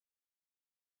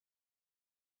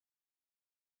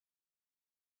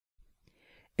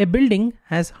A building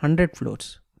has 100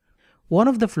 floors. One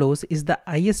of the floors is the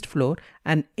highest floor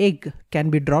an egg can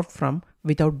be dropped from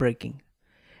without breaking.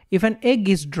 If an egg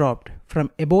is dropped from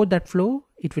above that floor,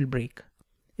 it will break.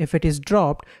 If it is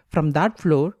dropped from that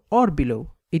floor or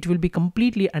below, it will be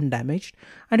completely undamaged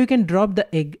and you can drop the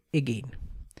egg again.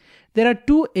 There are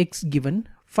two eggs given.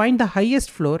 Find the highest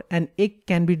floor an egg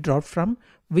can be dropped from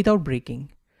without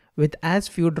breaking, with as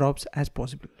few drops as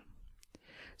possible.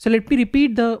 So let me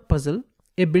repeat the puzzle.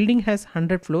 A building has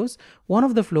 100 floors. One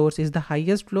of the floors is the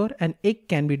highest floor an egg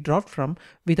can be dropped from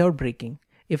without breaking.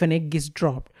 If an egg is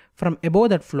dropped from above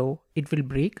that floor, it will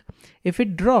break. If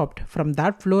it dropped from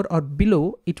that floor or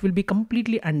below, it will be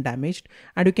completely undamaged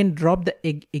and you can drop the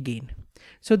egg again.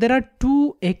 So there are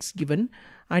two eggs given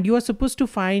and you are supposed to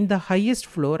find the highest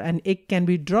floor an egg can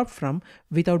be dropped from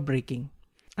without breaking.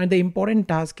 And the important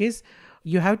task is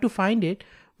you have to find it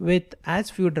with as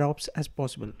few drops as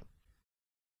possible.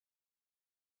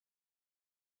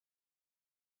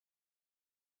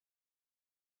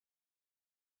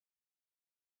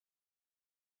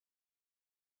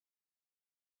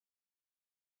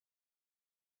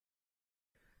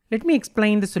 Let me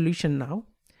explain the solution now.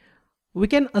 We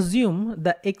can assume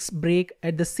the eggs break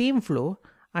at the same floor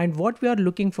and what we are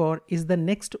looking for is the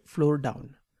next floor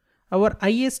down. Our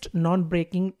highest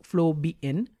non-breaking floor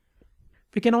Bn.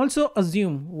 We can also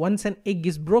assume once an egg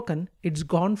is broken, it's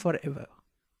gone forever.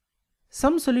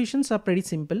 Some solutions are pretty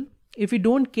simple. If you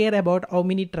don't care about how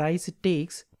many tries it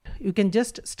takes, you can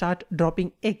just start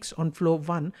dropping eggs on floor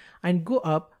 1 and go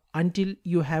up until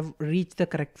you have reached the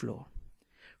correct floor.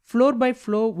 Floor by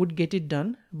floor would get it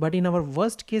done, but in our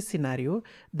worst case scenario,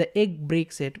 the egg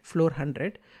breaks at floor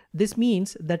 100. This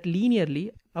means that linearly,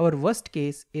 our worst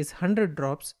case is 100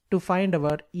 drops to find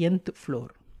our nth floor.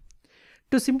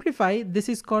 To simplify, this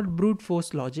is called brute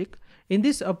force logic. In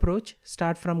this approach,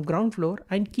 start from ground floor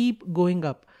and keep going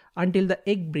up until the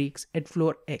egg breaks at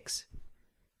floor X.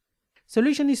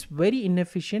 Solution is very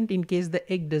inefficient in case the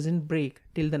egg doesn't break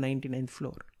till the 99th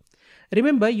floor.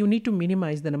 Remember, you need to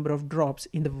minimize the number of drops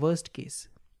in the worst case.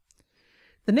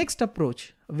 The next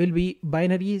approach will be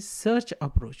binary search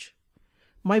approach.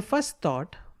 My first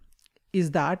thought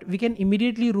is that we can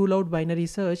immediately rule out binary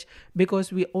search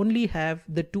because we only have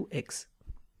the two eggs.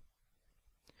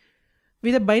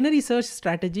 With a binary search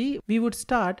strategy, we would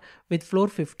start with floor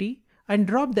 50 and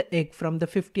drop the egg from the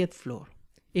 50th floor.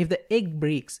 If the egg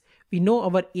breaks, we know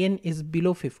our n is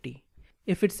below 50.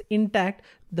 If it's intact,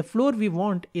 the floor we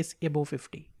want is above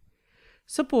 50.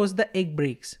 Suppose the egg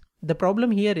breaks. The problem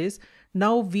here is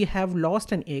now we have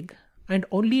lost an egg and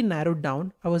only narrowed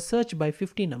down our search by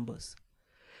 50 numbers.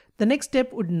 The next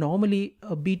step would normally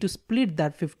be to split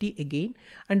that 50 again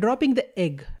and dropping the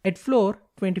egg at floor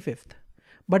 25th.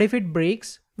 But if it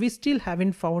breaks, we still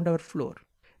haven't found our floor.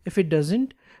 If it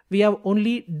doesn't, we have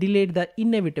only delayed the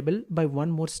inevitable by one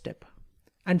more step.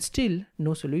 And still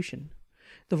no solution.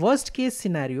 The worst case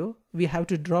scenario, we have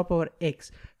to drop our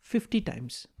eggs 50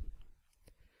 times.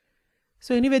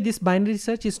 So anyway, this binary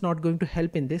search is not going to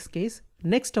help in this case.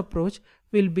 Next approach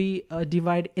will be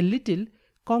divide a little,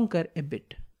 conquer a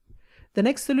bit. The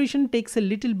next solution takes a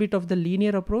little bit of the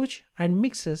linear approach and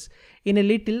mixes in a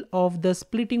little of the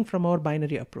splitting from our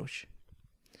binary approach.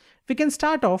 We can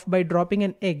start off by dropping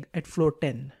an egg at floor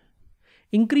 10,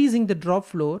 increasing the drop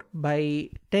floor by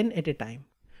 10 at a time.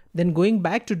 Then going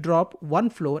back to drop one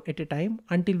floor at a time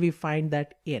until we find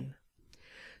that n.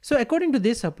 So according to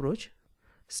this approach,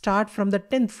 start from the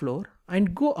 10th floor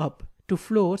and go up to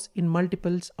floors in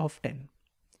multiples of 10.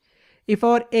 If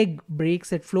our egg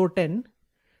breaks at floor 10,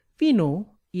 we know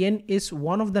n is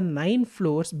one of the 9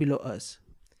 floors below us.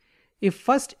 If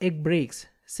first egg breaks,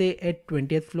 say at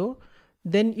 20th floor,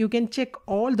 then you can check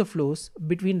all the floors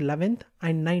between 11th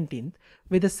and 19th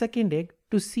with the second egg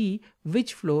to see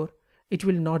which floor it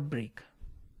will not break.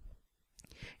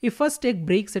 If first egg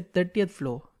breaks at 30th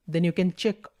floor, then you can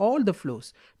check all the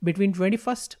floors between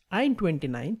 21st and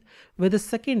 29th with the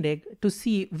second egg to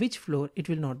see which floor it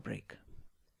will not break.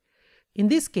 In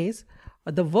this case,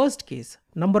 the worst case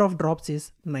number of drops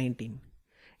is 19.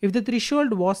 If the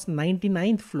threshold was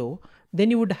 99th floor, then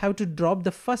you would have to drop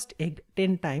the first egg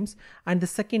 10 times and the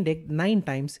second egg 9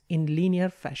 times in linear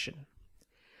fashion.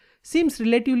 Seems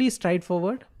relatively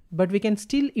straightforward, but we can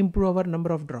still improve our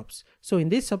number of drops. So in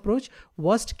this approach,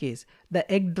 worst case, the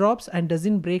egg drops and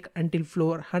doesn't break until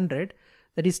floor 100,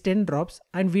 that is 10 drops,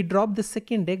 and we drop the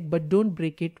second egg but don't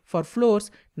break it for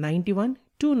floors 91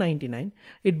 to 99.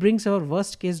 It brings our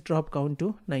worst case drop count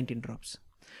to 19 drops.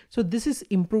 So this is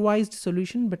improvised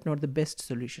solution but not the best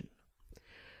solution.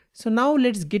 So now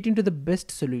let's get into the best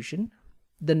solution.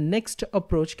 the next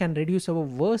approach can reduce our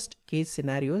worst case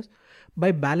scenarios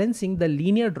by balancing the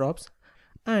linear drops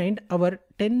and our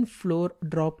 10 floor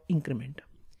drop increment.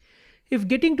 If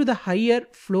getting to the higher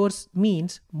floors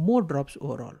means more drops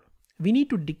overall, we need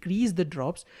to decrease the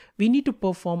drops, we need to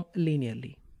perform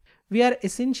linearly. We are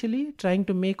essentially trying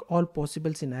to make all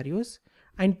possible scenarios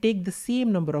and take the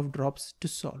same number of drops to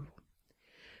solve.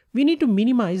 We need to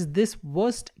minimize this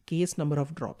worst case number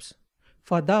of drops.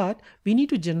 For that, we need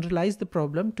to generalize the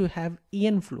problem to have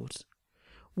n floors.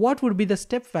 What would be the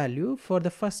step value for the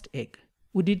first egg?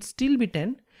 Would it still be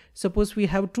 10? Suppose we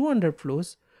have 200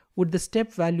 floors, would the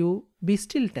step value be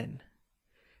still 10?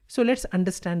 So let's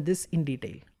understand this in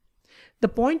detail. The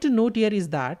point to note here is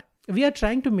that we are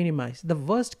trying to minimize the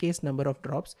worst case number of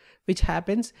drops, which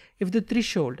happens if the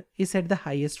threshold is at the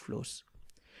highest floors.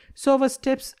 So our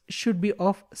steps should be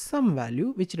of some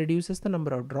value which reduces the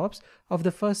number of drops of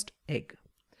the first egg.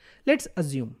 Let's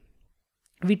assume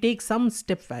we take some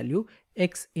step value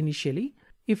x initially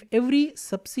if every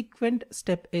subsequent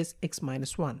step is x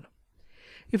minus 1.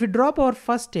 If we drop our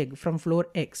first egg from floor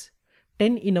x,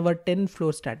 10 in our 10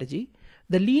 floor strategy,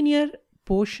 the linear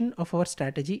portion of our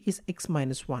strategy is x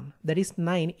minus 1, that is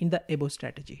 9 in the above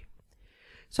strategy.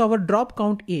 So our drop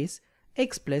count is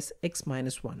x plus x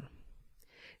minus 1.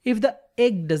 If the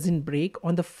egg doesn't break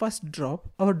on the first drop,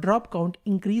 our drop count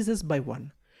increases by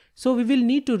 1. So we will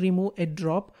need to remove a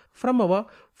drop from our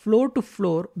floor to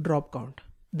floor drop count.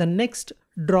 The next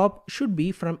drop should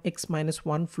be from x minus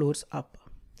 1 floors up.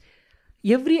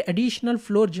 Every additional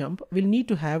floor jump will need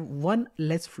to have one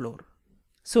less floor,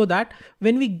 so that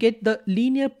when we get the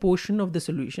linear portion of the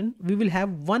solution, we will have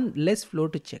one less floor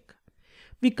to check.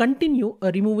 We continue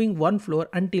removing one floor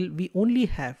until we only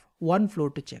have one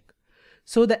floor to check.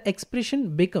 So the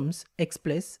expression becomes x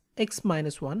plus x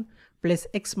minus 1 plus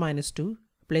x minus 2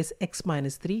 plus x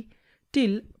minus 3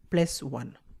 till plus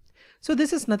 1. So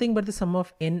this is nothing but the sum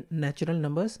of n natural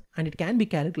numbers, and it can be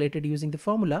calculated using the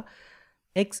formula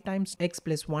x times x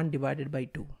plus 1 divided by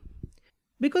 2.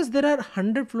 Because there are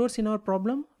 100 floors in our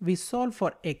problem, we solve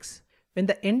for x when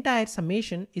the entire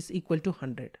summation is equal to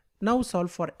 100. Now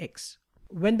solve for x.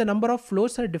 When the number of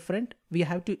floors are different, we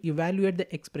have to evaluate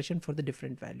the expression for the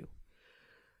different value.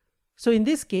 So in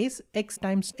this case, x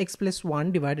times x plus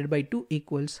 1 divided by 2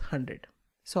 equals 100.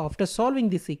 So after solving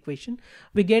this equation,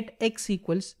 we get x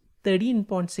equals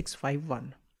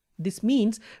 13.651. This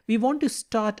means we want to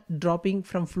start dropping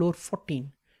from floor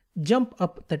 14, jump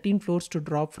up 13 floors to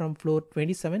drop from floor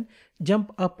 27,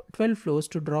 jump up 12 floors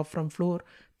to drop from floor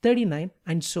 39,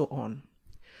 and so on.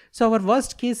 So our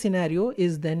worst case scenario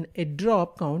is then a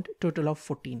drop count total of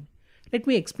 14. Let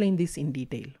me explain this in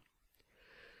detail.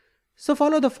 So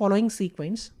follow the following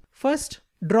sequence. First,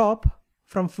 drop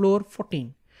from floor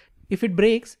 14. If it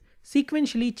breaks,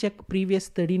 sequentially check previous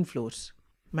 13 floors.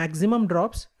 Maximum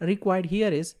drops required here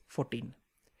is 14.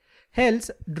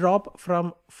 Else drop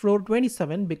from floor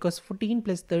 27 because 14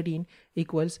 plus 13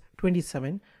 equals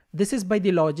 27. This is by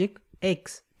the logic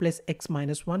x plus x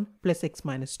minus 1 plus x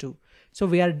minus 2. So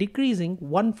we are decreasing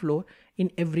one floor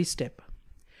in every step.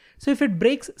 So if it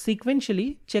breaks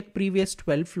sequentially, check previous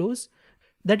 12 floors,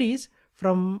 that is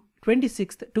from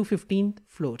 26th to 15th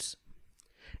floors.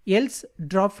 Else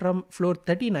drop from floor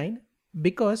 39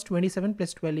 because 27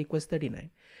 plus 12 equals 39.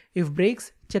 If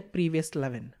breaks, check previous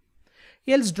 11.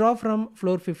 Else drop from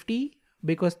floor 50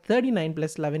 because 39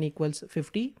 plus 11 equals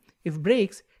 50. If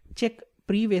breaks, check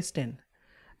previous 10.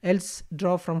 Else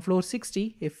drop from floor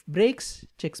 60. If breaks,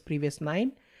 checks previous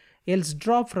 9. Else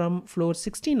drop from floor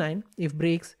 69. If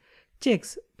breaks,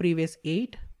 checks previous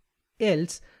 8.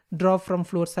 Else drop from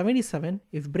floor 77.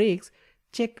 If breaks,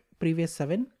 check previous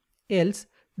 7. Else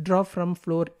drop from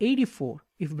floor 84.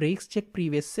 If breaks, check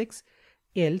previous 6.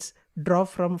 Else drop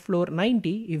from floor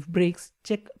 90. If breaks,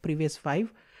 check previous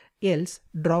 5. Else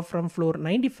drop from floor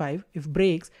 95. If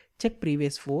breaks, check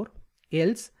previous 4.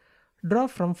 Else drop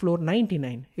from floor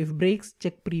 99. If breaks,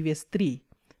 check previous 3.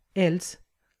 Else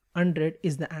 100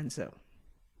 is the answer.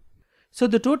 So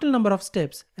the total number of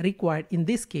steps required in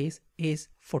this case is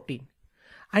 14.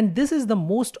 And this is the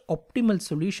most optimal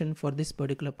solution for this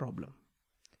particular problem.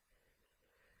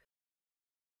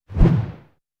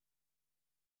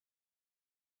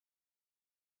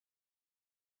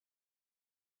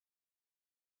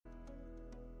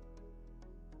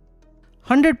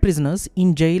 Hundred prisoners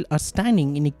in jail are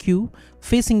standing in a queue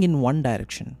facing in one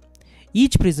direction.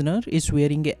 Each prisoner is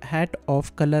wearing a hat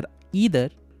of color either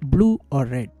blue or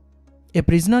red. A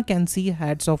prisoner can see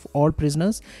hats of all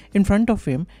prisoners in front of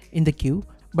him in the queue,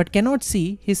 but cannot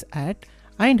see his hat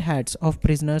and hats of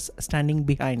prisoners standing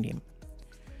behind him.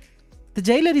 The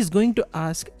jailer is going to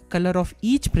ask color of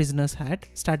each prisoner's hat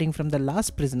starting from the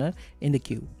last prisoner in the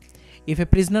queue. If a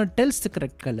prisoner tells the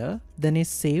correct color, then is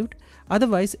saved,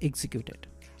 otherwise executed.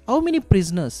 How many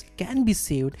prisoners can be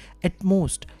saved at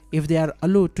most if they are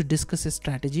allowed to discuss a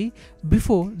strategy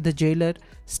before the jailer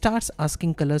starts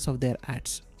asking colors of their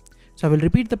hats? So I will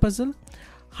repeat the puzzle.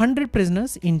 100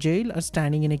 prisoners in jail are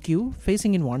standing in a queue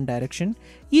facing in one direction.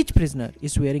 Each prisoner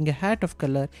is wearing a hat of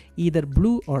color either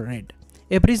blue or red.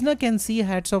 A prisoner can see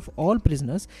hats of all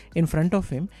prisoners in front of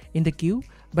him in the queue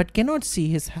but cannot see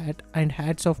his hat and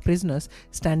hats of prisoners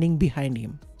standing behind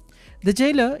him. The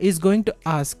jailer is going to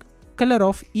ask color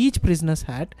of each prisoner's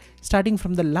hat starting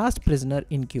from the last prisoner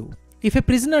in queue. If a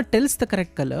prisoner tells the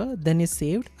correct color, then is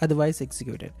saved, otherwise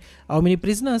executed. How many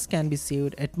prisoners can be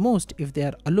saved at most if they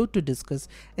are allowed to discuss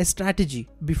a strategy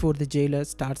before the jailer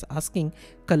starts asking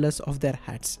colors of their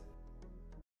hats?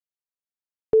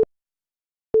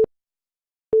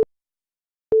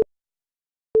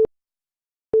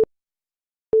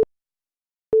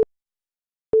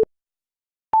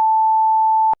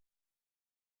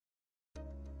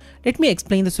 Let me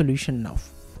explain the solution now.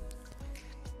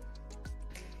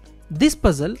 This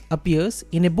puzzle appears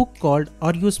in a book called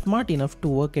Are You Smart Enough to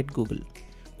Work at Google?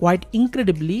 Quite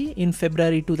incredibly, in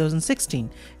February 2016,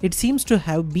 it seems to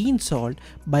have been solved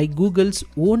by Google's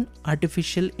own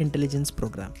artificial intelligence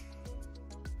program.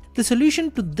 The solution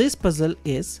to this puzzle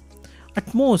is,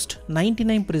 at most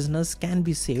 99 prisoners can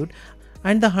be saved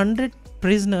and the 100th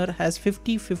prisoner has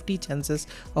 50-50 chances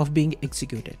of being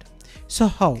executed. So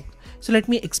how? So let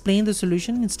me explain the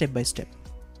solution in step by step.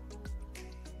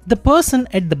 The person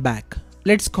at the back,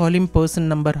 let's call him person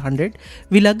number 100,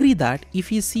 will agree that if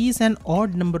he sees an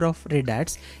odd number of red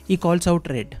hats, he calls out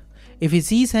red. If he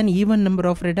sees an even number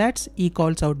of red hats, he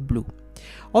calls out blue.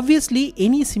 Obviously,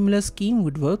 any similar scheme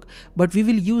would work, but we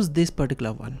will use this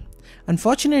particular one.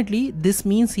 Unfortunately, this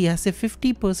means he has a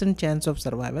 50% chance of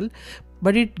survival,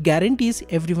 but it guarantees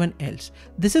everyone else.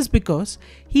 This is because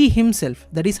he himself,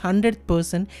 that is 100th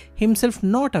person, himself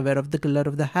not aware of the color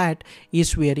of the hat he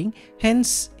is wearing,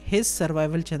 hence his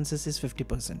survival chances is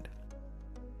 50%.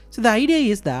 So the idea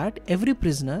is that every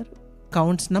prisoner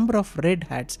counts number of red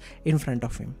hats in front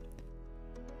of him.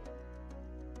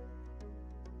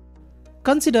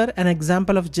 Consider an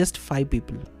example of just 5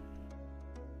 people.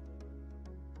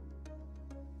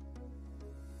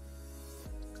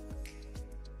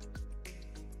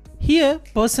 Here,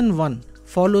 person 1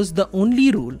 follows the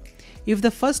only rule. If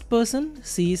the first person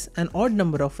sees an odd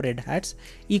number of red hats,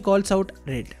 he calls out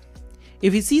red.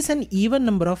 If he sees an even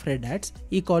number of red hats,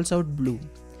 he calls out blue.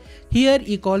 Here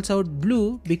he calls out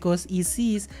blue because he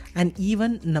sees an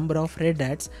even number of red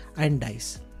hats and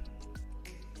dies.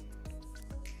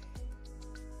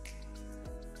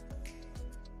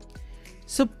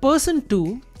 So person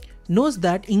 2 knows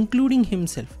that including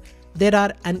himself, there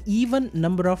are an even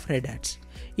number of red hats.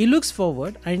 He looks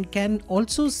forward and can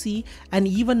also see an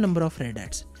even number of red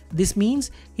hats. This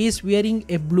means he is wearing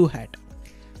a blue hat.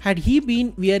 Had he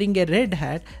been wearing a red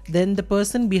hat, then the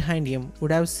person behind him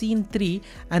would have seen 3,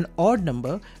 an odd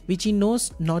number, which he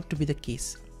knows not to be the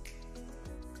case.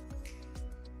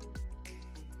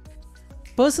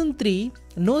 Person 3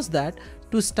 knows that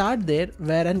to start there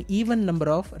were an even number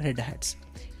of red hats.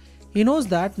 He knows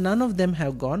that none of them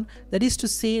have gone, that is to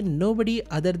say nobody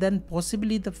other than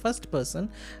possibly the first person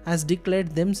has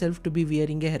declared themselves to be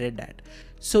wearing a red hat.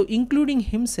 So including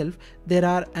himself, there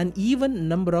are an even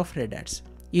number of red hats.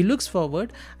 He looks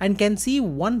forward and can see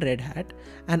 1 red hat,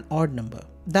 an odd number.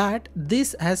 That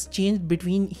this has changed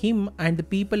between him and the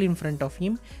people in front of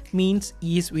him means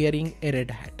he is wearing a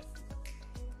red hat.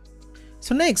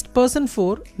 So next, person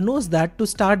 4 knows that to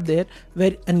start there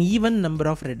were an even number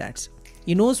of red hats.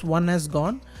 He knows 1 has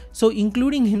gone, so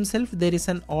including himself there is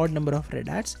an odd number of red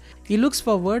hats. He looks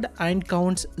forward and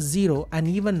counts 0, an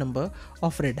even number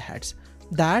of red hats.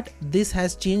 That this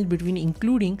has changed between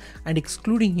including and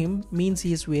excluding him means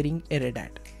he is wearing a red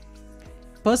hat.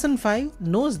 Person 5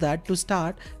 knows that to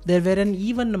start there were an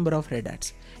even number of red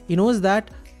hats. He knows that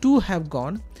 2 have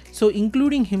gone, so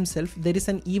including himself there is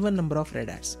an even number of red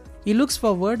hats. He looks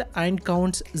forward and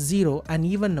counts 0, an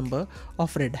even number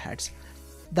of red hats.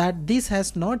 That this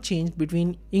has not changed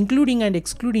between including and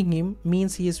excluding him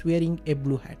means he is wearing a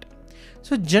blue hat.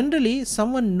 So generally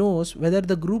someone knows whether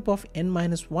the group of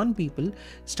n-1 people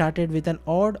started with an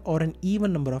odd or an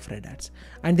even number of red hats,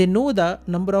 and they know the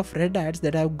number of red hats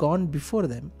that have gone before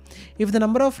them. If the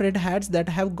number of red hats that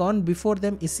have gone before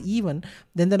them is even,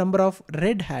 then the number of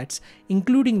red hats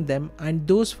including them and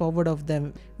those forward of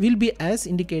them will be as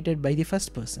indicated by the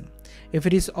first person. If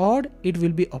it is odd, it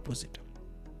will be opposite.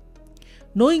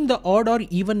 Knowing the odd or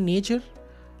even nature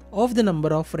of the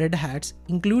number of red hats,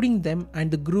 including them and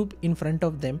the group in front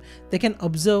of them, they can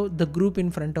observe the group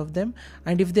in front of them,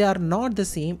 and if they are not the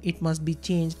same, it must be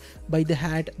changed by the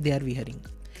hat they are wearing.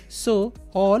 So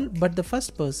all but the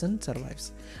first person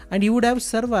survives, and he would have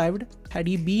survived had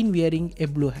he been wearing a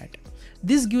blue hat.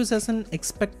 This gives us an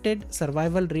expected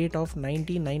survival rate of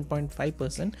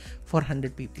 99.5% for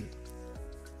 100 people.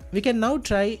 We can now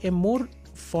try a more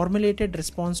formulated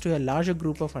response to a larger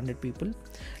group of 100 people.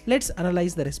 Let's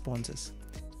analyze the responses.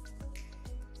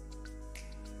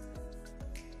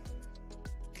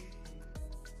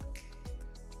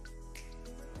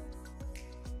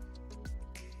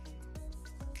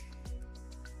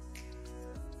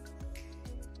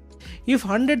 If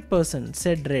 100%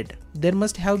 said red, there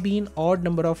must have been odd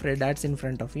number of red hats in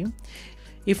front of him.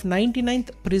 If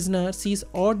 99th prisoner sees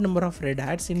odd number of red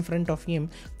hats in front of him,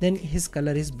 then his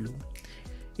color is blue.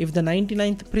 If the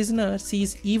 99th prisoner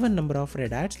sees even number of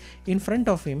red hats in front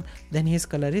of him, then his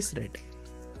color is red.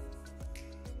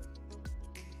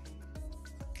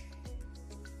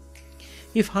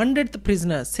 If 100th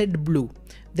prisoner said blue,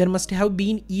 there must have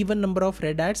been even number of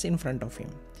red hats in front of him.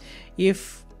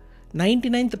 If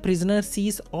 99th prisoner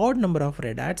sees odd number of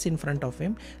red hats in front of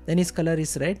him, then his color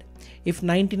is red. If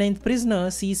 99th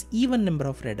prisoner sees even number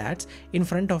of red hats in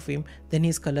front of him, then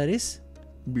his color is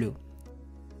blue.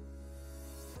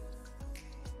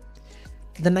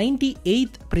 The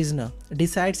 98th prisoner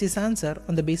decides his answer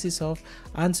on the basis of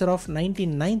answer of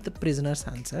 99th prisoner's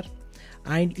answer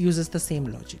and uses the same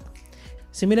logic.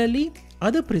 Similarly,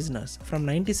 other prisoners from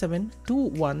 97 to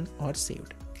 1 are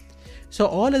saved. So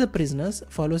all other prisoners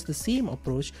follows the same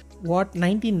approach what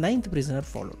 99th prisoner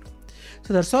followed.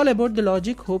 So that's all about the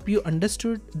logic. Hope you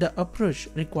understood the approach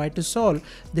required to solve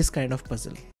this kind of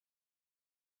puzzle.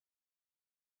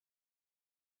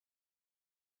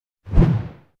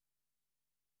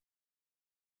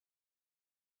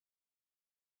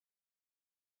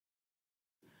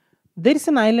 There is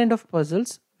an island of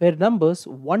puzzles where numbers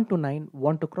 1 to 9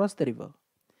 want to cross the river.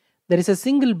 There is a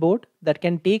single boat that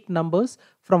can take numbers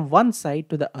from one side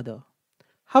to the other.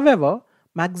 However,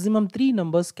 maximum 3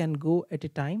 numbers can go at a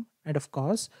time, and of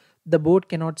course, the boat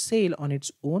cannot sail on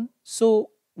its own,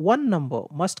 so one number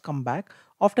must come back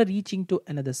after reaching to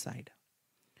another side.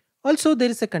 Also, there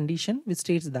is a condition which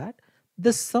states that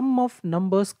the sum of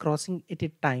numbers crossing at a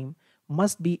time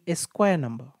must be a square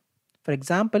number. For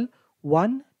example,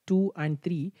 1, 2, and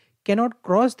 3 cannot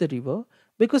cross the river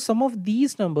because sum of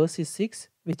these numbers is 6,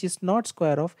 which is not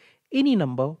square of any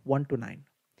number 1 to 9.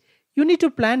 You need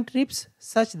to plan trips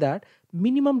such that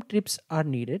minimum trips are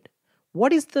needed.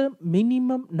 What is the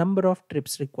minimum number of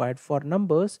trips required for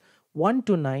numbers 1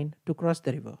 to 9 to cross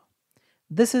the river?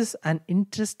 This is an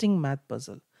interesting math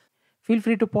puzzle. Feel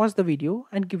free to pause the video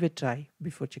and give it a try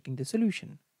before checking the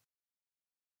solution.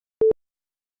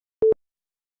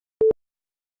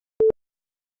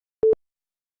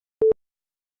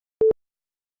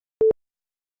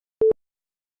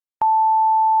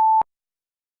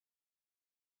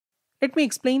 Let me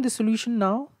explain the solution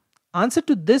now. Answer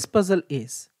to this puzzle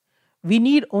is we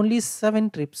need only 7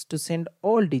 trips to send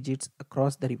all digits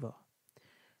across the river.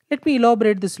 Let me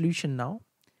elaborate the solution now.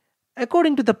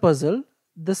 According to the puzzle,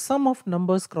 the sum of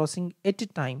numbers crossing at a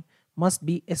time must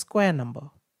be a square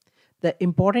number. The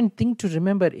important thing to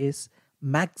remember is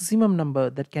maximum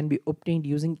number that can be obtained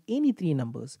using any 3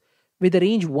 numbers with the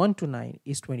range 1 to 9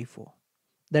 is 24.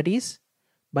 That is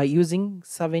by using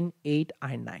 7, 8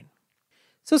 and 9.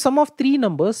 So sum of 3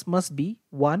 numbers must be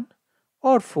 1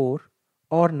 or 4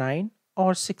 or 9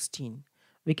 or 16.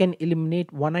 We can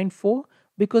eliminate 1 and 4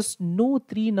 because no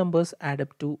 3 numbers add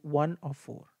up to 1 or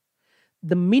 4.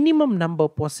 The minimum number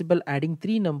possible adding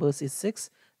 3 numbers is 6,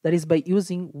 that is by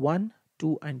using 1,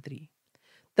 2 and 3.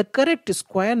 The correct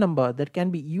square number that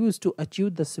can be used to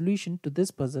achieve the solution to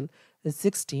this puzzle is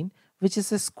 16, which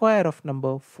is a square of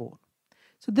number 4.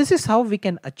 So this is how we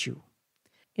can achieve.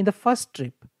 In the first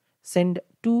trip, send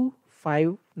 2,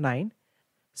 5, 9.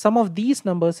 Sum of these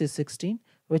numbers is 16,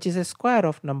 which is a square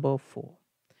of number 4.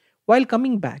 While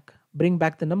coming back, bring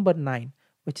back the number 9,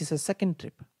 which is a second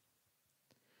trip.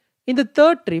 In the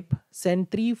third trip,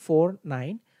 send 3, 4,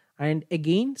 9, and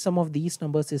again sum of these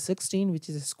numbers is 16, which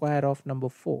is a square of number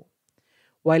 4.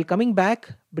 While coming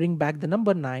back, bring back the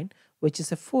number 9, which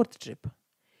is a fourth trip.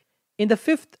 In the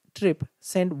fifth trip,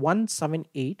 send 1, 7,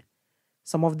 8.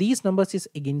 Sum of these numbers is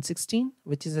again 16,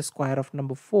 which is a square of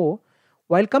number 4.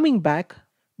 While coming back,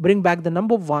 bring back the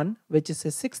number 1, which is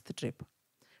a sixth trip.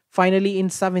 Finally, in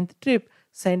seventh trip,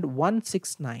 send 1,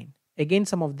 6, 9. Again,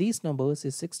 sum of these numbers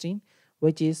is 16,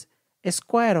 which is a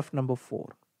square of number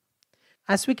 4.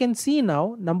 As we can see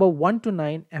now, number 1 to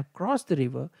 9 have crossed the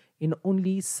river in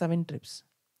only 7 trips.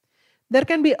 There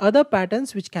can be other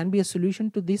patterns which can be a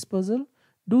solution to this puzzle.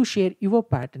 Do share your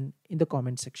pattern in the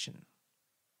comment section.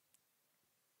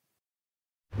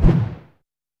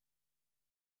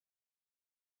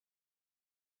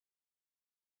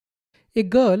 A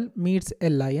girl meets a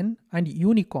lion and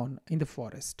unicorn in the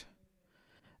forest.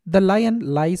 The lion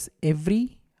lies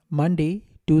every Monday,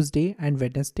 Tuesday, and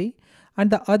Wednesday,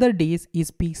 and the other days he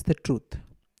speaks the truth.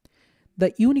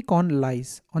 The unicorn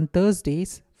lies on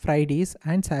Thursdays, Fridays,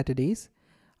 and Saturdays,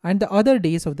 and the other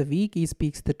days of the week he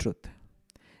speaks the truth.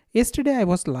 Yesterday I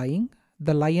was lying,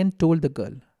 the lion told the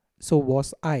girl. So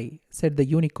was I, said the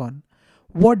unicorn.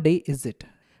 What day is it?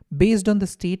 Based on the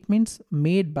statements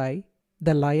made by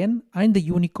the lion and the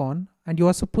unicorn, and you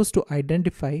are supposed to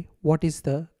identify what is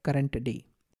the current day.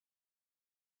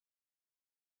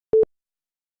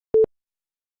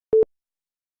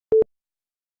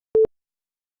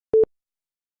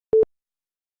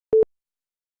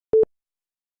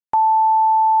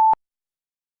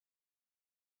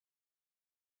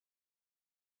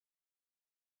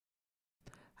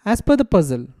 As per the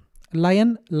puzzle,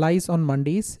 lion lies on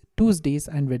Mondays, Tuesdays,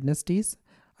 and Wednesdays,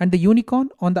 and the unicorn,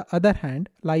 on the other hand,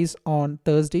 lies on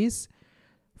Thursdays,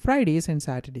 Fridays, and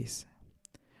Saturdays.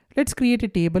 Let's create a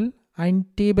table, and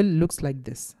table looks like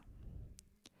this.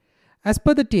 As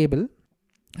per the table,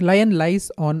 lion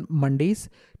lies on Mondays,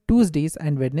 Tuesdays,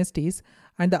 and Wednesdays,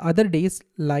 and the other days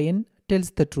lion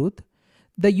tells the truth.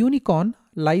 The unicorn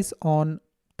lies on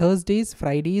Thursdays,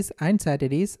 Fridays, and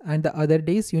Saturdays, and the other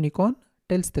days unicorn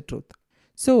tells the truth.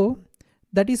 So,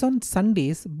 that is on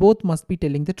Sundays, both must be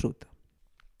telling the truth.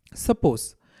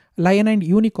 Suppose lion and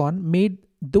unicorn made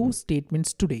those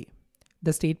statements today.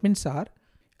 The statements are: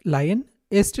 lion,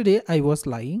 yesterday I was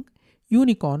lying,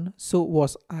 unicorn, so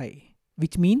was I,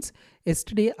 which means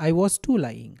yesterday I was too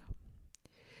lying.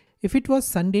 If it was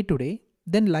Sunday today,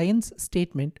 then lion's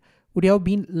statement would have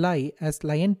been lie, as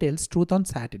lion tells truth on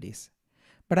Saturdays.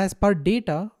 But as per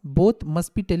data, both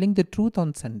must be telling the truth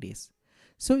on Sundays.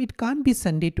 So it can't be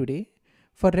Sunday today.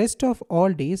 For rest of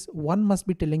all days, one must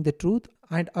be telling the truth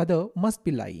and other must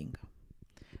be lying.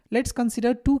 Let's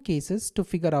consider two cases to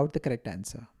figure out the correct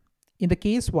answer. In the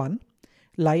case 1,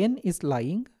 lion is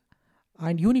lying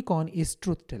and unicorn is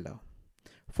truth teller.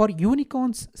 For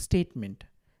unicorn's statement,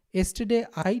 yesterday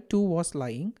I too was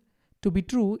lying, to be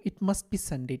true it must be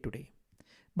Sunday today.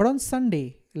 But on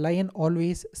Sunday, lion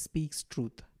always speaks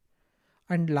truth.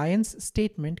 And lion's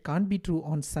statement can't be true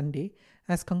on Sunday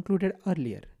as concluded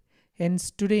earlier.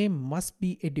 Hence today must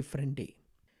be a different day.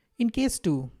 In case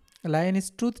 2, lion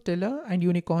is truth teller and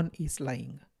unicorn is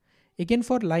lying. Again,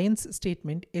 for lion's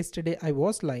statement, yesterday I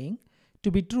was lying,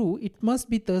 to be true it must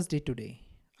be Thursday today.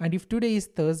 And if today is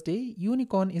Thursday,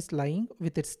 unicorn is lying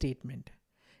with its statement.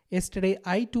 Yesterday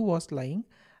I too was lying,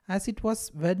 as it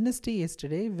was Wednesday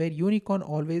yesterday, where unicorn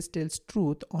always tells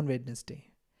truth on Wednesday.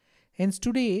 Hence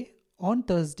today, on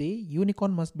Thursday,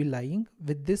 unicorn must be lying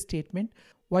with this statement,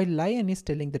 while lion is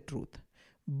telling the truth.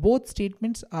 Both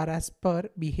statements are as per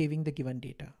behaving the given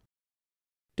data.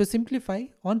 To simplify,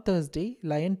 on Thursday,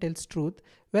 lion tells truth,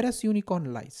 whereas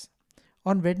unicorn lies.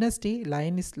 On Wednesday,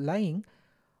 lion is lying,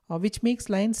 which makes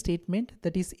lion's statement,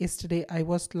 that is yesterday I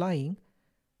was lying,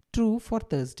 true for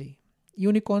Thursday.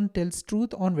 Unicorn tells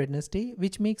truth on Wednesday,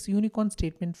 which makes unicorn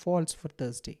statement false for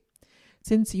Thursday.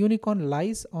 Since unicorn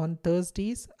lies on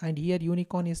Thursdays and here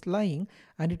unicorn is lying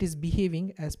and it is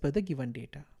behaving as per the given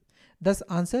data. Thus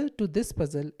answer to this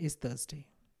puzzle is Thursday.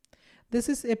 This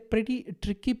is a pretty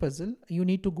tricky puzzle. You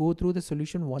need to go through the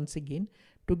solution once again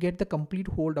to get the complete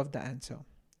hold of the answer.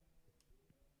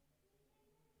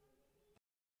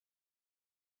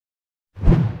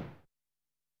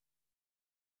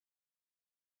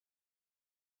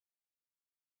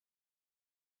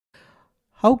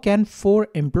 How can 4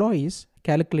 employees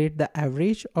calculate the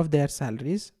average of their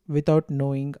salaries without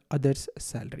knowing others'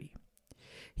 salary?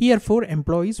 Here 4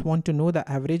 employees want to know the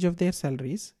average of their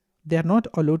salaries. They are not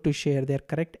allowed to share their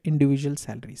correct individual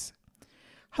salaries.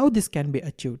 How this can be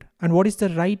achieved and what is the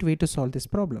right way to solve this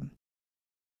problem?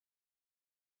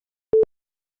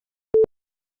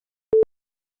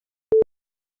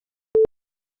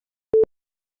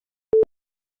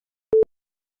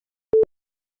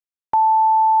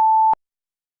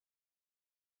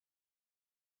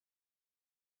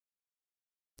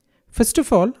 First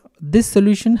of all, this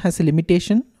solution has a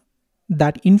limitation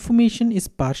that information is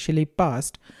partially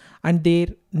passed and there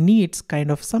needs kind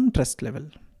of some trust level.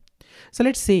 So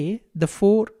let's say the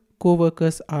 4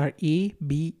 co-workers are A,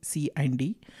 B, C and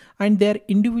D and their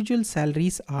individual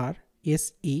salaries are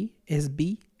SA,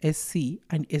 SB, SC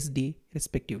and SD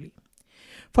respectively.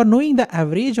 For knowing the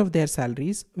average of their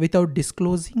salaries without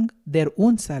disclosing their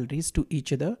own salaries to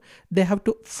each other, they have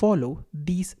to follow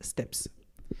these steps.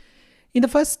 In the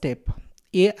first step,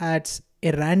 A adds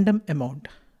a random amount,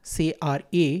 say RA,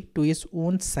 to his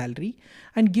own salary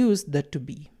and gives that to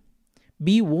B.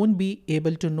 B won't be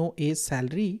able to know A's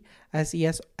salary as he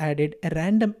has added a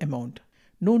random amount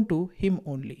known to him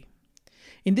only.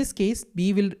 In this case,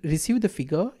 B will receive the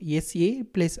figure SA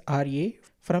plus RA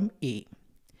from A.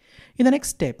 In the next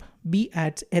step, B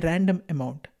adds a random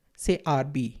amount, say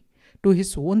RB, to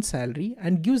his own salary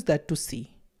and gives that to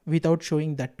C without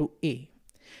showing that to A.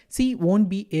 C won't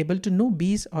be able to know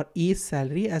B's or A's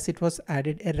salary as it was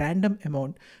added a random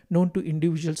amount known to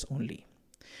individuals only.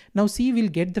 Now C will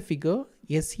get the figure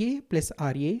SA plus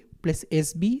RA plus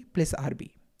SB plus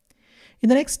RB. In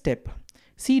the next step,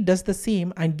 C does the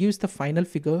same and gives the final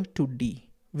figure to D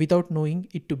without knowing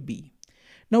it to B.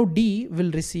 Now D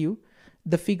will receive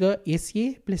the figure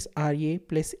SA plus RA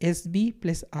plus SB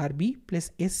plus RB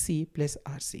plus SC plus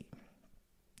RC.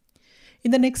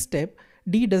 In the next step,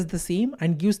 D does the same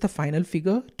and gives the final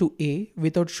figure to A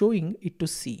without showing it to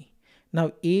C.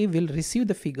 Now A will receive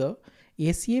the figure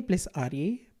SA plus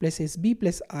RA plus SB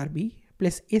plus RB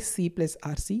plus SC plus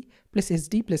RC plus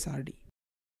SD plus RD.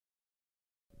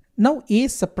 Now A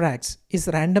subtracts his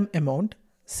random amount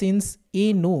since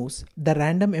A knows the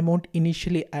random amount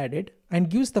initially added and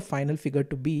gives the final figure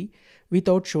to B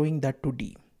without showing that to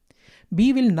D.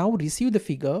 B will now receive the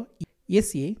figure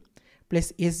SA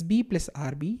plus SB plus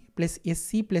RB plus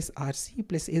SC plus RC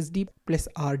plus SD plus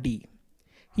RD.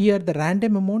 Here the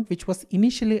random amount which was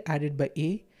initially added by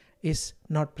A is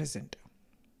not present.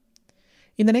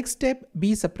 In the next step,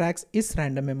 B subtracts his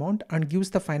random amount and gives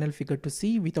the final figure to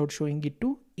C without showing it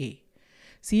to A.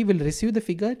 C will receive the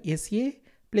figure SA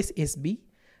plus SB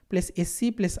plus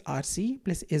SC plus RC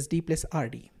plus SD plus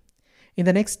RD. In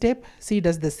the next step, C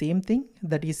does the same thing,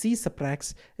 that is C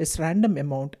subtracts his random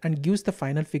amount and gives the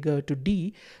final figure to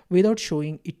D without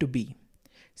showing it to B.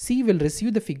 C will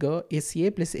receive the figure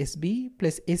SA plus SB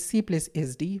plus SC plus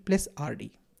SD plus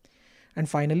RD. And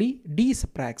finally, D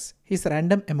subtracts his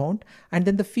random amount and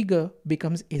then the figure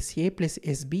becomes SA plus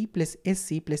SB plus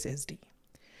SC plus SD.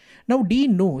 Now D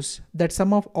knows that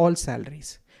sum of all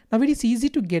salaries. Now it is easy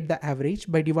to get the average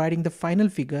by dividing the final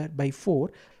figure by 4,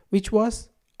 which was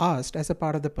asked as a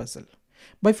part of the puzzle.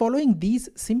 By following these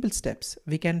simple steps,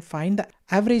 we can find the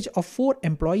average of 4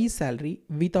 employees' salary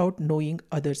without knowing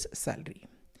others' salary.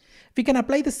 We can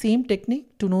apply the same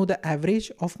technique to know the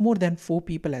average of more than 4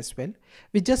 people as well.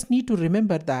 We just need to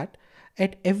remember that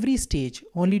at every stage,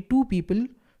 only 2 people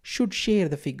should share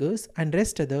the figures and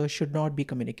rest others should not be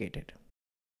communicated.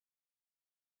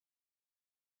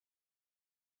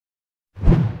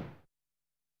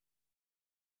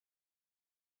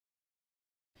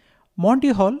 Monty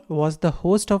Hall was the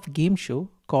host of a game show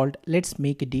called Let's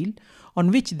Make a Deal,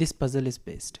 on which this puzzle is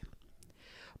based.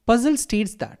 Puzzle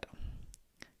states that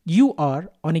you are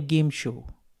on a game show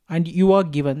and you are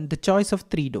given the choice of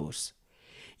 3 doors.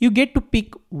 You get to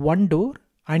pick one door,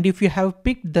 and if you have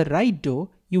picked the right door,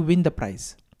 you win the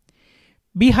prize.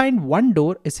 Behind one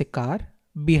door is a car,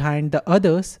 behind the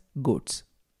others, goods.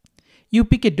 You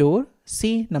pick a door,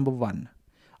 say number 1.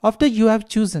 After you have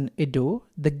chosen a door,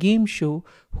 the game show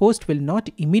host will not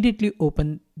immediately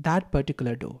open that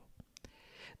particular door.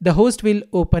 The host will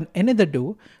open another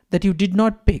door that you did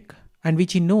not pick and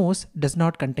which he knows does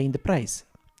not contain the prize.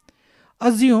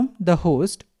 Assume the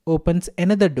host opens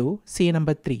another door, say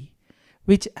number 3,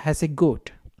 which has a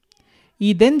goat.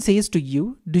 He then says to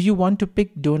you, do you want to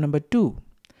pick door number 2?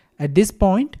 At this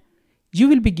point, you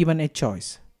will be given a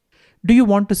choice. Do you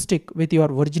want to stick with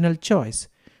your original choice,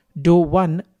 door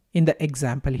 1 in the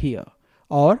example here?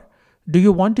 Or do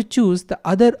you want to choose the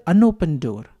other unopened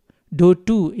door, door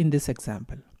 2 in this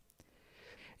example?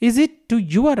 Is it to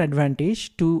your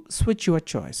advantage to switch your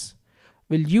choice?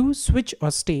 Will you switch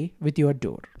or stay with your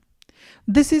door?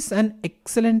 This is an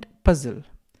excellent puzzle.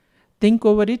 Think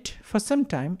over it for some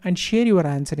time and share your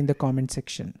answer in the comment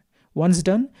section. Once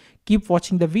done, keep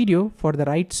watching the video for the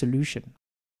right solution.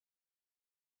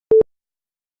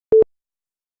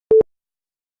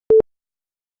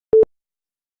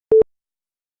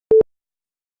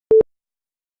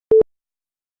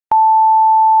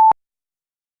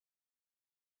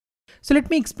 So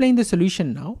let me explain the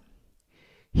solution now.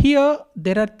 Here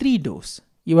there are 3 doors.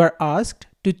 You are asked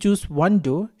to choose one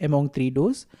door among 3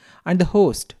 doors, and the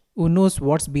host, who knows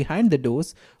what's behind the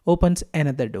doors, opens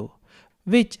another door,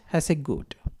 which has a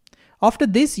goat. After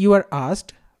this, you are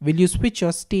asked, will you switch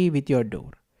or stay with your door?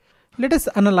 Let us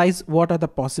analyze what are the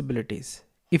possibilities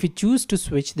if you choose to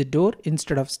switch the door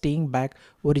instead of staying back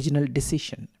original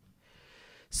decision.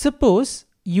 Suppose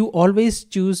you always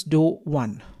choose door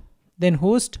 1. Then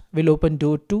host will open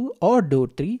door 2 or door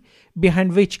 3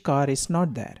 behind which car is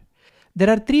not there. There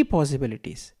are three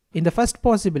possibilities. In the first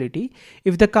possibility,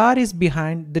 if the car is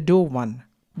behind the door 1,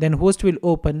 then host will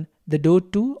open the door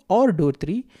 2 or door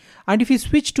 3, and if you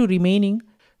switch to remaining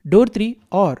door 3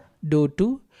 or door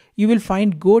 2, you will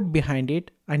find goat behind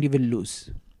it and you will lose.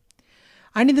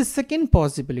 And in the second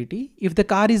possibility, if the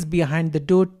car is behind the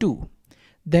door 2,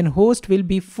 then host will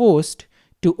be forced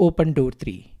to open door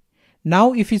 3.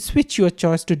 Now if you switch your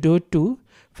choice to door 2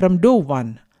 from door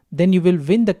 1, then you will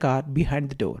win the car behind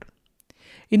the door.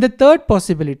 In the third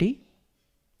possibility,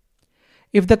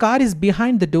 if the car is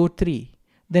behind the door 3,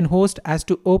 then host has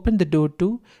to open the door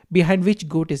 2 behind which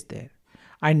goat is there.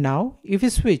 And now if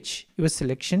you switch your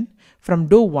selection from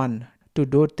door 1 to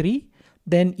door 3,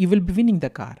 then you will be winning the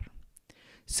car.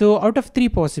 So out of three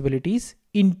possibilities,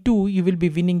 in 2 you will be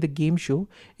winning the game show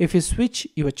if you switch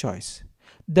your choice.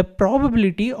 The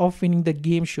probability of winning the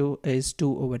game show is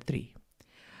 2/3.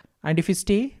 And if you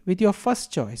stay with your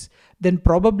first choice, then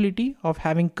probability of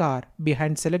having car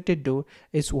behind selected door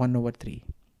is 1/3.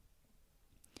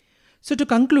 So to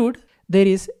conclude, there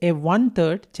is a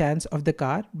 1/3 chance of the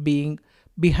car being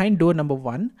behind door number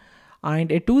 1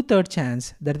 and a 2/3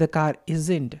 chance that the car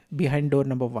isn't behind door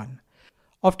number 1.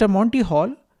 After Monty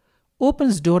Hall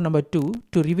opens door number 2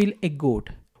 to reveal a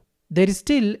goat, there is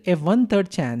still a 1/3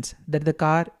 chance that the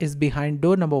car is behind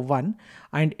door number 1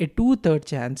 and a 2/3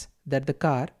 chance that the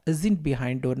car isn't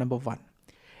behind door number 1.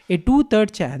 A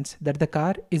 2/3 chance that the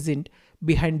car isn't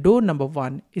behind door number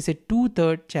 1 is a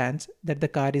 2/3 chance that the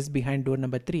car is behind door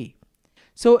number 3.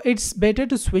 So it's better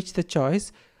to switch the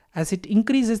choice as it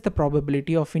increases the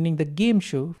probability of winning the game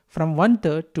show from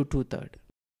 1/3 to 2/3.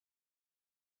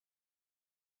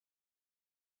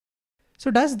 So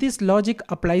does this logic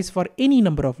applies for any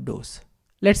number of doors?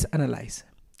 Let's analyze.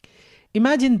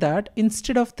 Imagine that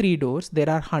instead of 3 doors, there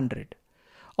are 100.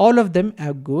 All of them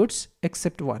have goods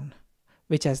except one,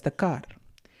 which has the car.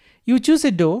 You choose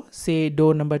a door, say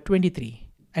door number 23.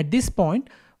 At this point,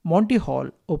 Monty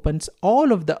Hall opens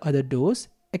all of the other doors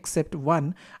except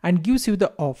one and gives you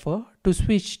the offer to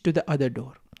switch to the other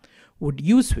door. Would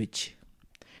you switch?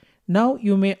 Now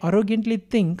you may arrogantly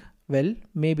think, well,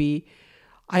 maybe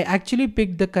I actually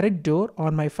picked the correct door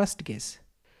on my first guess.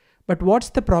 But what's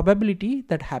the probability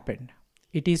that happened?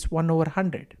 It is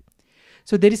 1/100.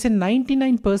 So there is a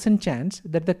 99% chance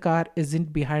that the car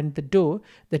isn't behind the door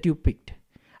that you picked.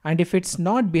 And if it's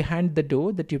not behind the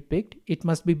door that you picked, it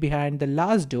must be behind the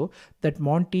last door that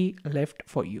Monty left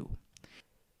for you.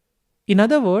 In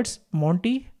other words,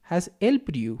 Monty has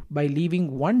helped you by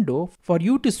leaving one door for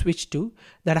you to switch to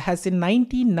that has a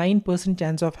 99%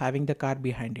 chance of having the car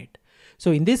behind it.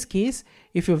 So in this case,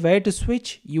 if you were to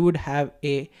switch, you would have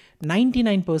a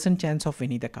 99% chance of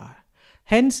winning the car.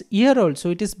 Hence, here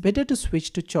also it is better to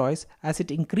switch to choice as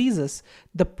it increases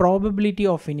the probability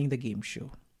of winning the game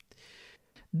show.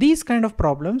 These kind of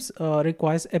problems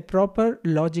requires a proper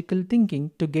logical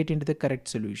thinking to get into the correct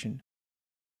solution.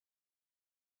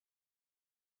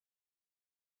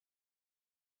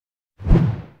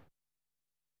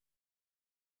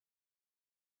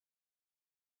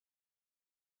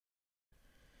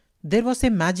 There was a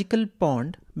magical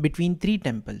pond between 3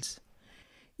 temples.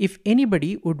 If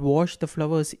anybody would wash the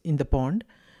flowers in the pond,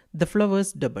 the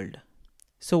flowers doubled.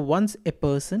 So once a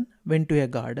person went to a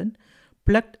garden,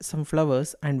 plucked some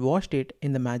flowers and washed it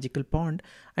in the magical pond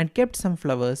and kept some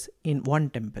flowers in one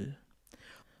temple.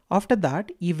 After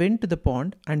that, he went to the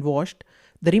pond and washed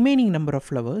the remaining number of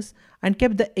flowers and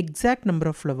kept the exact number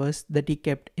of flowers that he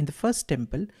kept in the first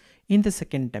temple in the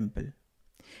second temple.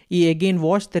 He again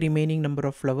washed the remaining number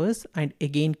of flowers and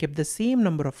again kept the same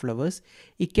number of flowers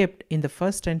he kept in the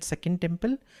first and second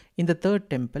temple in the third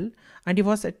temple, and he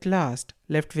was at last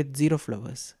left with 0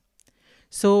 flowers.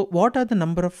 So what are the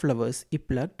number of flowers he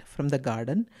plucked from the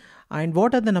garden and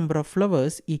what are the number of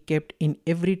flowers he kept in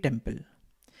every temple?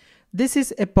 This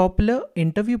is a popular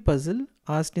interview puzzle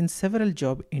asked in several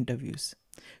job interviews.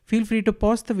 Feel free to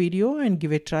pause the video and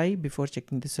give a try before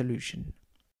checking the solution.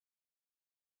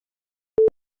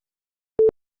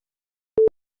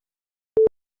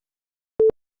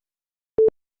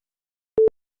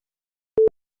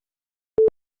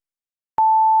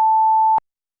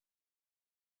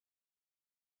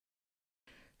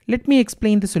 Let me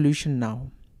explain the solution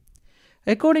now.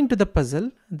 According to the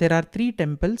puzzle, there are 3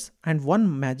 temples and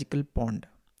 1 magical pond.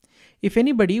 If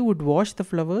anybody would wash the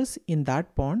flowers in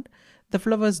that pond, the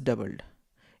flowers doubled.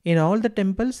 In all the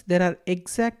temples, there are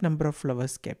exact number of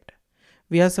flowers kept.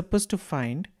 We are supposed to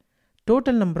find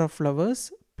total number of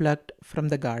flowers plucked from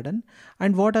the garden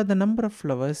and what are the number of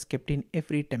flowers kept in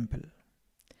every temple.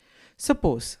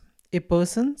 Suppose a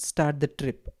person start the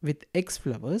trip with X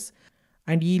flowers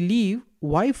and he leave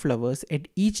Y flowers at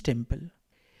each temple.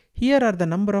 Here are the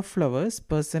number of flowers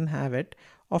person have it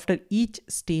after each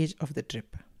stage of the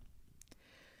trip.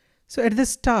 So at the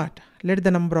start, let the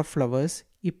number of flowers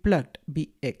he plucked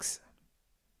be X.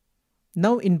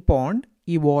 Now in pond,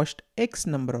 he washed X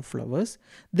number of flowers.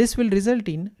 This will result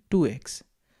in 2X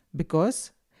because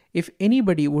if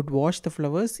anybody would wash the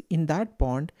flowers in that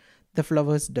pond, the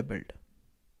flowers doubled.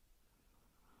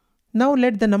 Now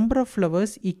let the number of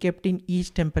flowers he kept in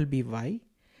each temple be Y.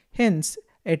 Hence,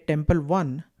 at temple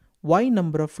 1, Y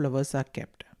number of flowers are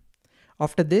kept.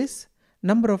 After this,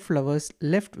 number of flowers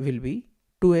left will be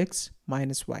 2X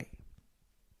minus Y.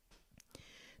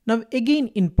 Now again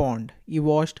in pond, he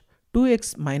washed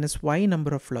 2X minus Y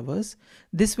number of flowers.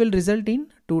 This will result in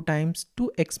 2 times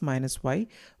 2X minus Y,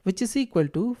 which is equal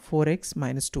to 4X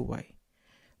minus 2Y.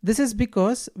 This is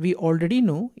because we already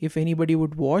know if anybody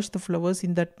would wash the flowers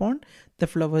in that pond, the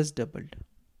flowers doubled.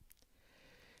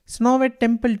 So now at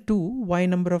temple 2, Y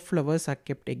number of flowers are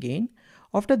kept again.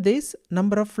 After this,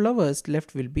 number of flowers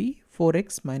left will be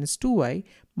 4X minus 2Y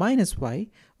minus Y,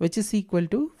 which is equal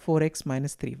to 4X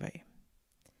minus 3Y.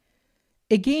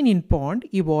 Again in pond,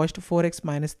 he washed 4X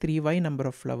minus 3Y number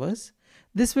of flowers.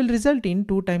 This will result in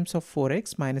 2 times of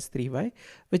 4X minus 3Y,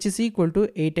 which is equal to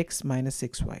 8X minus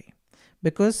 6Y.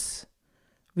 Because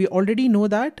we already know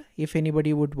that if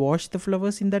anybody would wash the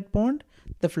flowers in that pond,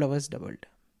 the flowers doubled.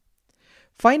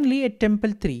 Finally, at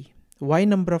temple 3, Y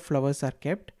number of flowers are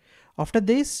kept. After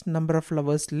this, number of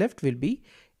flowers left will be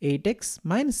 8X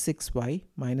minus 6Y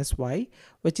minus Y,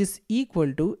 which is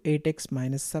equal to 8X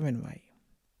minus 7Y.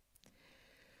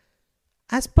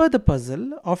 As per the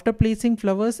puzzle, after placing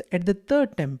flowers at the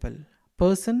third temple,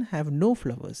 person have no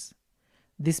flowers.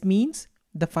 This means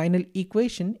the final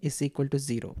equation is equal to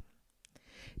 0.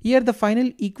 Here the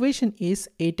final equation is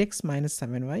 8X minus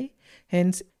 7Y,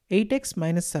 hence 8X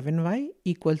minus 7Y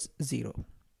equals 0.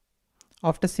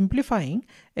 After simplifying,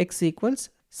 X equals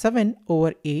 7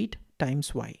 over 8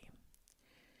 times Y.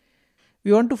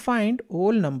 We want to find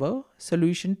whole number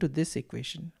solution to this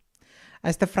equation.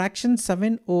 As the fraction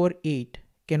 7 over 8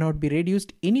 cannot be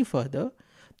reduced any further,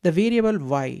 the variable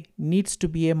Y needs to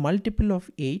be a multiple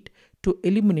of 8 to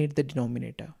eliminate the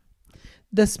denominator.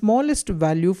 The smallest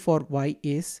value for Y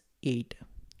is 8,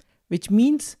 which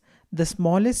means the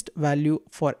smallest value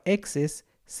for X is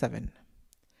 7.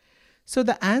 So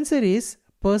the answer is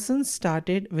person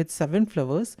started with 7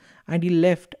 flowers and he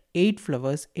left 8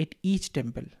 flowers at each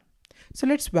temple. So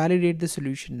let's validate the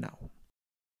solution now.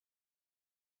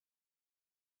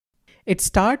 At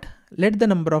start, let the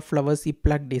number of flowers he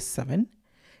plucked is 7.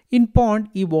 In pond,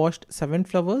 he washed 7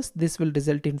 flowers. This will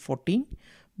result in 14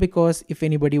 because if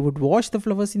anybody would wash the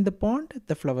flowers in the pond,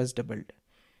 the flowers doubled.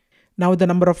 Now the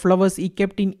number of flowers he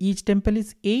kept in each temple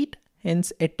is 8.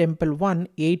 Hence at temple 1,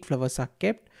 8 flowers are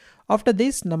kept. After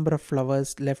this, number of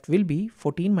flowers left will be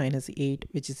 14 minus 8,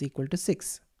 which is equal to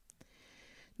 6.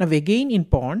 Now again in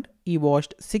pond, he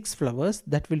washed 6 flowers.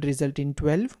 That will result in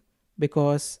 12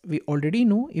 because we already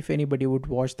know if anybody would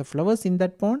wash the flowers in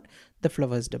that pond, the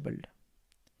flowers doubled.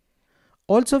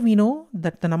 Also we know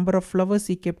that the number of flowers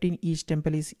he kept in each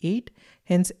temple is 8.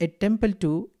 Hence at temple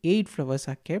 2, 8 flowers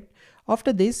are kept.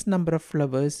 After this, number of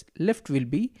flowers left will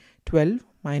be 12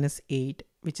 minus 8,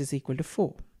 which is equal to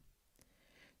 4.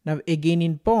 Now again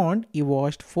in pond, he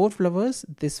washed 4 flowers.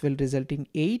 This will result in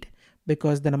 8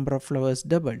 because the number of flowers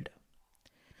doubled.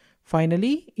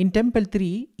 Finally, in temple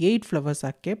 3, 8 flowers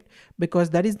are kept because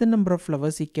that is the number of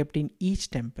flowers he kept in each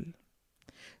temple.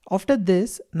 After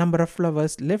this, number of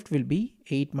flowers left will be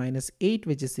 8 minus 8,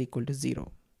 which is equal to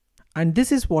 0. And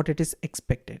this is what it is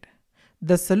expected.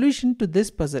 The solution to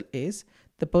this puzzle is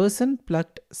the person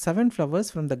plucked 7 flowers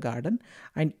from the garden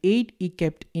and 8 he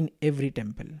kept in every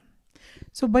temple.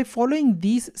 So by following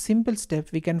these simple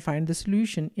steps, we can find the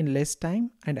solution in less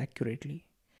time and accurately.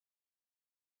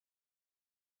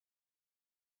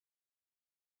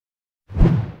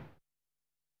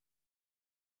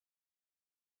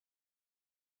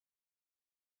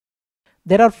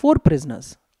 There are 4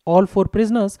 prisoners. All 4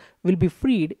 prisoners will be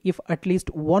freed if at least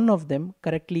one of them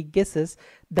correctly guesses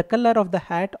the color of the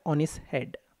hat on his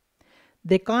head.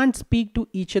 They can't speak to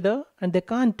each other and they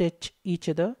can't touch each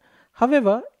other.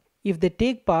 However, if they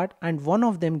take part and one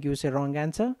of them gives a wrong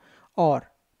answer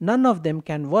or none of them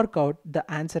can work out the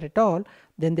answer at all,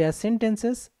 then their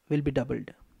sentences will be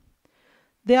doubled.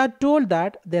 They are told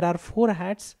that there are 4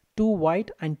 hats, 2 white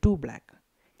and 2 black.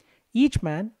 Each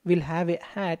man will have a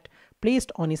hat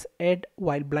placed on his head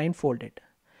while blindfolded.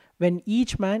 When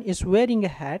each man is wearing a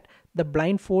hat, the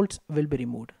blindfolds will be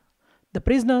removed. The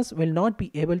prisoners will not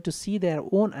be able to see their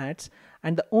own hats,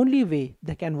 and the only way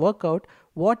they can work out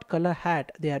what color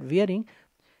hat they are wearing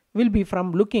will be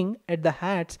from looking at the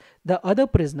hats the other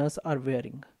prisoners are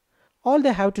wearing. All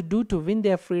they have to do to win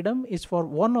their freedom is for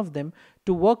one of them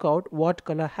to work out what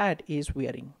color hat he is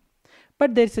wearing.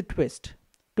 But there is a twist.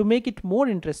 To make it more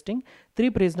interesting, three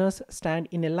prisoners stand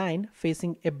in a line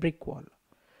facing a brick wall.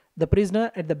 The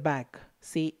prisoner at the back,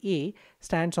 say A,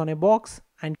 stands on a box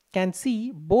and can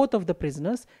see both of the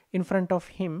prisoners in front of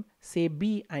him, say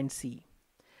B and C.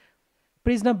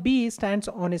 Prisoner B stands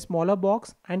on a smaller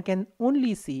box and can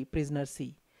only see prisoner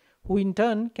C, who in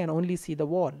turn can only see the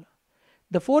wall.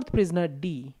 The fourth prisoner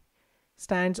D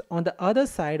stands on the other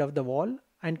side of the wall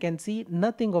and can see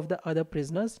nothing of the other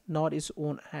prisoners nor his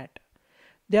own hat.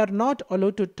 They are not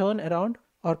allowed to turn around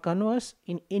or converse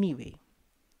in any way.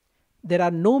 There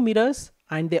are no mirrors,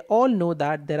 and they all know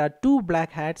that there are two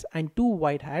black hats and two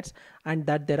white hats, and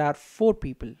that there are four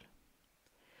people.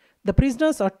 The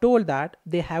prisoners are told that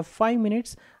they have 5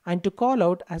 minutes and to call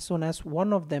out as soon as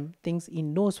one of them thinks he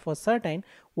knows for certain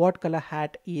what color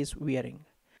hat he is wearing.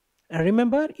 And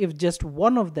remember, if just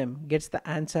one of them gets the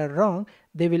answer wrong,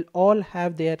 they will all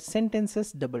have their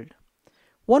sentences doubled.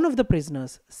 One of the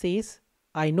prisoners says,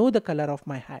 "I know the color of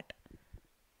my hat,"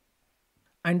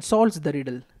 and solves the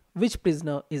riddle. Which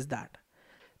prisoner is that?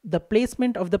 The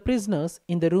placement of the prisoners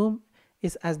in the room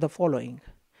is as the following.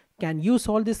 Can you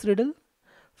solve this riddle?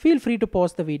 Feel free to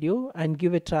pause the video and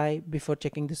give it a try before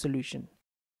checking the solution.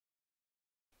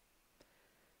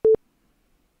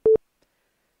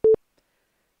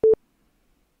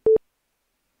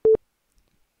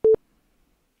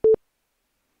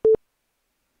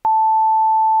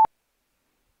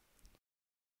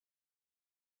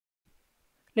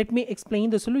 Let me explain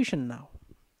the solution now.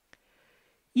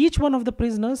 Each one of the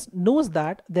prisoners knows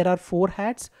that there are 4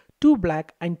 hats, 2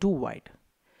 black and 2 white.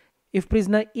 If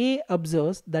prisoner A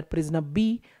observes that prisoner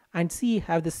B and C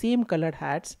have the same colored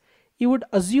hats, he would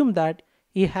assume that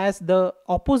he has the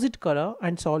opposite color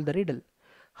and solve the riddle.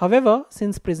 However,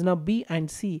 since prisoner B and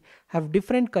C have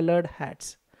different colored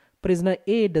hats, prisoner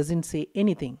A doesn't say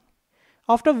anything.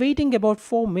 After waiting about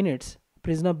 4 minutes,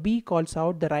 prisoner B calls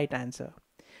out the right answer.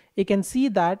 You can see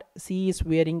that C is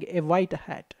wearing a white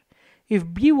hat.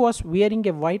 If B was wearing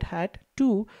a white hat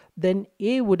too, then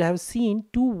A would have seen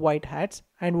 2 white hats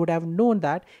and would have known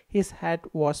that his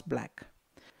hat was black.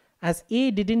 As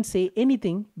A didn't say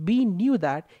anything, B knew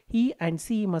that he and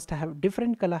C must have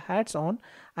different color hats on,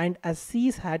 and as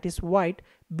C's hat is white,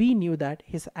 B knew that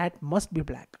his hat must be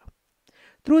black.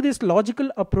 Through this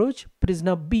logical approach,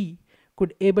 prisoner B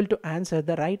could able to answer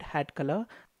the right hat color,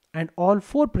 and all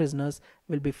 4 prisoners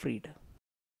will be freed.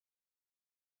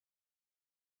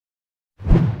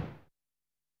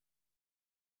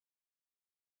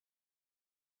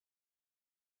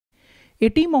 A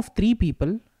team of 3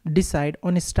 people decide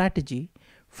on a strategy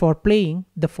for playing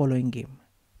the following game.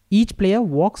 Each player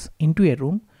walks into a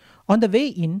room. On the way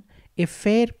in, a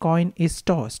fair coin is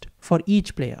tossed for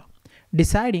each player,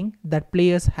 deciding that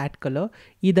player's hat color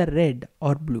either red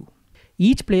or blue.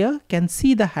 Each player can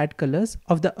see the hat colors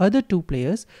of the other 2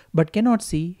 players but cannot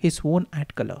see his own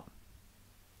hat color.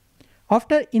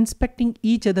 After inspecting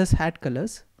each other's hat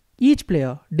colors, each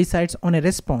player decides on a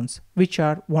response, which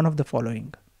are one of the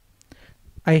following.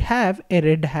 I have a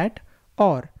red hat,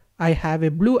 or I have a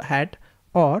blue hat,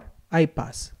 or I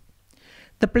pass.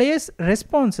 The players'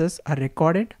 responses are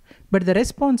recorded, but the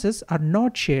responses are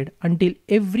not shared until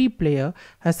every player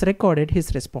has recorded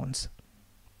his response.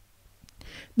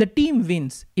 The team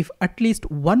wins if at least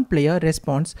one player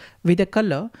responds with a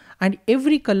color and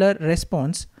every color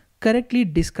response correctly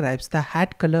describes the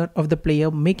hat color of the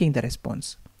player making the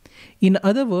response. In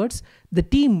other words, the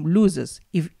team loses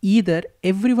if either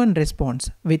everyone responds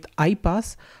with I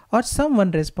pass or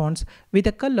someone responds with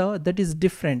a color that is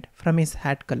different from his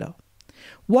hat color.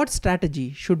 What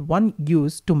strategy should one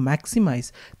use to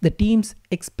maximize the team's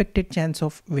expected chance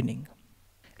of winning?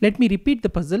 Let me repeat the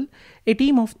puzzle. A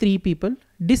team of 3 people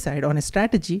decide on a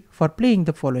strategy for playing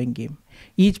the following game.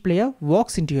 Each player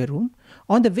walks into a room.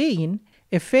 On the way in,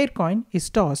 a fair coin is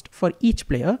tossed for each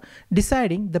player,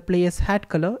 deciding the player's hat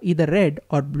color either red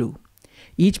or blue.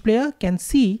 Each player can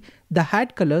see the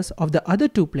hat colors of the other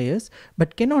 2 players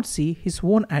but cannot see his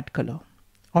own hat color.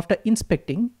 After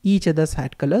inspecting each other's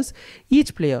hat colors,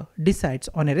 each player decides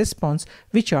on a response,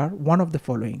 which are one of the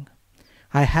following.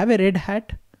 I have a red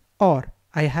hat, or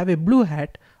I have a blue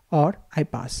hat, or I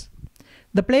pass.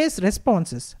 The players'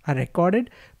 responses are recorded,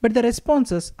 but the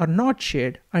responses are not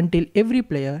shared until every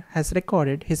player has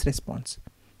recorded his response.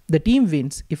 The team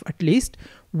wins if at least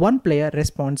one player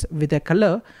responds with a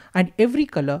color and every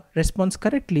color responds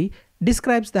correctly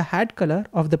describes the hat color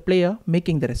of the player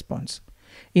making the response.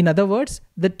 In other words,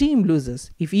 the team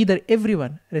loses if either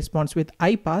everyone responds with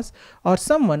I pass or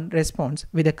someone responds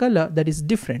with a color that is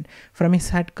different from his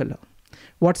hat color.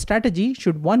 What strategy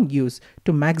should one use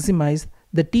to maximize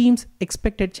the team's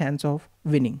expected chance of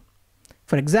winning?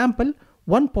 For example,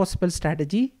 one possible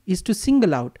strategy is to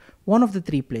single out one of the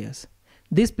three players.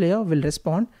 This player will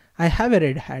respond, I have a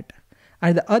red hat,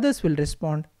 and the others will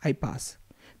respond, I pass.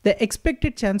 The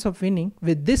expected chance of winning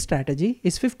with this strategy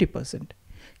is 50%.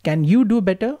 Can you do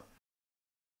better?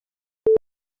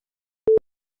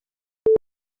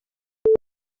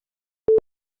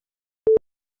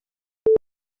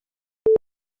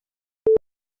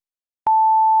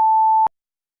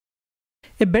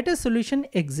 A better solution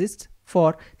exists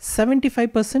for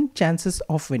 75% chances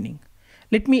of winning.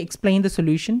 Let me explain the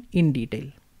solution in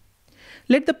detail.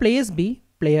 Let the players be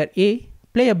player A,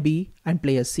 player B, and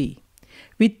player C.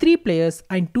 With 3 players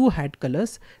and 2 hat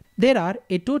colors, there are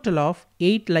a total of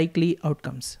 8 likely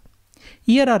outcomes.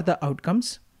 Here are the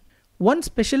outcomes. One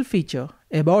special feature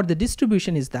about the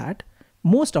distribution is that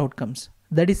most outcomes,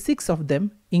 that is 6 of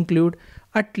them, include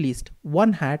at least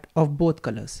one hat of both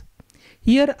colors.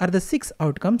 Here are the 6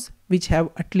 outcomes which have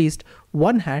at least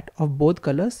one hat of both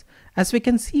colors. As we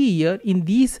can see here, in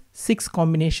these 6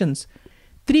 combinations,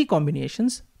 3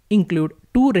 combinations include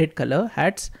 2 red color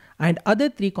hats and other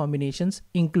 3 combinations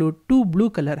include 2 blue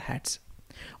color hats.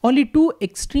 Only 2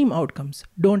 extreme outcomes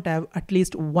don't have at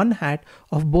least one hat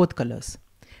of both colors.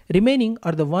 Remaining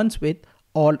are the ones with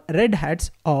all red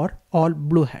hats or all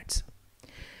blue hats.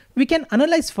 We can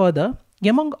analyze further.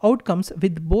 Among outcomes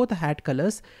with both hat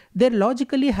colors, there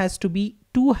logically has to be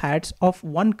 2 hats of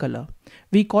one color.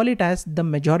 We call it as the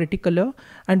majority color,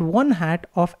 and 1 hat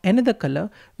of another color.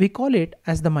 We call it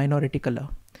as the minority color.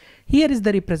 Here is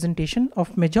the representation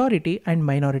of majority and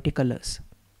minority colors.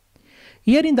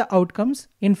 Here in the outcomes,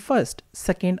 in first,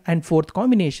 second, and fourth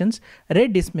combinations,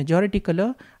 red is majority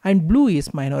color and blue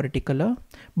is minority color.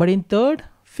 But in third,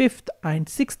 fifth, and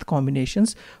sixth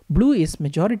combinations, blue is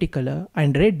majority color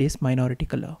and red is minority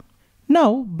color.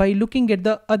 Now, by looking at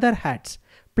the other hats,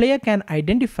 player can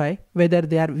identify whether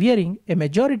they are wearing a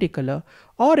majority color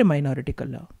or a minority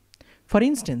color. For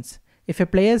instance, if a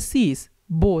player sees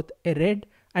both a red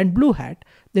and blue hat,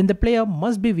 then the player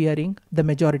must be wearing the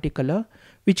majority color,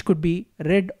 which could be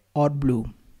red or blue.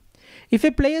 If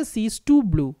a player sees 2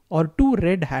 blue or 2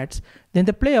 red hats, then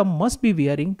the player must be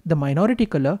wearing the minority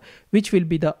color, which will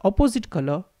be the opposite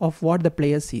color of what the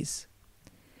player sees.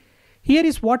 Here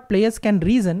is what players can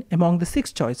reason among the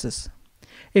 6 choices.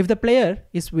 If the player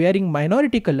is wearing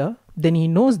minority color, then he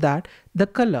knows that the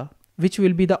color, which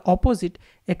will be the opposite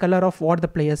a color of what the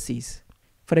player sees.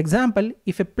 For example,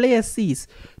 if a player sees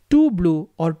 2 blue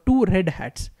or 2 red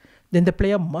hats, then the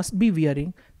player must be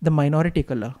wearing the minority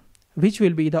color, which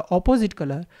will be the opposite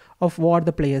color of what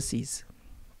the player sees.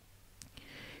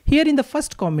 Here in the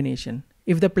first combination,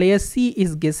 if the player C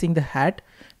is guessing the hat,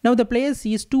 now the player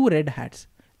sees 2 red hats,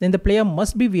 then the player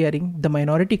must be wearing the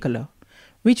minority color,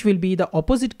 which will be the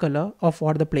opposite color of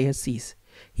what the player sees.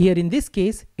 Here in this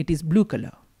case, it is blue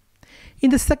color. In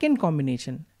the second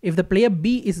combination, if the player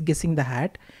B is guessing the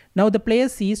hat, now the player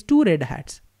sees 2 red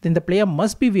hats, then the player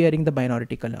must be wearing the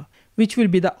minority color, which will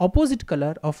be the opposite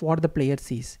color of what the player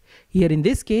sees. Here in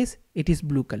this case, it is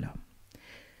blue color.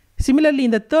 Similarly,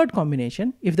 in the third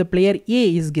combination, if the player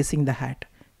A is guessing the hat,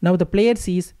 now the player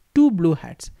sees 2 blue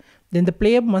hats, then the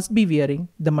player must be wearing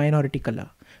the minority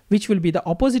color, which will be the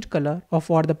opposite color of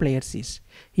what the player sees.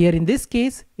 Here in this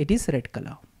case, it is red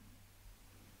color.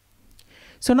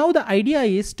 So now the idea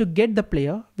is to get the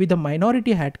player with the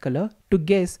minority hat color to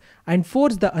guess and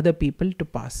force the other people to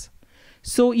pass.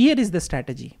 So here is the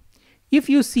strategy. If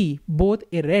you see both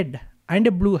a red and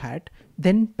a blue hat,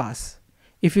 then pass.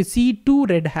 If you see 2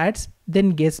 red hats, then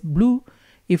guess blue.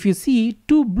 If you see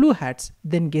 2 blue hats,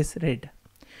 then guess red.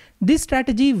 This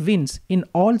strategy wins in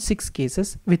all 6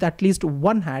 cases with at least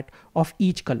 1 hat of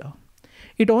each color.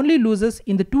 It only loses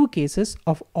in the 2 cases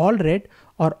of all red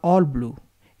or all blue,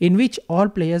 in which all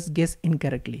players guess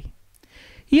incorrectly.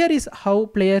 Here is how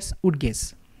players would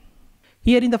guess.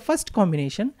 Here in the first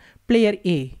combination, player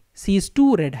A sees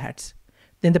 2 red hats.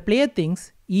 Then the player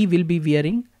thinks he will be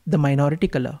wearing the minority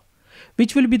color,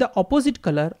 which will be the opposite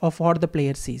color of what the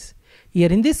player sees.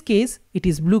 Here in this case, it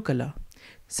is blue color.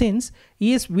 Since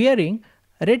he is wearing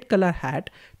a red color hat,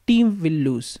 team will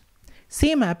lose.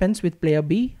 Same happens with player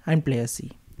B and player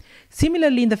C.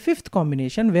 Similarly, in the fifth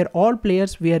combination where all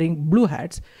players wearing blue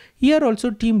hats, here also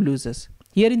team loses.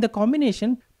 Here in the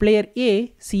combination, player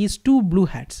A sees 2 blue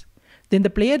hats. then the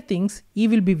player thinks he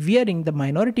will be wearing the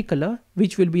minority color,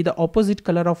 which will be the opposite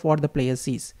color of what the player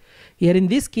sees. Here in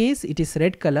this case, it is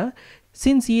red color.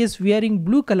 Since he is wearing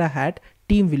blue color hat,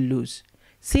 team will lose.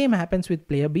 Same happens with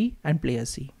player B and player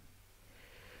C.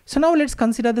 So now let's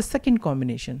consider the second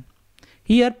combination.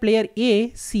 Here player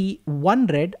A see one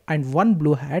red and one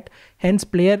blue hat, hence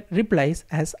player replies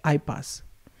as I pass.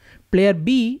 Player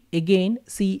B again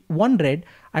see one red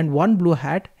and one blue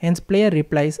hat, hence player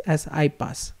replies as I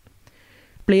pass.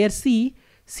 Player C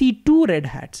see two red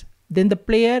hats, then the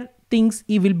player thinks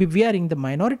he will be wearing the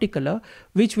minority color,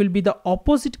 which will be the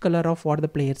opposite color of what the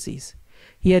player sees.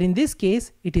 Here in this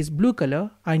case, it is blue color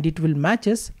and it will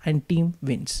matches and team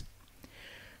wins.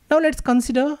 Now let's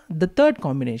consider the third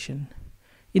combination.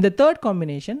 In the third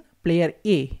combination, player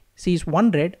A sees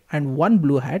one red and one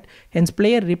blue hat, hence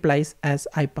player replies as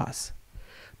I pass.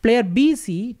 Player B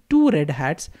see two red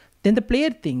hats, then the player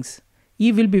thinks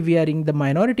he will be wearing the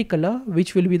minority color,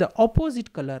 which will be the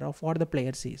opposite color of what the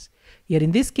player sees. Here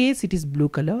in this case, it is blue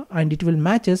color and it will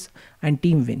matches and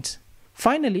team wins.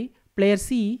 Finally, player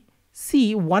C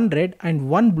see one red and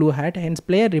one blue hat, hence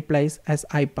player replies as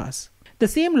I pass. The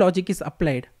same logic is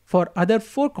applied for other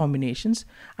 4 combinations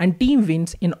and team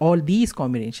wins in all these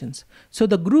combinations. So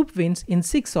the group wins in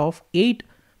 6 of 8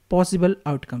 possible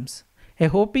outcomes, a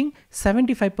whopping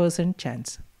 75%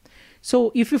 chance.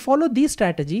 So if you follow this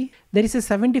strategy, there is a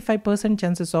 75%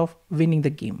 chances of winning the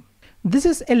game. This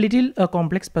is a little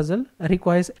complex puzzle,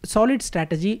 requires solid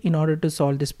strategy in order to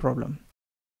solve this problem.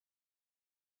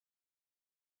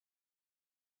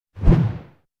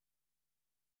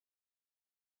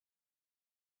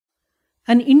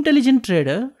 An intelligent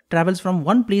trader travels from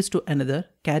one place to another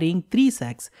carrying 3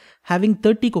 sacks having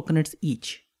 30 coconuts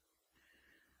each.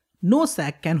 No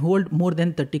sack can hold more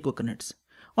than 30 coconuts.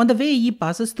 On the way, he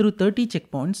passes through 30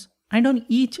 checkpoints, and on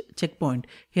each checkpoint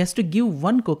he has to give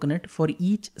 1 coconut for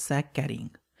each sack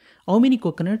carrying. How many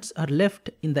coconuts are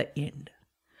left in the end?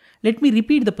 Let me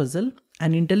repeat the puzzle.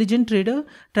 An intelligent trader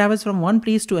travels from one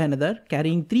place to another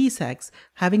carrying 3 sacks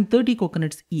having 30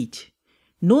 coconuts each.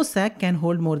 No sack can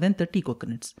hold more than 30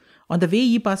 coconuts. On the way,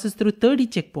 he passes through 30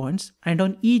 checkpoints, and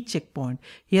on each checkpoint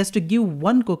he has to give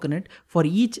 1 coconut for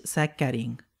each sack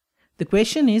carrying. The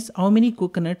question is, how many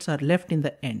coconuts are left in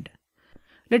the end?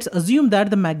 Let's assume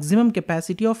that the maximum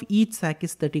capacity of each sack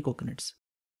is 30 coconuts.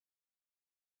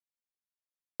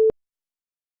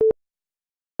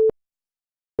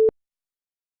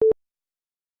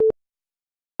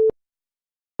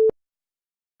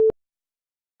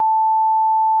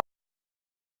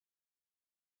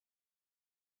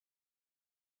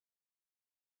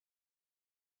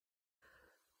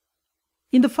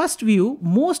 In the first view,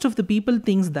 most of the people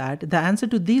thinks that the answer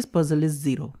to this puzzle is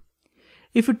 0.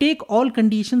 If you take all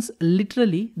conditions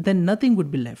literally, then nothing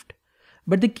would be left.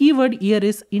 But the keyword here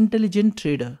is intelligent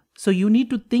trader. So you need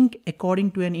to think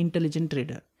according to an intelligent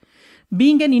trader.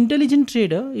 Being an intelligent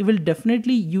trader, he will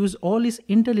definitely use all his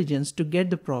intelligence to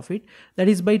get the profit, that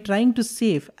is by trying to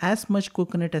save as much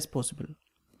coconut as possible.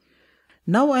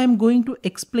 Now I am going to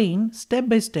explain step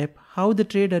by step how the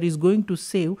trader is going to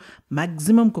save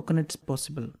maximum coconuts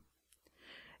possible.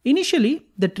 Initially,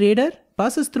 the trader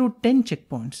passes through 10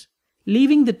 checkpoints,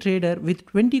 leaving the trader with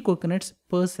 20 coconuts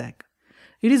per sack.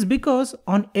 It is because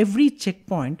on every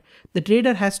checkpoint, the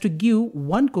trader has to give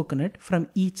 1 coconut from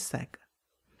each sack.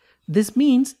 This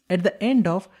means at the end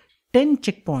of 10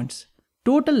 checkpoints,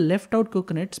 total left out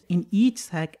coconuts in each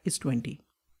sack is 20.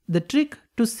 The trick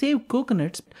to save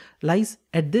coconuts lies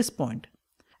at this point.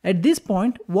 At this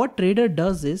point, what trader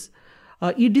does is,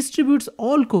 he distributes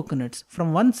all coconuts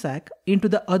from one sack into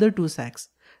the other 2 sacks,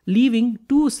 leaving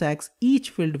 2 sacks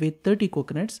each filled with 30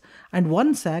 coconuts, and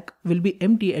 1 sack will be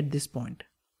empty at this point.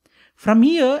 From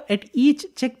here, at each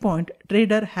checkpoint,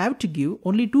 trader have to give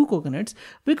only 2 coconuts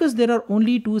because there are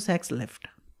only 2 sacks left.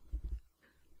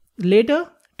 Later,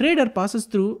 trader passes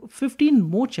through 15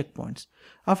 more checkpoints.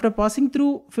 After passing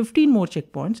through 15 more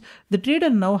checkpoints, the trader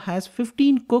now has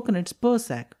 15 coconuts per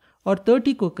sack, or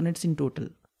 30 coconuts in total.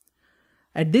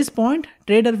 At this point,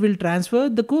 trader will transfer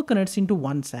the coconuts into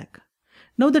 1 sack.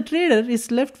 Now the trader is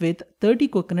left with 30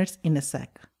 coconuts in a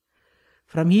sack.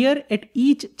 From here, at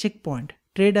each checkpoint,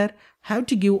 trader have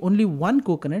to give only 1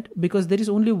 coconut because there is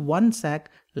only 1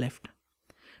 sack left.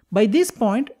 By this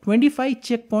point, 25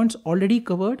 checkpoints already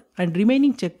covered and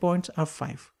remaining checkpoints are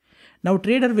 5. Now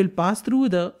trader will pass through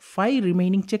the 5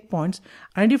 remaining checkpoints,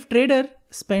 and if trader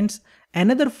spends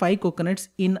another 5 coconuts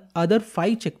in other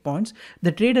 5 checkpoints,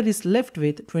 the trader is left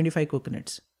with 25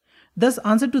 coconuts. Thus,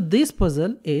 answer to this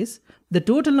puzzle is the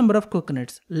total number of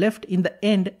coconuts left in the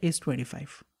end is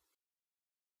 25.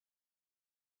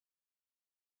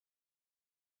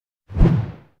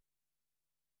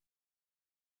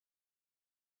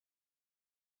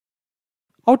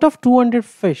 Out of 200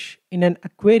 fish in an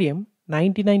aquarium,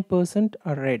 99%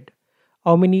 are red.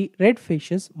 How many red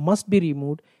fishes must be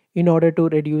removed in order to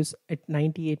reduce at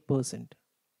 98%?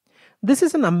 This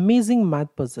is an amazing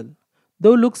math puzzle.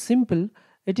 Though looks simple,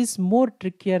 it is more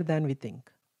trickier than we think.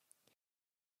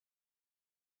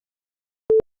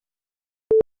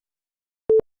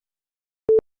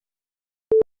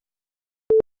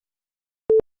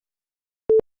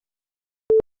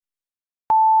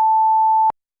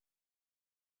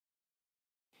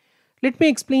 Let me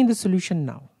explain the solution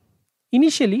now.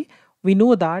 Initially, we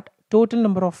know that total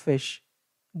number of fish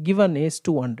given is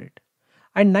 200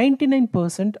 and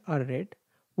 99% are red,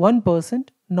 1%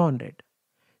 non-red.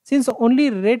 Since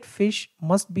only red fish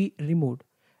must be removed,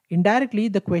 indirectly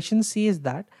the question says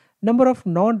that number of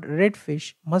non-red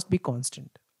fish must be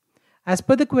constant. As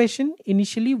per the question,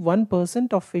 initially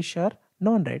 1% of fish are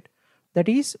non-red, that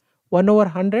is 1 over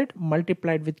 100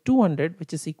 multiplied with 200,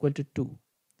 which is equal to 2.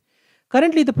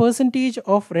 Currently, the percentage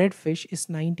of red fish is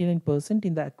 99%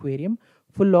 in the aquarium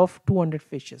full of 200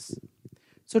 fishes.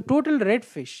 So, total red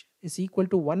fish is equal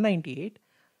to 198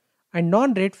 and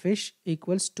non-red fish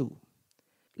equals 2.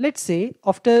 Let's say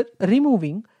after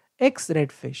removing X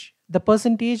red fish, the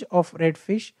percentage of red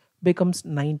fish becomes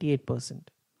 98%.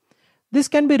 This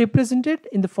can be represented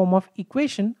in the form of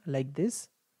equation like this: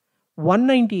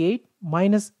 198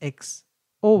 minus X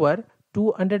over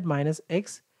 200 minus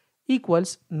X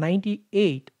equals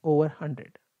 98 over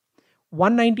 100.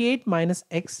 198 minus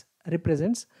X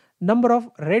represents number of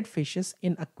red fishes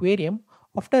in aquarium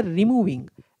after removing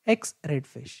X red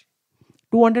fish.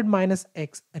 200 minus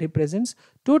X represents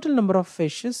total number of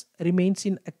fishes remains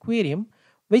in aquarium,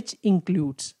 which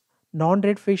includes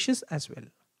non-red fishes as well.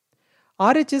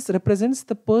 RHS represents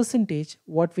the percentage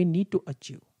what we need to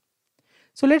achieve.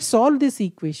 So let's solve this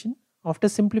equation. After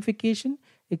simplification,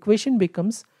 equation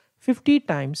becomes 50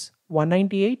 times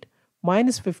 198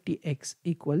 minus 50x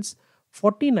equals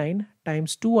 49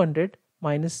 times 200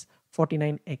 minus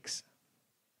 49x.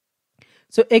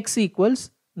 So x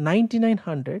equals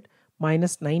 9900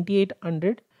 minus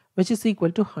 9800, which is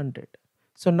equal to 100.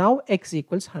 So now x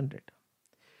equals 100.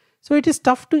 So it is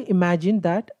tough to imagine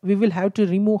that we will have to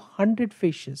remove 100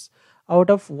 fishes out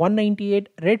of 198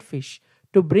 red fish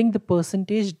to bring the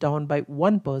percentage down by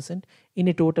 1% in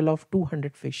a total of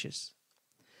 200 fishes.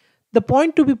 The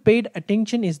point to be paid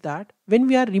attention is that when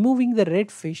we are removing the red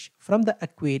fish from the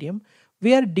aquarium,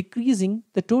 we are decreasing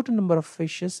the total number of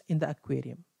fishes in the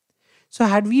aquarium. So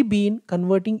had we been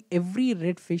converting every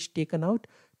red fish taken out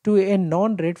to a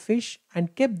non-red fish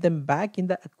and kept them back in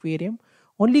the aquarium,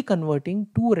 only converting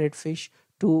two red fish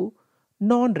to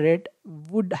non-red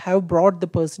would have brought the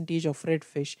percentage of red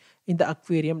fish in the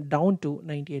aquarium down to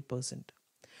 98%.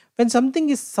 When something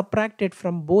is subtracted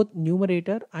from both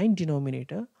numerator and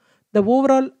denominator, the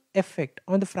overall effect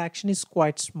on the fraction is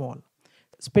quite small,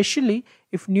 especially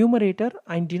if numerator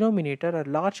and denominator are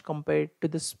large compared to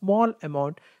the small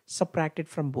amount subtracted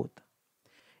from both.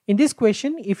 In this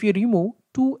question, if you remove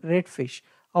two red fish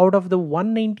out of the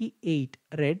 198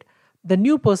 red, the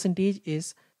new percentage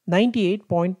is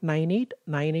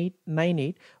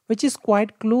 98.989898, which is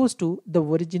quite close to the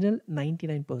original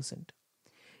 99%.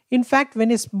 In fact,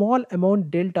 when a small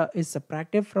amount delta is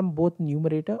subtracted from both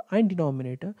numerator and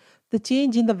denominator, the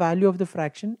change in the value of the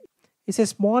fraction is a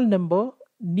small number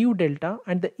new delta,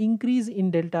 and the increase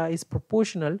in delta is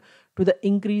proportional to the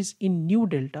increase in new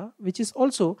delta, which is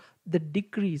also the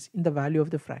decrease in the value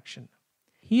of the fraction.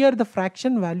 Here the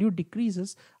fraction value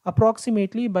decreases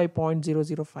approximately by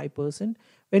 0.005%.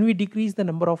 When we decrease the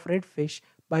number of red fish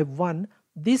by 1,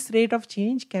 this rate of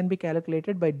change can be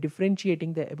calculated by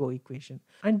differentiating the above equation.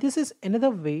 And this is another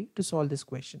way to solve this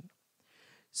question.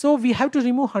 So we have to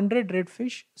remove 100 red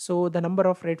fish. So the number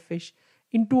of red fish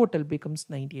in total becomes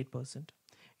 98%.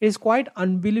 It is quite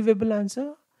unbelievable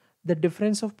answer. The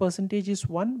difference of percentage is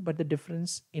 1, but the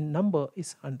difference in number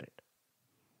is 100.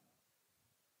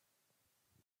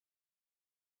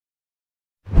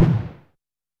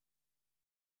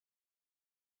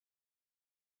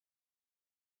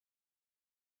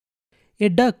 A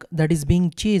duck that is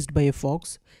being chased by a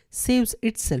fox saves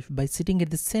itself by sitting at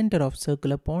the center of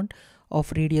circular pond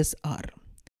of radius r.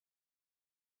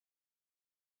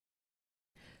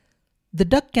 The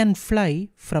duck can fly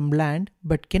from land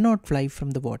but cannot fly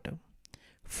from the water.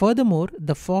 Furthermore,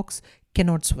 the fox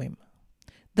cannot swim.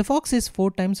 The fox is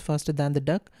 4 times faster than the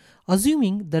duck.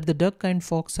 Assuming that the duck and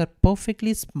fox are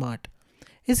perfectly smart,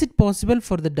 is it possible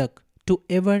for the duck to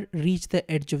ever reach the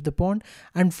edge of the pond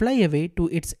and fly away to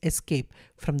its escape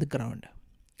from the ground?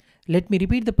 Let me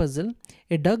repeat the puzzle.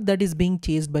 A duck that is being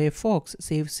chased by a fox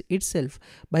saves itself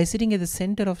by sitting at the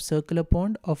center of circular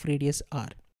pond of radius r.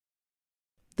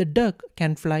 The duck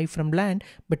can fly from land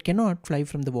but cannot fly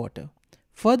from the water.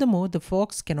 Furthermore, the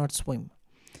fox cannot swim.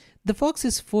 The fox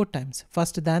is 4 times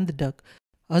faster than the duck.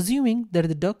 Assuming that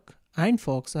the duck and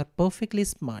fox are perfectly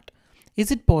smart,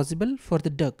 is it possible for the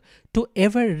duck to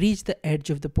ever reach the edge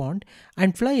of the pond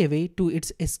and fly away to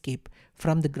its escape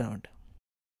from the ground?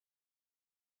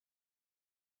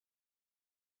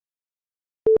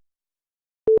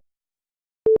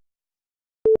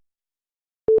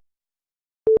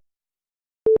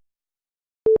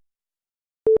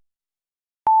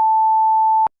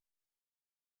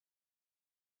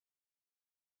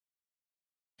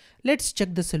 Let's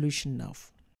check the solution now.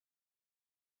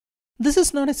 This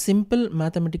is not a simple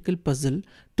mathematical puzzle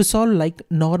to solve like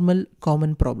normal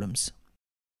common problems.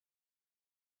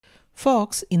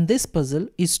 Fox in this puzzle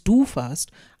is too fast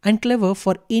and clever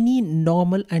for any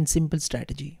normal and simple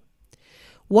strategy.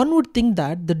 One would think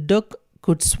that the duck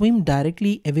could swim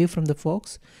directly away from the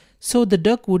fox, so the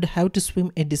duck would have to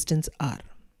swim a distance r.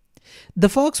 The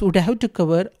fox would have to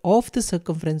cover half the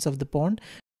circumference of the pond,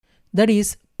 that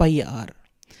is pi r.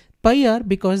 Pi r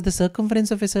because the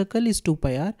circumference of a circle is 2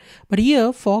 pi r, but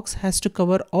here fox has to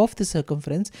cover half the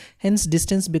circumference, hence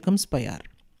distance becomes pi r.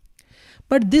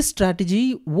 But this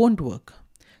strategy won't work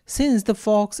since the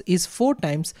fox is 4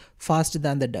 times faster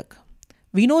than the duck.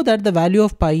 We know that the value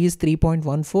of pi is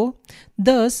 3.14,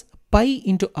 thus pi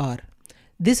into r.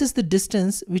 This is the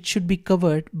distance which should be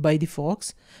covered by the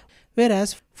fox,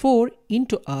 whereas 4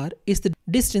 into r is the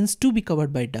distance to be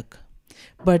covered by duck.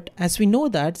 But as we know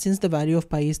that since the value of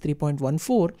pi is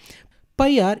 3.14,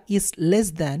 pi r is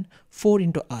less than 4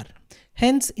 into r.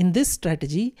 Hence in this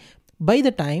strategy, by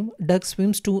the time duck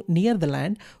swims to near the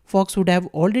land, fox would have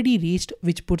already reached,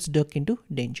 which puts duck into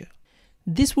danger.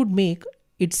 This would make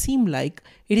it seem like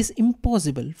it is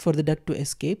impossible for the duck to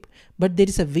escape, but there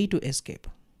is a way to escape.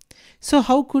 So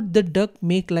how could the duck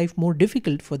make life more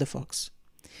difficult for the fox?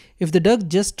 If the duck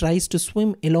just tries to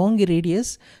swim along a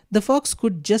radius, the fox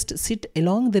could just sit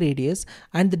along the radius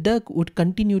and the duck would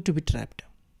continue to be trapped.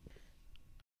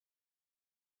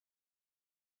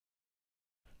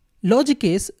 Logic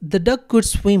is the duck could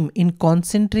swim in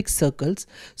concentric circles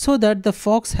so that the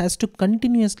fox has to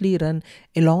continuously run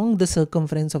along the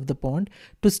circumference of the pond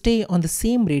to stay on the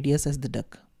same radius as the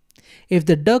duck. If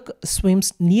the duck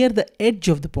swims near the edge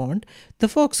of the pond, the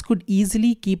fox could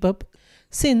easily keep up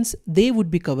since they would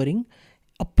be covering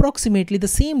approximately the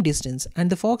same distance and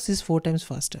the fox is 4 times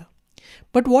faster.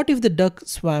 But what if the duck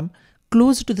swam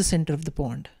closer to the center of the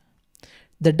pond?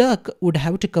 The duck would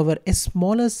have to cover a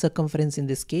smaller circumference in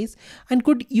this case and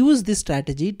could use this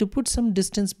strategy to put some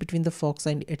distance between the fox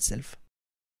and itself.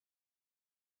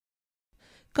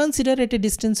 Consider at a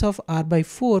distance of r by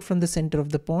 4 from the center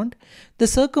of the pond, the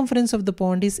circumference of the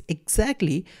pond is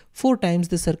exactly 4 times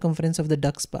the circumference of the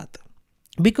duck's path.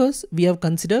 Because we have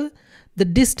considered the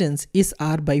distance is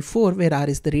r by 4 where r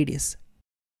is the radius.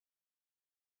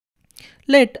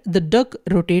 Let the duck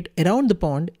rotate around the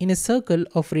pond in a circle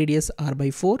of radius r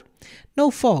by 4. Now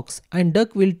fox and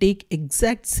duck will take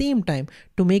exact same time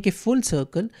to make a full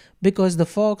circle because the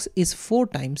fox is 4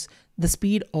 times the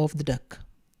speed of the duck.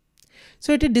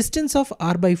 So at a distance of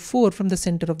r by 4 from the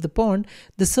center of the pond,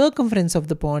 the circumference of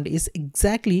the pond is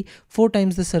exactly 4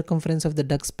 times the circumference of the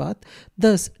duck's path.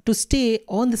 Thus, to stay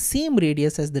on the same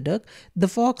radius as the duck, the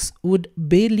fox would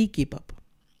barely keep up.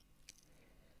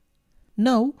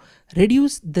 Now,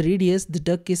 reduce the radius the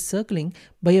duck is circling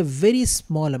by a very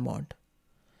small amount.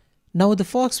 Now the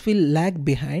fox will lag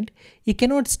behind. He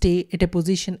cannot stay at a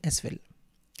position as well.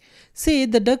 Say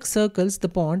the duck circles the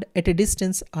pond at a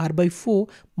distance r by 4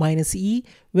 minus e,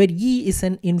 where e is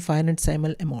an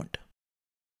infinitesimal amount.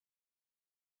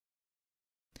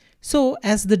 So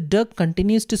as the duck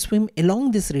continues to swim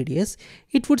along this radius,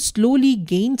 it would slowly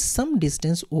gain some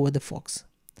distance over the fox.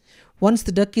 Once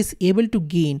the duck is able to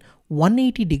gain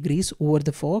 180 degrees over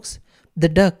the fox, the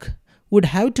duck would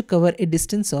have to cover a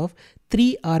distance of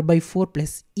 3r by 4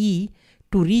 plus e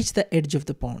to reach the edge of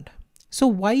the pond. So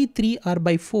why 3r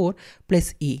by 4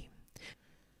 plus e?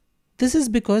 This is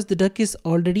because the duck is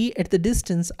already at the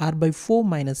distance r by 4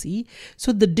 minus e.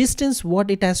 So the distance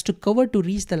what it has to cover to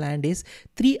reach the land is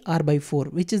 3r by 4,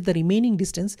 which is the remaining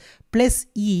distance, plus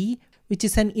e, which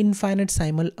is an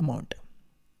infinitesimal amount.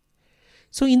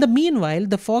 So in the meanwhile,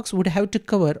 the fox would have to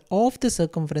cover half the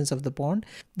circumference of the pond,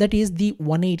 that is the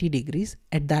 180 degrees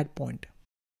at that point.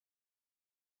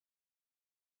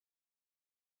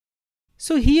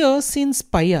 So here, since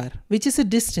pi r, which is a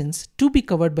distance to be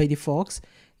covered by the fox,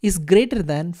 is greater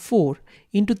than 4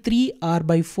 into 3r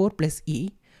by 4 plus e,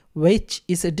 which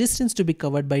is a distance to be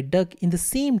covered by duck in the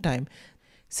same time,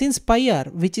 since pi r,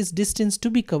 which is distance to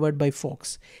be covered by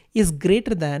fox, is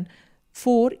greater than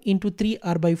 4 into 3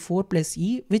 r by 4 plus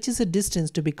e, which is a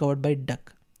distance to be covered by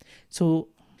duck. So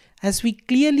as we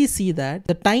clearly see that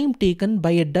the time taken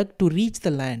by a duck to reach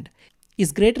the land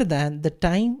is greater than the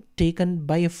time taken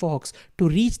by a fox to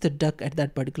reach the duck at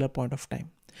that particular point of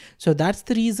time. So that's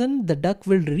the reason the duck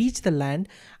will reach the land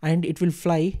and it will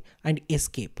fly and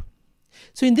escape.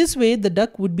 So in this way, the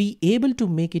duck would be able to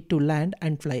make it to land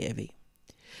and fly away.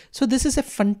 So this is a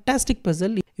fantastic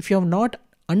puzzle. If you have not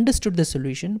understood the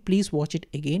solution, please watch it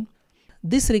again.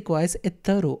 This requires a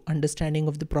thorough understanding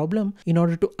of the problem in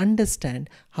order to understand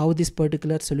how this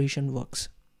particular solution works.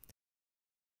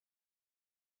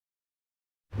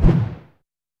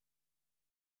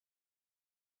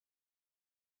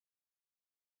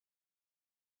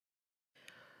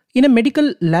 In a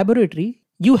medical laboratory,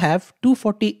 you have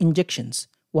 240 injections,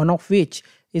 one of which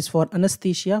is for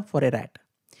anesthesia for a rat.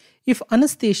 If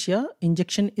anesthesia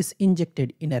injection is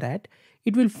injected in a rat,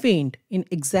 it will faint in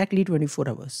exactly 24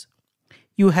 hours.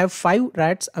 You have 5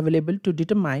 rats available to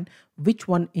determine which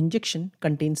one injection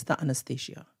contains the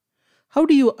anesthesia. How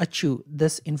do you achieve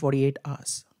this in 48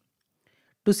 hours?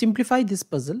 To simplify this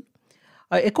puzzle,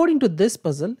 according to this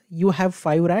puzzle, you have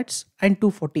 5 rats and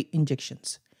 240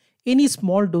 injections. Any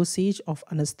small dosage of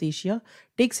anesthesia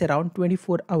takes around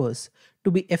 24 hours to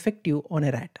be effective on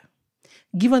a rat.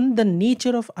 Given the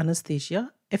nature of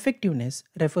anesthesia, effectiveness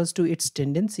refers to its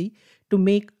tendency to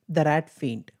make the rat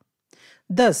faint.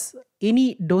 Thus,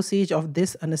 any dosage of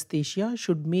this anesthesia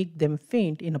should make them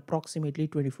faint in approximately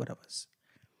 24 hours.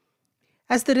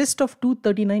 As the rest of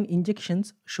 239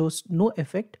 injections shows no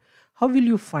effect, how will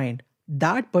you find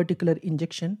that particular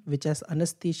injection which has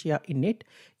anesthesia in it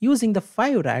using the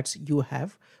 5 rats you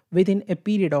have within a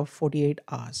period of 48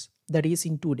 hours, that is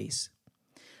in 2 days?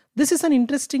 This is an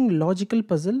interesting logical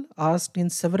puzzle asked in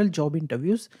several job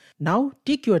interviews. Now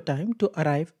take your time to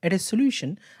arrive at a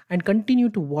solution and continue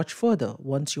to watch further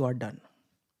once you are done.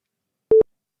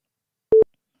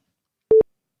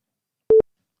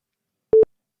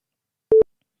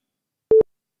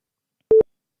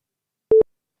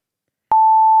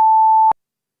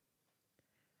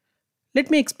 Let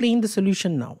me explain the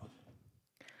solution now.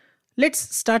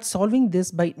 Let's start solving this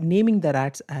by naming the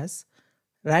rats as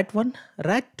rat 1,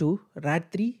 rat 2, rat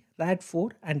 3, rat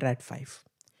 4 and rat 5.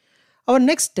 Our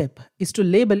next step is to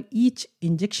label each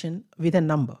injection with a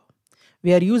number.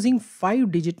 We are using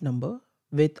 5-digit number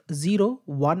with 0,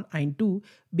 1 and 2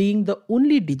 being the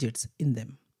only digits in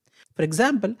them. For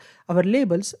example, our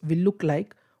labels will look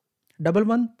like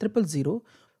 110000,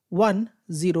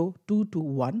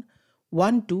 10221,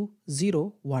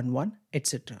 12011,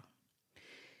 etc.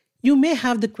 You may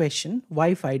have the question,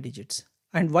 why 5 digits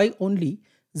and why only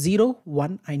 0,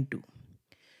 1 and 2?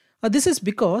 This is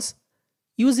because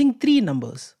using 3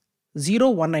 numbers 0,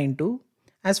 1 and 2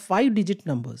 as 5-digit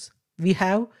numbers, we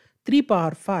have 3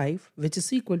 power 5 which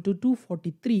is equal to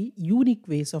 243 unique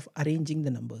ways of arranging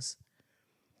the numbers.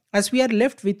 As we are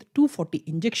left with 240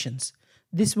 injections,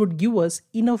 this would give us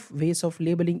enough ways of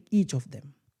labeling each of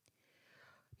them.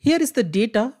 Here is the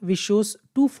data which shows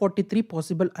 243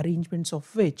 possible arrangements,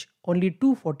 of which only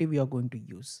 240 we are going to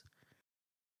use.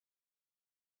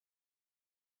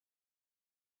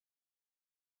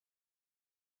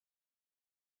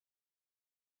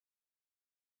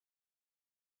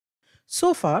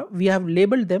 So far we have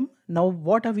labeled them. Now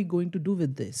what are we going to do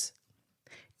with this?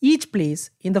 Each place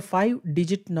in the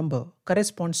 5-digit number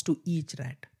corresponds to each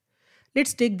rat.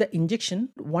 Let's take the injection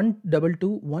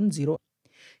 12210.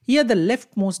 Here the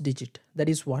leftmost digit, that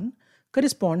is 1,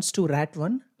 corresponds to rat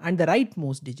 1 and the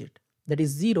rightmost digit, that is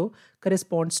 0,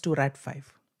 corresponds to rat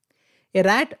 5. A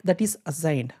rat that is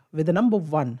assigned with the number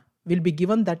 1 will be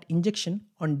given that injection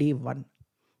on day 1,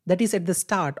 that is at the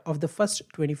start of the first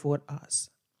 24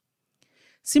 hours.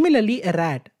 Similarly, a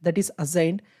rat that is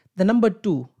assigned the number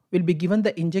 2 will be given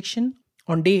the injection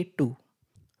on day 2,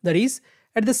 that is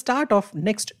at the start of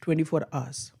next 24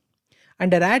 hours.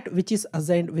 And a rat which is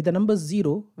assigned with the number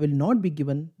 0 will not be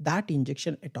given that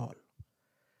injection at all.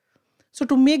 So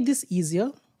to make this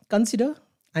easier, consider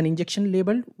an injection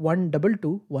labeled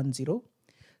 12210.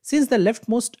 Since the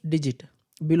leftmost digit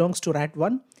belongs to rat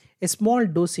 1, a small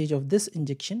dosage of this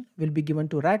injection will be given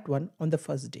to rat 1 on the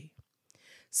first day.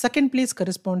 Second place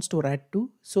corresponds to rat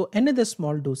 2, so another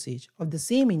small dosage of the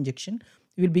same injection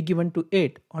will be given to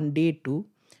it on day 2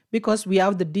 because we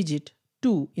have the digit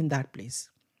 2 in that place.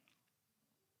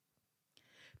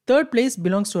 Third place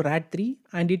belongs to rat 3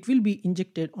 and it will be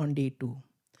injected on day 2.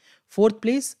 Fourth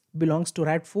place belongs to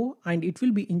rat 4 and it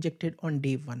will be injected on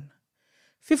day 1.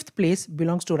 Fifth place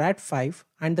belongs to rat 5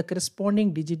 and the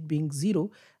corresponding digit being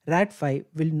 0, rat 5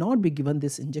 will not be given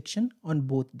this injection on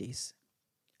both days.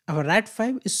 Our rat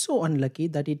 5 is so unlucky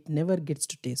that it never gets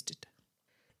to taste it.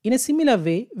 In a similar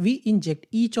way, we inject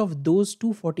each of those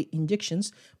 240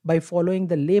 injections by following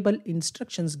the label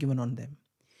instructions given on them.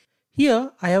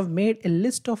 Here, I have made a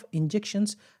list of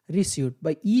injections received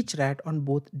by each rat on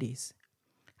both days.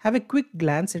 Have a quick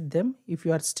glance at them if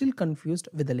you are still confused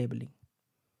with the labeling.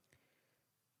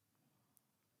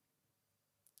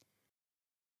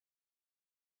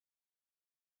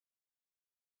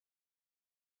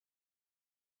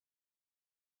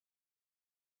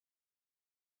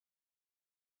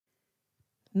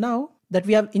 Now that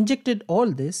we have injected all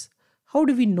this, how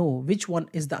do we know which one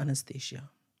is the anesthesia?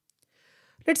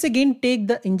 Let's again take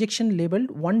the injection labeled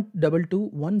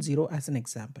 12210 as an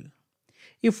example.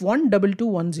 If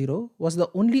 12210 was the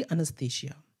only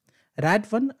anesthesia,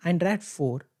 rat 1 and rat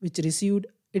 4, which received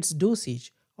its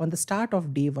dosage on the start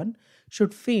of day 1,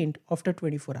 should faint after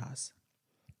 24 hours.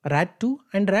 Rat 2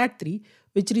 and rat 3,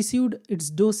 which received its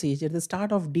dosage at the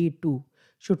start of day 2,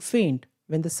 should faint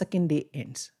when the second day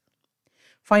ends.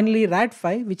 Finally, rat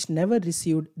 5, which never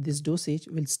received this dosage,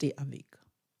 will stay awake.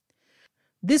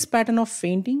 This pattern of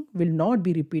fainting will not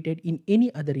be repeated in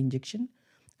any other injection,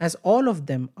 as all of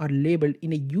them are labeled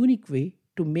in a unique way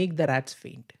to make the rats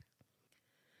faint.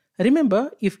 Remember,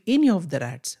 if any of the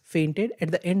rats fainted at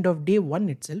the end of day 1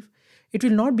 itself, it will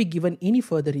not be given any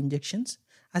further injections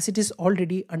as it is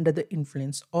already under the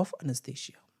influence of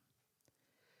anesthesia.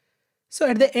 So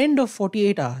at the end of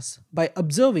 48 hours, by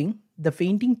observing the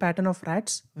fainting pattern of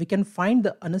rats, we can find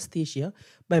the anesthesia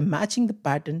by matching the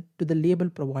pattern to the label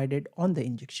provided on the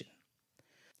injection.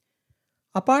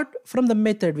 Apart from the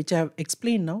method which I have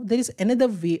explained now, there is another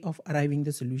way of arriving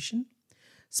the solution.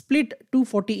 Split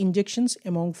 240 injections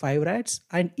among 5 rats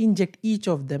and inject each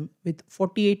of them with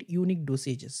 48 unique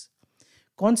dosages.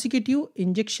 Consecutive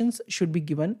injections should be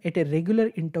given at a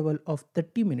regular interval of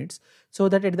 30 minutes so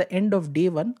that at the end of day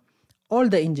 1, all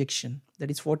the injection,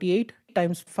 that is 48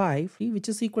 times 5, which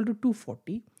is equal to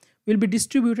 240, will be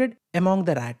distributed among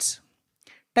the rats.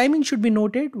 Timing should be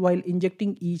noted while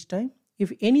injecting each time.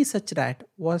 If any such rat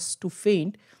was to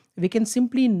faint, we can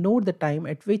simply note the time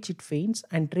at which it faints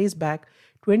and trace back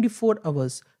 24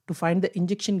 hours to find the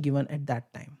injection given at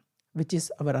that time, which is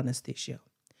our anesthesia.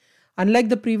 Unlike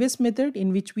the previous method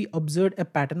in which we observed a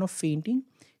pattern of fainting,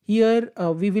 here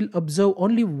we will observe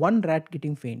only one rat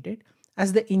getting fainted,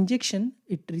 as the injection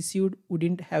it received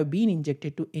wouldn't have been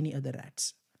injected to any other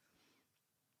rats.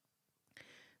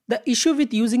 The issue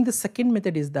with using the second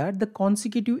method is that the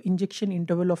consecutive injection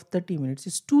interval of 30 minutes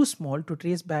is too small to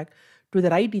trace back to the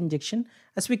right injection,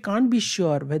 as we can't be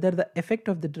sure whether the effect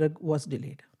of the drug was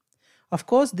delayed. Of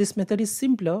course, this method is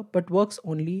simpler but works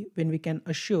only when we can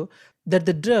assure that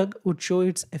the drug would show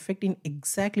its effect in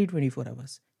exactly 24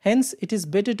 hours. Hence, it is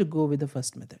better to go with the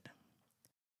first method.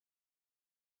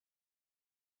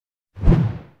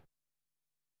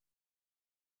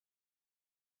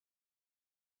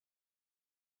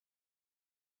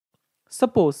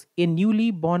 Suppose a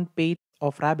newly born pair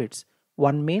of rabbits,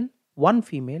 one male, one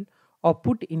female, are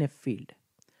put in a field.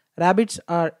 Rabbits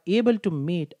are able to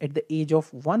mate at the age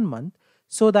of 1 month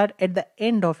so that at the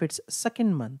end of its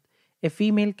second month, a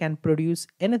female can produce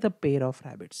another pair of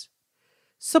rabbits.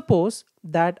 Suppose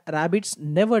that rabbits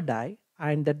never die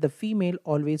and that the female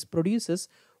always produces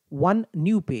one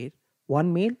new pair,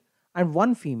 one male and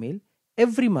one female,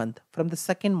 every month from the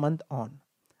second month on.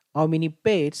 How many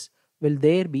pairs will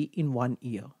there be in 1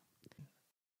 year?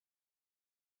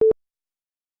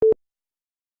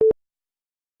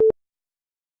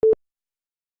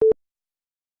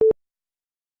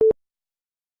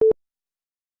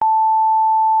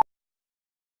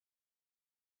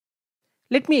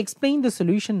 Let me explain the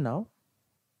solution now.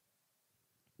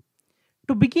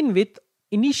 To begin with,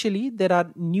 initially there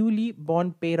are newly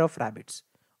born pair of rabbits.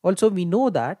 Also, we know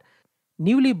that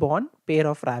newly born pair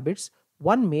of rabbits,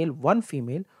 one male, one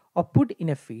female, are put in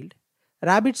a field.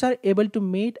 Rabbits are able to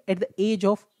mate at the age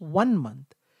of 1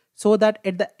 month, so that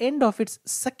at the end of its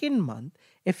second month,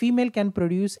 a female can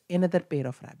produce another pair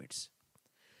of rabbits.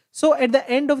 So at the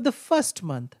end of the first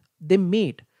month, they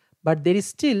mate, but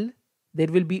there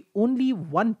will be only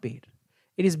one pair.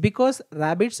 It is because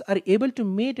rabbits are able to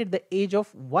mate at the age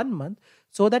of 1 month,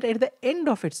 so that at the end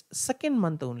of its second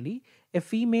month only, a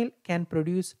female can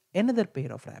produce another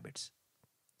pair of rabbits.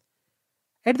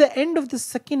 At the end of the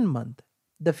second month,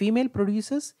 the female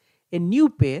produces a new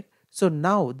pair, so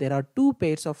now there are two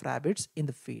pairs of rabbits in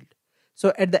the field.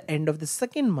 So at the end of the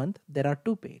second month, there are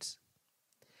two pairs.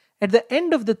 At the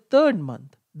end of the third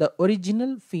month, the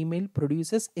original female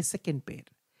produces a second pair,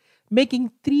 making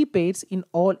three pairs in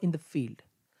all in the field.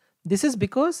 This is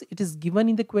because it is given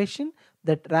in the question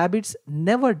that rabbits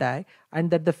never die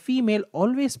and that the female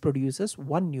always produces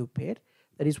one new pair,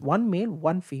 that is one male,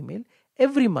 one female,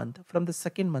 every month from the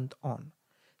second month on.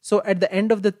 So at the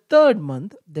end of the third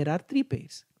month, there are 3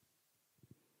 pairs.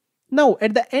 Now,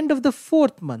 at the end of the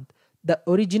fourth month, the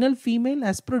original female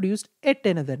has produced yet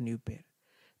another new pair.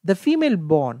 The female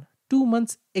born 2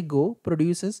 months ago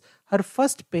produces her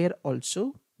first pair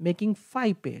also, making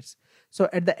 5 pairs. So,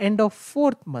 at the end of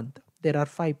fourth month, there are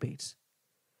 5 pairs.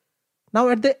 Now,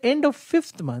 at the end of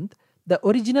fifth month, the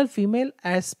original female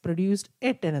has produced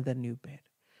yet another new pair.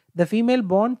 The female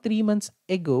born 3 months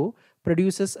ago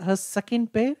produces her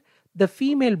second pair. The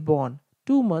female born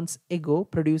 2 months ago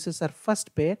produces her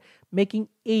first pair, making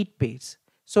 8 pairs.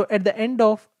 So at the end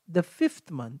of the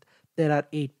fifth month, there are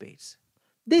 8 pairs.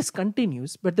 This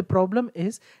continues, but the problem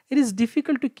is it is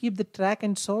difficult to keep the track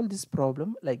and solve this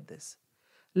problem like this.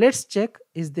 Let's check,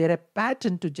 is there a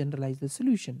pattern to generalize the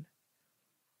solution?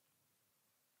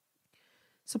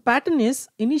 So pattern is,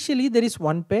 initially there is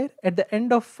one pair, at the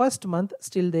end of first month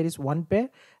still there is one pair,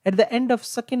 at the end of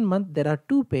second month there are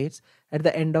 2 pairs, at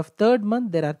the end of third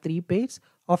month there are 3 pairs,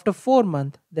 after 4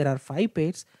 month there are 5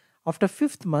 pairs, after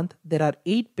fifth month there are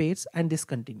 8 pairs, and this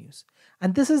continues.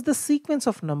 And this is the sequence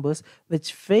of numbers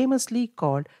which famously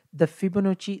called the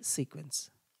Fibonacci sequence.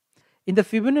 In the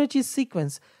Fibonacci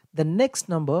sequence, the next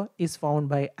number is found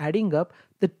by adding up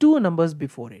the two numbers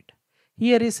before it.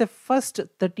 Here is a first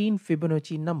 13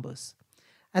 Fibonacci numbers.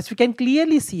 As we can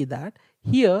clearly see that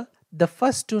here the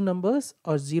first two numbers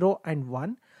are 0 and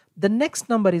 1. The next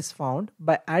number is found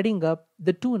by adding up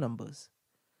the two numbers.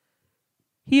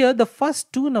 Here the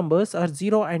first two numbers are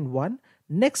 0 and 1.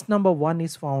 Next number 1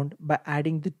 is found by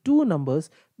adding the two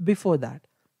numbers before that.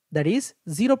 That is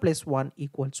 0 plus 1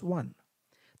 equals 1.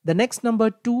 The next number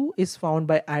 2 is found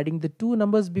by adding the two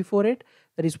numbers before it.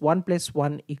 That is 1 plus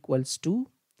 1 equals 2.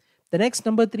 The next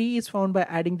number 3 is found by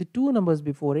adding the two numbers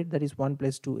before it, that is 1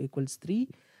 plus 2 equals 3.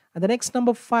 And the next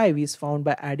number 5 is found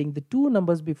by adding the two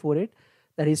numbers before it,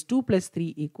 that is 2 plus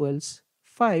 3 equals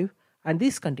 5, and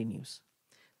this continues.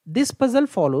 This puzzle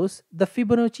follows the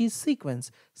Fibonacci sequence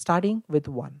starting with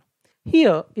 1.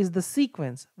 Here is the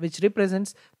sequence which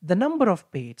represents the number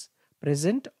of pairs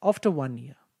present after 1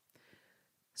 year.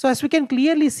 So as we can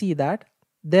clearly see that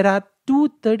there are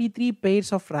 233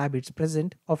 pairs of rabbits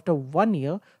present after 1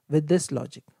 year with this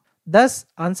logic. Thus,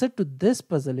 answer to this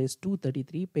puzzle is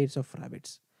 233 pairs of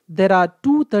rabbits. There are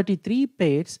 233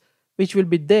 pairs which will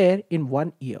be there in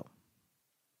 1 year.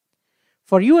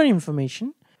 For your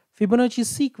information, Fibonacci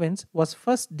sequence was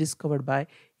first discovered by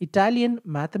Italian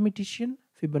mathematician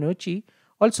Fibonacci,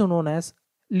 also known as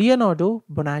Leonardo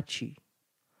Bonacci.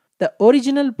 The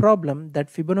original problem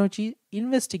that Fibonacci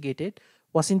investigated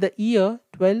was in the year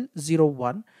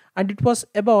 1201, and it was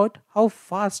about how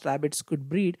fast rabbits could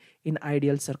breed in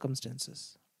ideal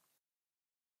circumstances.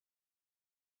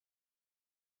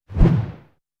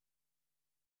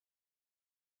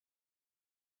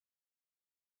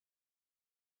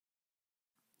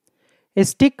 A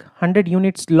stick 100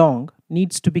 units long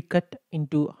needs to be cut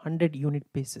into 100 unit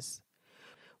pieces.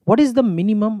 What is the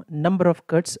minimum number of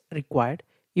cuts required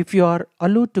if you are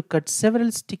allowed to cut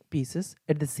several stick pieces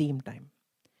at the same time?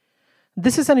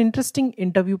 This is an interesting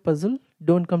interview puzzle.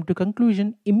 Don't come to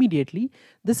conclusion immediately.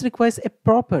 This requires a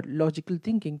proper logical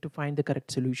thinking to find the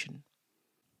correct solution.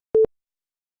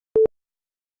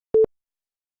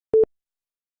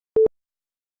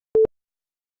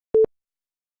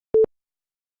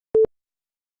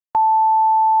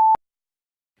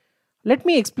 Let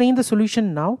me explain the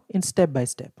solution now in step by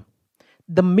step.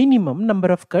 The minimum number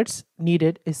of cuts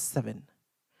needed is 7.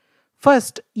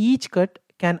 First, each cut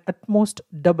can at most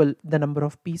double the number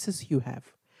of pieces you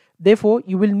have. Therefore,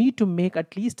 you will need to make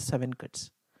at least 7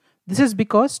 cuts. This is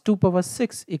because 2 power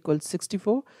 6 equals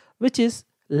 64, which is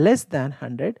less than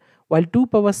 100, while 2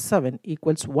 power 7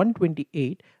 equals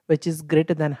 128, which is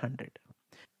greater than 100.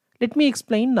 Let me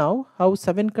explain now how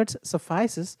 7 cuts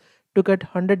suffices to cut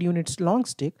 100 units long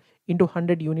stick into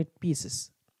 100 unit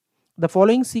pieces. The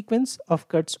following sequence of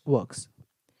cuts works.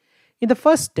 In the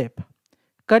first step,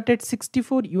 cut at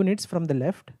 64 units from the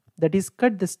left, that is,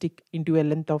 cut the stick into a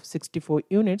length of 64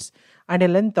 units and a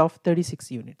length of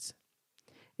 36 units.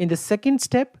 In the second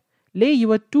step, lay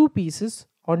your two pieces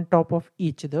on top of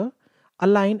each other,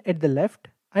 align at the left,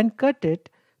 and cut it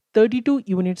 32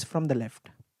 units from the left.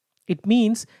 It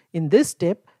means in this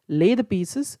step, lay the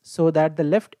pieces so that the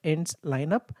left ends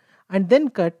line up, and then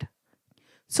cut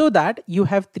so that you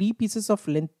have 3 pieces of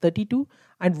length 32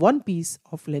 and 1 piece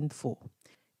of length 4.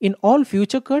 In all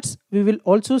future cuts, we will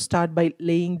also start by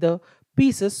laying the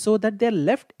pieces so that their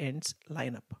left ends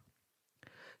line up.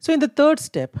 So in the third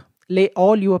step, lay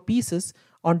all your pieces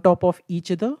on top of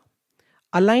each other,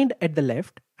 aligned at the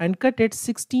left, and cut it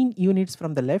 16 units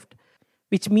from the left,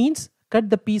 which means cut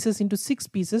the pieces into 6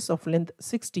 pieces of length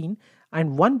 16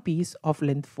 and 1 piece of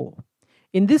length 4.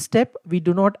 In this step, we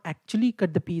do not actually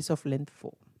cut the piece of length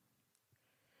 4.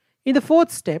 In the fourth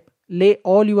step, lay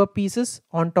all your pieces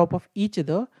on top of each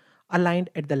other, aligned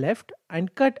at the left,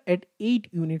 and cut at 8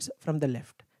 units from the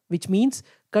left, which means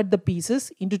cut the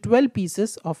pieces into 12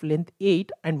 pieces of length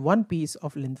 8 and 1 piece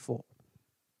of length 4.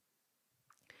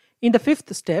 In the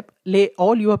fifth step, lay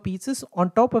all your pieces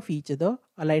on top of each other,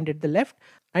 aligned at the left,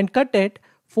 and cut at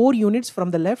 4 units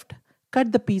from the left.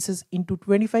 Cut the pieces into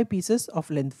 25 pieces of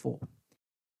length 4.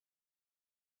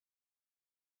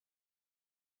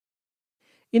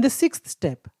 In the sixth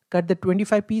step, cut the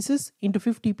 25 pieces into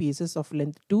 50 pieces of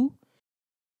length 2.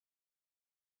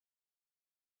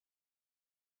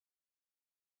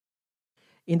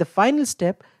 In the final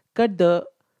step, cut the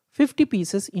 50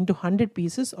 pieces into 100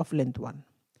 pieces of length 1.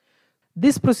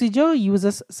 This procedure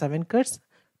uses 7 cuts.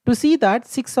 To see that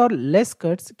 6 or less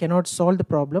cuts cannot solve the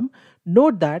problem,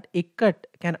 note that a cut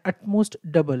can at most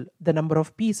double the number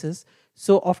of pieces,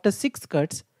 so after 6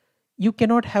 cuts, you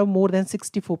cannot have more than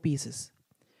 64 pieces.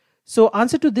 So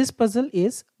answer to this puzzle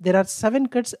is there are 7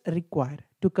 cuts required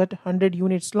to cut 100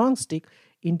 units long stick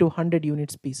into 100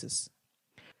 units pieces.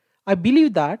 I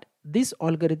believe that this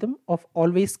algorithm of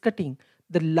always cutting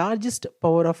the largest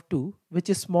power of 2, which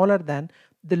is smaller than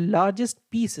the largest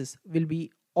pieces, will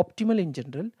be optimal in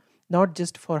general, not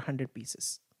just for 100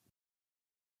 pieces.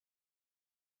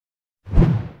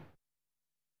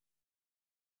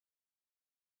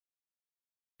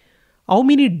 How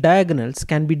many diagonals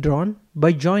can be drawn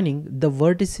by joining the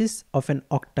vertices of an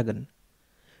octagon?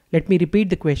 Let me repeat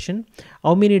the question.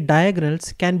 How many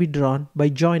diagonals can be drawn by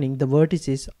joining the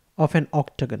vertices of an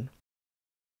octagon?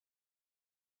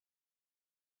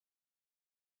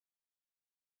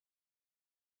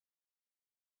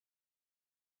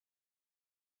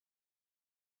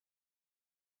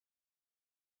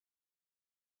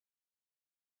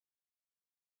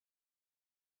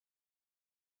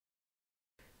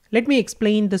 Let me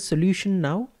explain the solution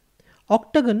now.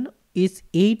 Octagon is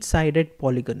 8-sided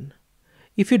polygon.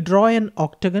 If you draw an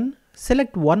octagon,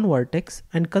 select one vertex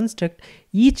and construct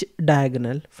each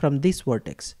diagonal from this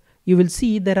vertex. You will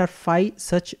see there are 5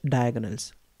 such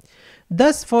diagonals.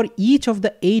 Thus, for each of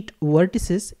the 8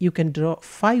 vertices, you can draw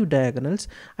 5 diagonals,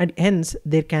 and hence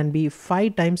there can be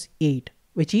 5 times 8,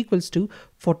 which equals to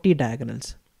 40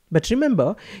 diagonals. But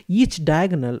remember, each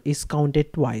diagonal is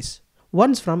counted twice,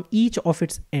 once from each of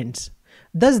its ends.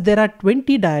 Thus, there are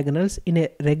 20 diagonals in a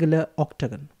regular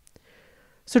octagon.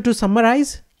 So to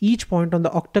summarize, each point on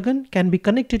the octagon can be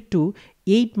connected to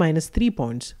 8 minus 3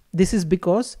 points. This is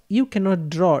because you cannot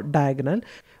draw diagonal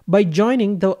by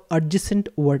joining the adjacent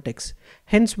vertex.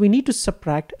 Hence, we need to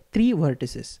subtract 3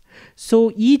 vertices.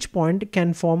 So each point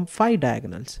can form 5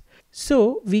 diagonals.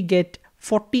 So we get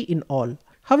 40 in all.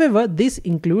 However, this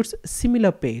includes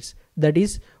similar pairs, that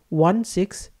is 1,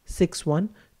 6, 6, 1,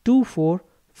 2, 4,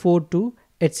 4, 2,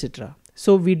 etc.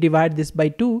 So we divide this by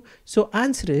 2. So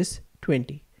answer is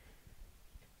 20.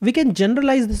 We can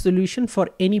generalize the solution for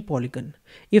any polygon.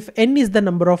 If n is the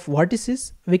number of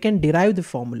vertices, we can derive the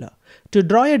formula. To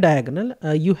draw a diagonal,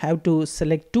 you have to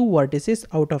select 2 vertices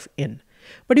out of n.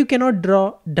 But you cannot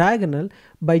draw diagonal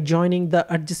by joining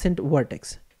the adjacent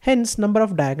vertex. Hence, number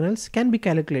of diagonals can be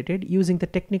calculated using the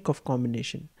technique of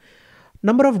combination.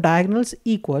 Number of diagonals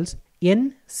equals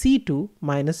n c2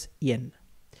 minus n,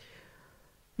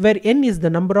 where n is the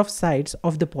number of sides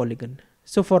of the polygon.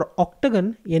 So for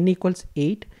octagon, n equals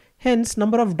 8. Hence,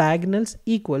 number of diagonals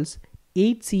equals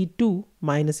 8c2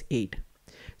 minus 8.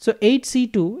 So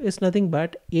 8c2 is nothing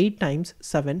but 8 times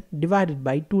 7 divided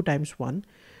by 2 times 1.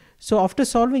 So after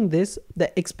solving this,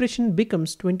 the expression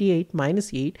becomes 28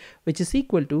 minus 8, which is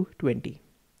equal to 20.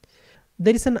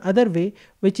 There is another way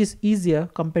which is easier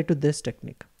compared to this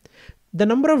technique. The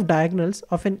number of diagonals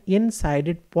of an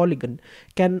n-sided polygon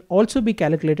can also be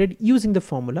calculated using the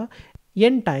formula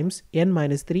n times n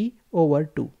minus 3 over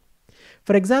 2.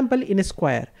 For example, in a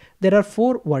square, there are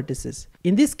 4 vertices.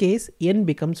 In this case, n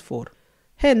becomes 4.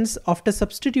 Hence, after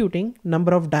substituting,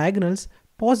 number of diagonals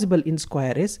possible in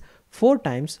square is 4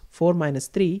 times 4 minus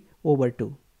 3 over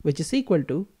 2, which is equal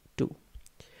to 2.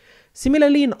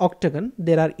 Similarly, in octagon,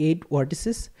 there are 8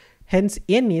 vertices. Hence,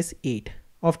 n is 8.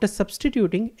 After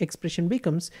substituting, expression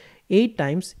becomes 8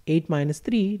 times 8 minus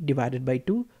 3 divided by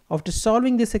 2. After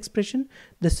solving this expression,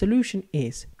 the solution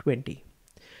is 20.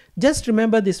 Just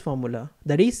remember this formula,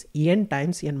 that is n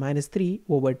times n minus 3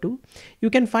 over 2. You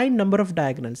can find number of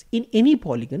diagonals in any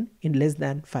polygon in less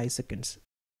than 5 seconds.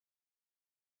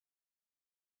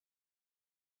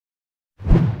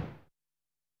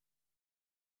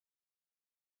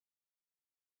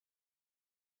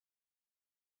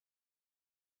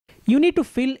 You need to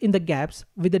fill in the gaps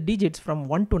with the digits from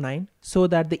 1 to 9 so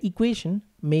that the equation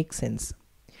makes sense.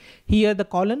 Here the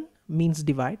colon means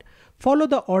divide. Follow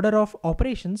the order of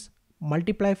operations,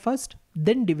 multiply first,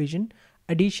 then division,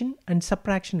 addition and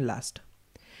subtraction last.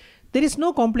 There is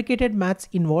no complicated maths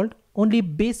involved, only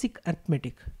basic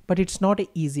arithmetic, but it's not an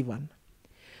easy one.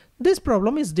 This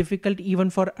problem is difficult even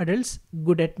for adults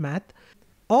good at math.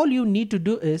 All you need to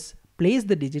do is place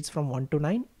the digits from 1 to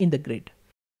 9 in the grid.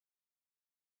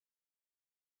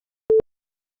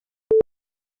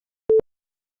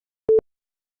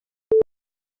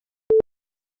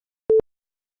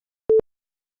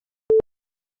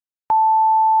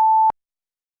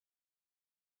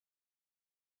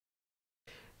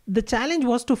 The challenge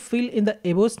was to fill in the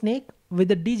above snake with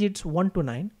the digits 1 to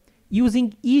 9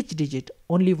 using each digit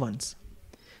only once.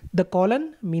 The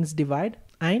colon means divide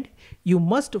and you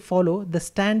must follow the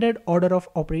standard order of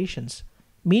operations,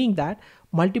 meaning that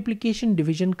multiplication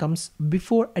division comes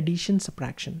before addition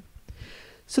subtraction.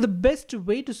 So the best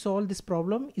way to solve this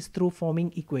problem is through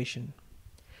forming equation.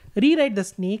 Rewrite the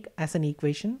snake as an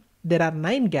equation. There are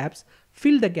 9 gaps.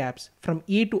 Fill the gaps from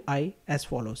A to I as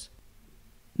follows.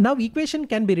 Now equation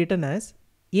can be written as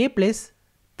A plus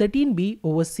 13b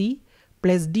over c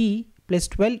plus d plus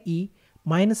 12e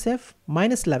minus f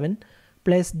minus 11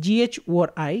 plus gh over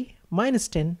I minus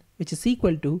 10, which is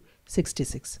equal to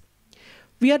 66.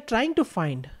 We are trying to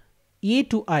find A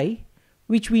to I,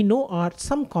 which we know are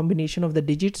some combination of the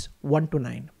digits 1 to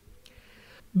 9.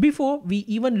 Before we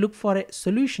even look for a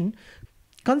solution,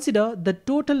 consider the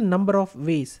total number of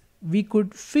ways we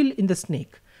could fill in the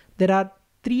snake. There are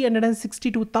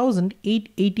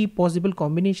 362,880 possible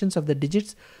combinations of the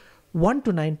digits 1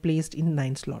 to 9 placed in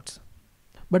 9 slots.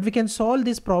 But we can solve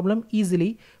this problem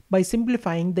easily by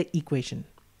simplifying the equation.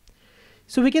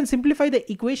 So we can simplify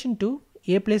the equation to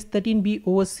A plus 13b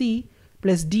over c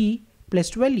plus d plus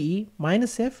 12e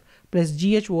minus f plus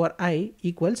gh over I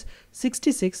equals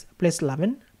 66 plus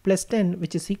 11 plus 10,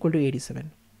 which is equal to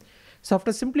 87. So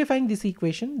after simplifying this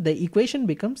equation, the equation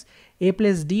becomes A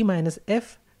plus d minus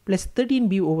f plus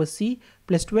 13b over c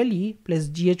plus 12e plus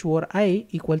gh over I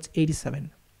equals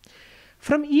 87.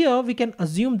 From here we can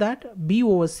assume that b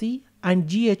over c and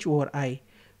gh over I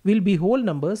will be whole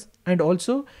numbers and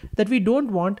also that we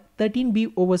don't want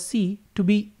 13b over c to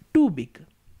be too big.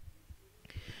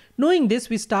 Knowing this,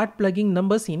 we start plugging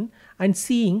numbers in and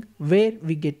seeing where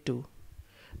we get to.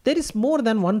 There is more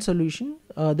than one solution.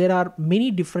 There are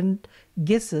many different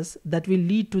guesses that will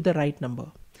lead to the right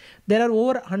number. There are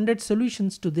over 100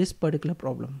 solutions to this particular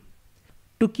problem.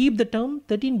 To keep the term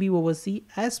 13b over c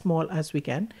as small as we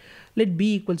can, let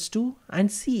b equals 2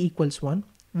 and c equals 1,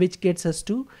 which gets us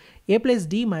to A plus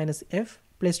d minus f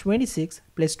plus 26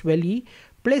 plus 12e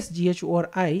plus gh over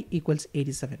I equals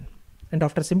 87. And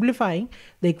after simplifying,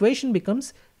 the equation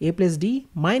becomes A plus d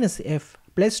minus f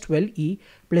plus 12e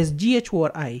plus gh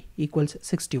over I equals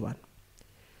 61.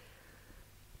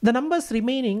 The numbers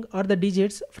remaining are the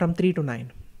digits from 3 to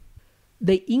 9.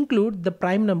 They include the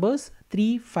prime numbers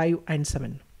 3, 5 and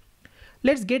 7.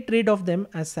 Let's get rid of them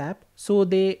as SAP so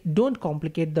they don't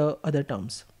complicate the other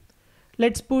terms.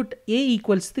 Let's put A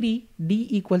equals 3, D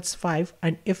equals 5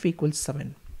 and F equals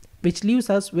 7, which leaves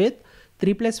us with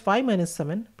 3 plus 5 minus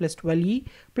 7 plus 12e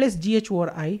plus gh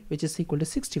over I, which is equal to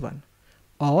 61,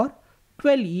 or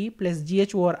 12e plus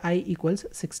gh over I equals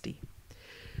 60.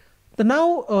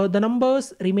 The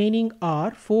numbers remaining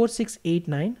are 4, 6, 8,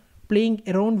 9. Playing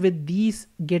around with these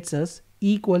gets us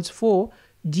E equals 4,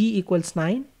 G equals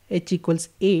 9, H equals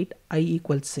 8, I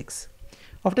equals 6.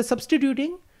 After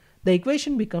substituting, the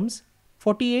equation becomes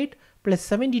 48 plus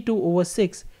 72 over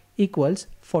 6 equals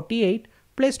 48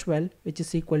 plus 12, which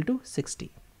is equal to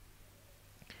 60.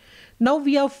 Now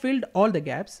we have filled all the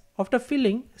gaps. After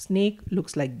filling, snake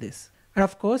looks like this. And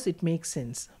of course it makes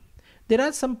sense. There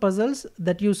are some puzzles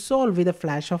that you solve with a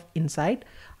flash of insight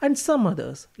and some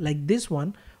others like this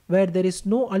one where there is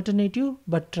no alternative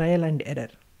but trial and error.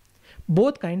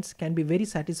 Both kinds can be very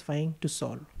satisfying to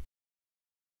solve.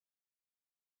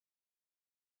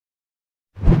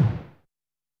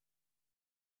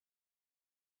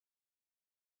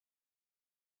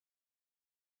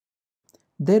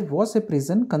 There was a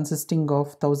prison consisting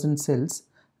of 1,000 cells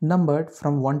numbered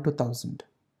from 1 to 1,000.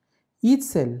 Each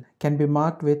cell can be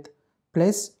marked with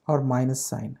plus or minus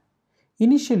sign.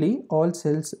 Initially, all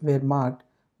cells were marked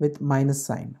with minus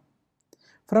sign.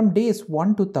 From days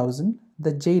 1 to 1,000,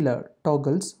 the jailer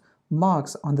toggles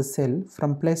marks on the cell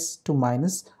from plus to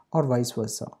minus or vice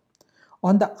versa.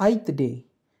 On the ith day,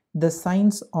 the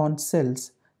signs on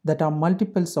cells that are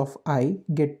multiples of I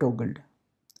get toggled.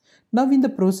 Now in the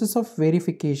process of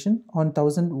verification on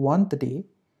 1001th day,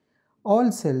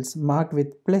 All cells marked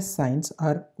with plus signs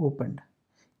are opened.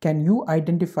 Can you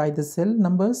identify the cell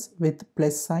numbers with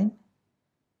plus sign?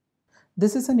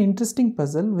 This is an interesting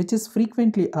puzzle which is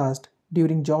frequently asked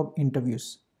during job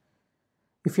interviews.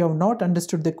 If you have not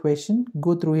understood the question,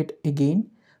 go through it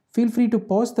again. Feel free to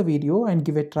pause the video and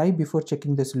give a try before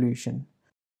checking the solution.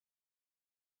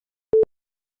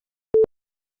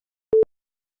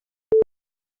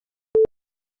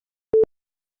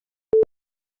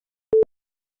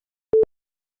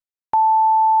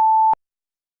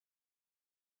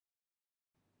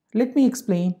 Let me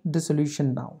explain the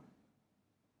solution now.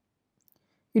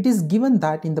 It is given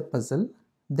that in the puzzle,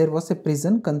 there was a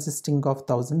prison consisting of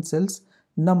 1000 cells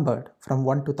numbered from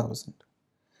 1 to 1000.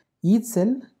 Each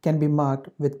cell can be marked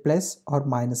with plus or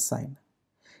minus sign.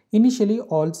 Initially,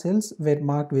 all cells were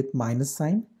marked with minus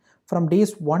sign. From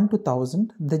days 1 to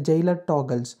 1000, the jailer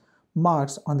toggles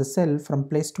marks on the cell from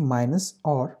plus to minus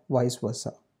or vice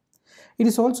versa. It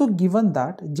is also given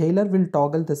that jailer will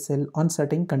toggle the cell on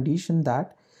certain condition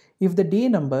that if the day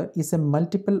number is a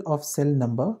multiple of cell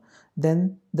number,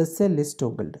 then the cell is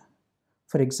toggled.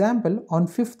 For example, on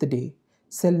 5th day,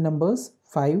 cell numbers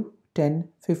 5, 10,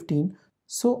 15,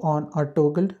 so on are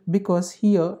toggled because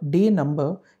here day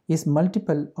number is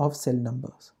multiple of cell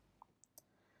numbers.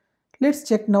 Let's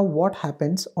check now what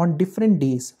happens on different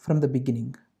days from the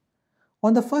beginning.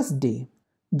 On the first day,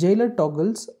 jailer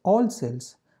toggles all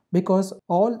cells because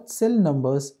all cell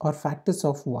numbers are factors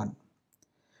of 1.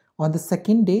 On the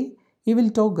second day, he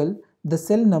will toggle the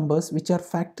cell numbers which are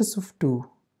factors of 2,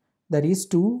 that is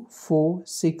 2, 4,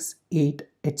 6, 8,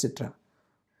 etc.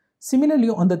 Similarly,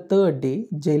 on the third day,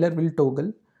 jailer will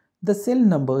toggle the cell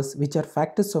numbers which are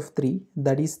factors of 3,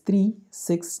 that is 3,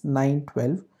 6, 9,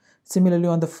 12. Similarly,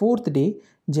 on the fourth day,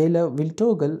 jailer will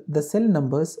toggle the cell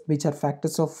numbers which are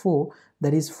factors of 4,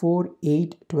 that is 4,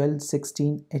 8, 12,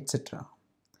 16, etc.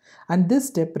 And this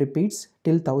step repeats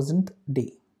till 1000th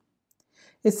day.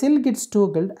 A cell gets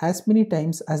toggled as many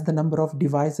times as the number of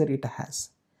divisor it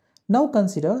has. Now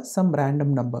consider some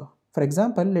random number. For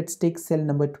example, let's take cell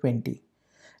number 20.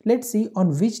 Let's see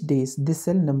on which days this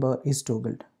cell number is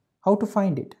toggled. How to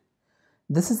find it?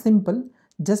 This is simple.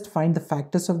 Just find the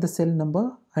factors of the cell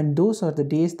number and those are the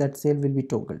days that cell will be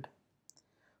toggled.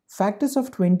 Factors of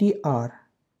 20 are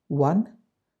 1,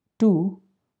 2,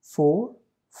 4,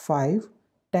 5,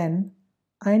 10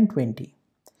 and 20.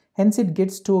 Hence it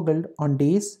gets toggled on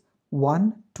days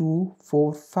 1, 2,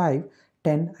 4, 5,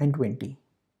 10 and 20.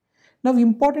 Now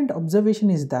important observation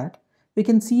is that we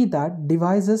can see that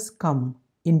divisors come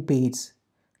in pairs,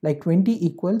 like 20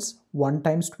 equals 1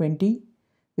 times 20,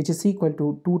 which is equal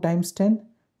to 2 times 10,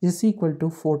 which is equal to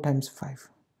 4 times 5.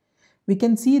 We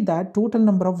can see that total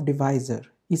number of divisor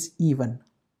is even.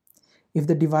 If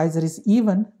the divisor is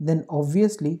even, then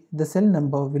obviously the cell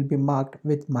number will be marked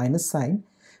with minus sign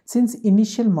since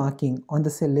initial marking on the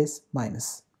cell is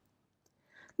minus.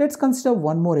 Let's consider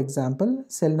one more example,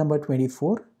 cell number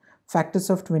 24. Factors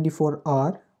of 24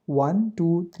 are 1,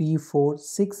 2, 3, 4,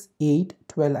 6, 8,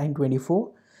 12 and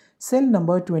 24. Cell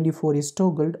number 24 is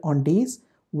toggled on days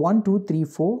 1, 2, 3,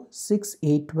 4, 6,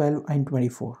 8, 12 and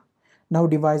 24. Now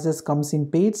divisors comes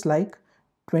in pairs like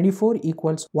 24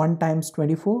 equals 1 times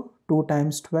 24, 2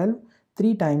 times 12,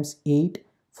 3 times 8,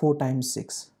 4 times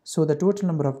 6. So the total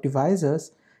number of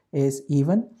divisors is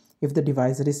even. If the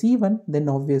divisor is even, then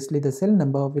obviously the cell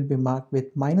number will be marked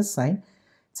with minus sign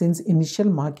since initial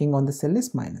marking on the cell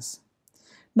is minus.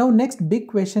 Now next big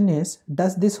question is,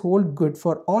 does this hold good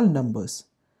for all numbers?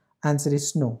 Answer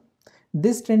is no.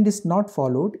 This trend is not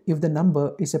followed if the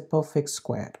number is a perfect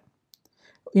square.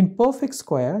 In perfect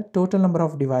square, total number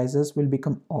of divisors will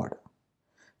become odd.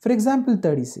 For example,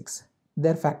 36.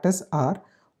 Their factors are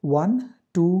 1,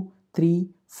 2, 3,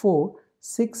 4,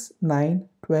 6, 9,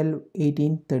 12,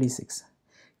 18, 36.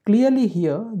 Clearly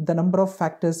here, the number of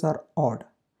factors are odd.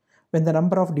 When the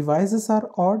number of divisors are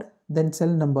odd, then cell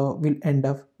number will end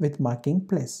up with marking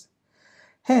plus.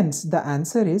 Hence, the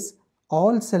answer is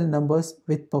all cell numbers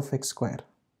with perfect square.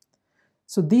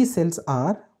 So these cells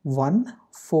are 1,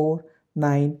 4,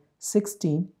 9,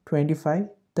 16, 25,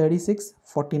 36,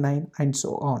 49 and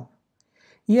so on.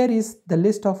 Here is the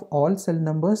list of all cell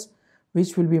numbers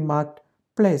which will be marked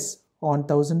plus on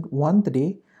 1001th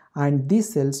day, and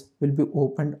these cells will be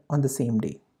opened on the same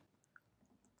day.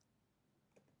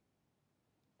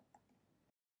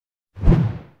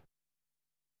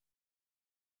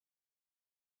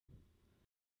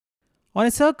 On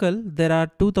a circle, there are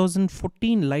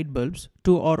 2014 light bulbs,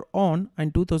 2 are on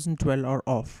and 2012 are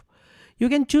off. You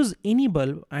can choose any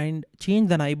bulb and change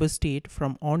the neighbor state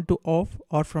from on to off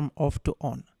or from off to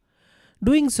on.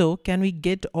 Doing so, can we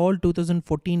get all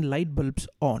 2014 light bulbs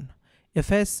on? If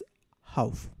yes,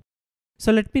 half.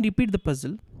 So let me repeat the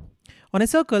puzzle. On a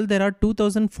circle, there are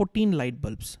 2014 light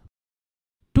bulbs.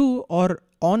 2 are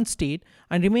on state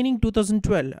and remaining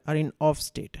 2012 are in off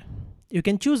state. You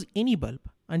can choose any bulb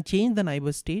and change the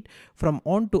neighbor state from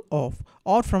on to off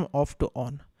or from off to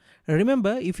on.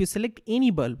 Remember, if you select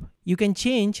any bulb, you can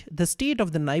change the state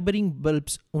of the neighboring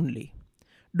bulbs only.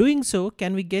 Doing so,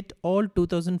 can we get all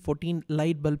 2014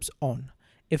 light bulbs on?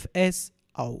 If yes,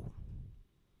 how?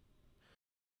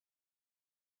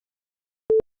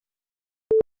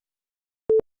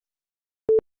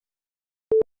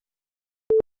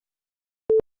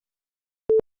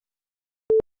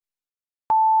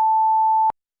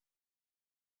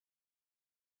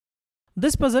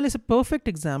 This puzzle is a perfect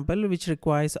example which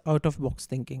requires out-of-box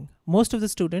thinking. Most of the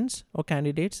students or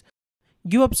candidates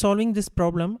give up solving this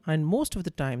problem, and most of the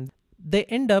time they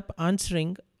end up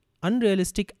answering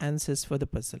unrealistic answers for the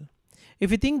puzzle.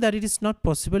 If you think that it is not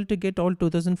possible to get all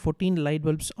 2014 light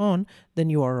bulbs on,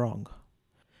 then you are wrong.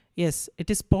 Yes,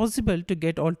 it is possible to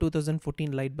get all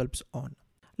 2014 light bulbs on.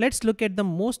 Let's look at the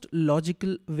most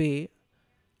logical way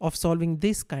of solving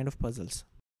this kind of puzzles.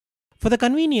 For the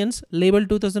convenience, label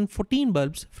 2014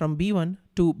 bulbs from B1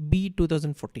 to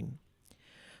B2014.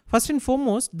 First and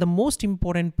foremost, the most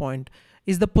important point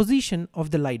is the position of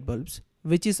the light bulbs,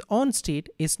 which is on state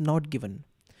is not given.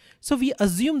 So we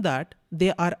assume that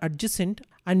they are adjacent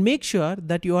and make sure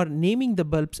that you are naming the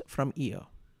bulbs from here.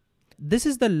 This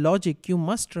is the logic you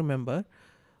must remember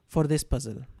for this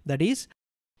puzzle. That is,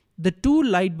 the two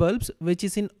light bulbs which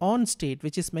is in on state,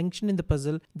 which is mentioned in the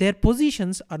puzzle, their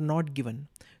positions are not given.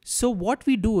 So what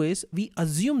we do is we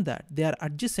assume that they are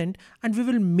adjacent, and we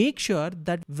will make sure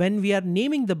that when we are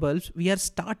naming the bulbs, we are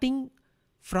starting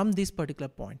from this particular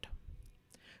point.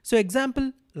 So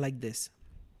example like this.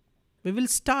 We will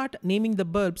start naming the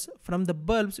bulbs from the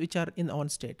bulbs which are in on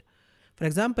state. For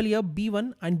example, here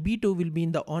B1 and B2 will be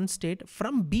in the on state.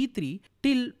 From B3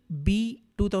 till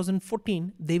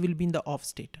B2014, they will be in the off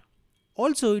state.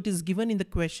 Also, it is given in the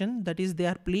question, that is, they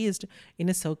are placed in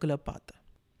a circular path.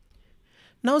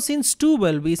 Now, since 2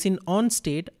 bulb is in on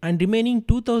state and remaining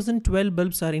 2012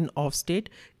 bulbs are in off state,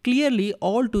 clearly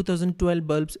all 2012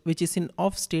 bulbs which is in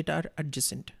off state are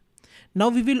adjacent. Now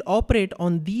we will operate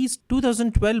on these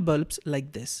 2012 bulbs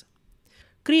like this.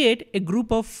 Create a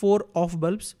group of 4 off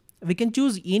bulbs. We can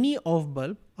choose any off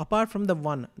bulb apart from the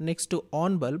one next to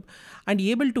on bulb and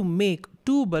able to make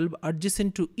 2 bulb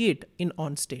adjacent to it in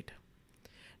on state.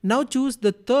 Now choose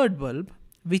the third bulb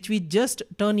which we just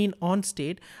turn in on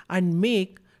state and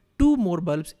make 2 more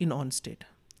bulbs in on state.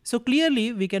 So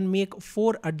clearly we can make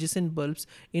 4 adjacent bulbs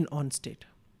in on state.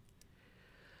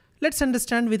 Let's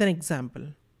understand with an example.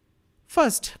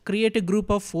 First, create a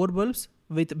group of 4 bulbs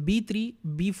with B3,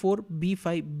 B4,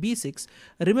 B5, B6.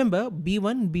 Remember,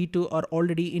 B1, B2 are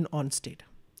already in on state.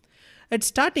 At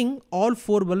starting, all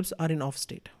 4 bulbs are in off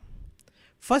state.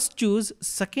 First, choose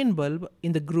second bulb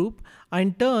in the group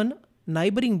and turn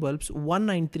neighboring bulbs 1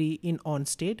 and 3 in on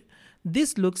state.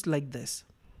 This looks like this.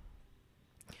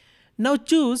 Now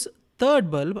choose third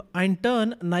bulb and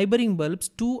turn neighboring bulbs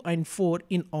 2 and 4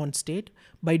 in on state.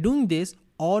 By doing this,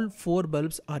 all 4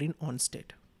 bulbs are in on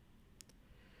state.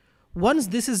 Once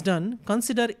this is done,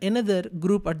 consider another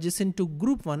group adjacent to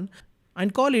group 1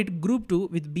 and call it group 2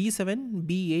 with B7,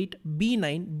 B8,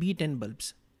 B9, B10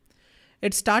 bulbs.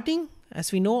 At starting,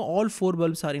 as we know, all 4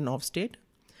 bulbs are in off state.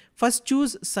 First,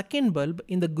 choose second bulb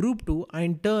in the group 2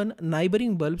 and turn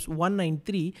neighboring bulbs 1 and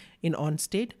 3 in on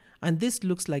state, and this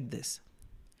looks like this.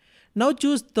 Now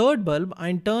choose third bulb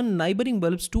and turn neighboring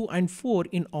bulbs 2 and 4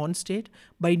 in on state.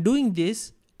 By doing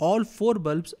this, all 4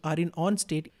 bulbs are in on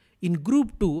state in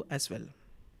group 2 as well.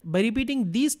 By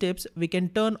repeating these steps, we can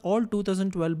turn all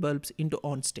 2012 bulbs into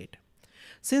on state.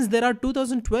 Since there are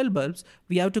 2012 bulbs,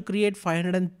 we have to create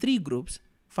 503 groups.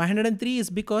 503 is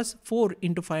because 4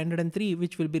 into 503,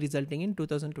 which will be resulting in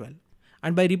 2012.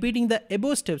 And by repeating the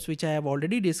above steps which I have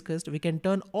already discussed, we can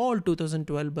turn all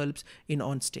 2012 bulbs in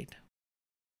on state.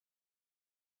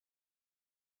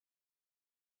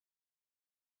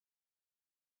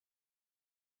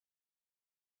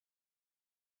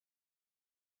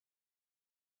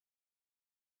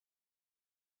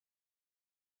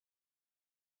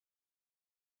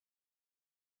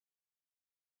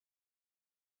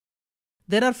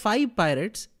 There are 5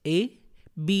 pirates A,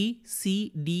 B,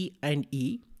 C, D and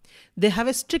E. They have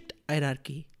a strict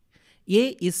hierarchy.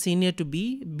 A is senior to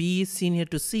B, B is senior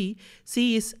to C,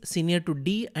 C is senior to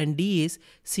D and D is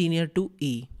senior to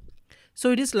E.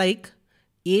 So it is like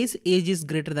A's age is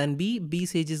greater than B,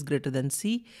 B's age is greater than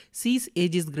C, C's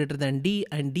age is greater than D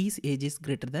and D's age is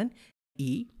greater than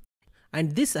E.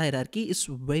 And this hierarchy is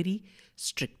very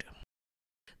strict.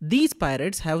 These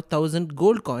pirates have 1000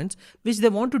 gold coins which they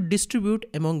want to distribute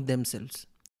among themselves.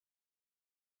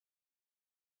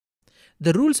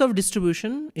 The rules of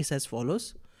distribution is as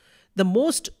follows. The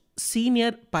most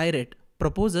senior pirate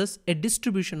proposes a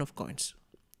distribution of coins.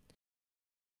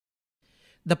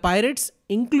 The pirates,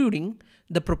 including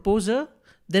the proposer,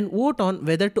 then vote on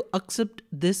whether to accept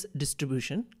this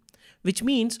distribution, which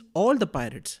means all the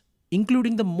pirates,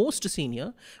 including the most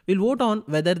senior, will vote on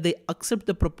whether they accept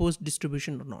the proposed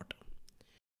distribution or not.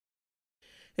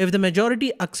 If the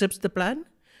majority accepts the plan,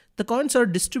 the coins are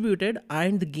distributed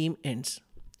and the game ends,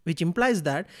 which implies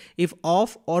that if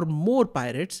half or more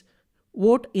pirates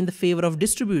vote in the favor of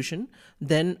distribution,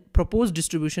 then proposed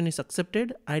distribution is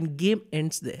accepted and game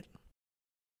ends there.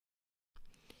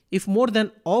 If more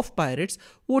than half pirates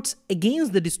votes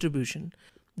against the distribution,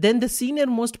 then the senior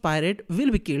most pirate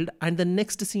will be killed and the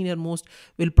next senior most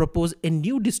will propose a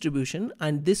new distribution,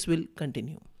 and this will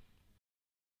continue.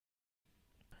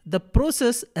 The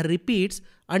process repeats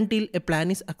until a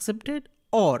plan is accepted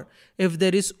or if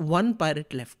there is one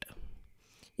pirate left.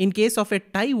 In case of a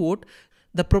tie vote,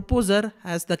 the proposer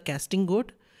has the casting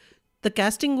vote. The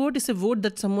casting vote is a vote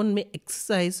that someone may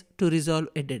exercise to resolve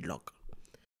a deadlock.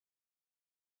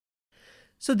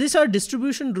 So these are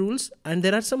distribution rules, and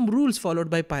there are some rules followed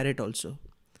by pirate also.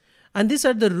 And these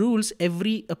are the rules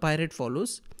every pirate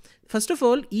follows. First of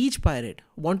all, each pirate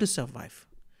want to survive.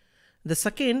 The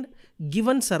second,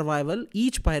 given survival,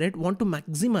 each pirate want to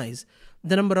maximize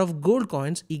the number of gold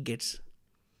coins he gets.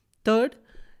 Third,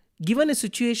 given a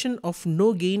situation of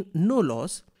no gain, no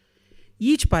loss,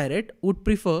 each pirate would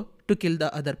prefer to kill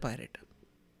the other pirate.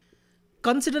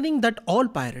 Considering that all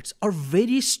pirates are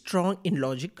very strong in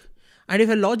logic, and if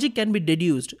a logic can be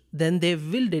deduced, then they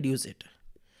will deduce it.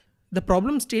 The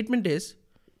problem statement is,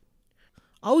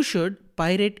 how should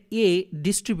pirate A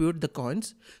distribute the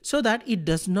coins so that it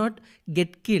does not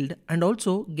get killed and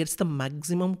also gets the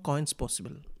maximum coins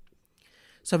possible?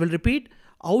 So I will repeat,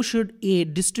 how should A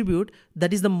distribute,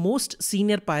 that is the most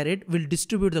senior pirate will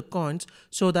distribute the coins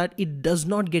so that it does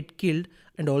not get killed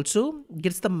and also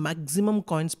gets the maximum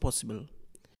coins possible.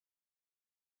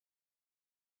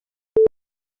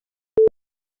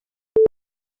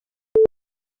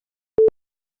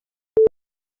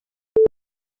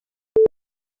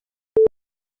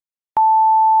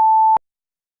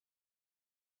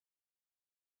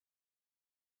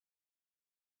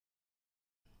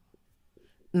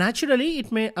 Naturally,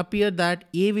 it may appear that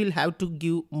A will have to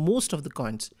give most of the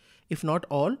coins, if not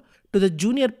all, to the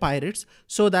junior pirates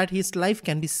so that his life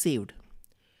can be saved.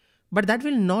 But that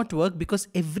will not work because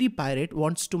every pirate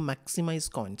wants to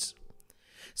maximize coins.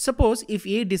 Suppose if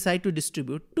A decide to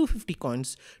distribute 250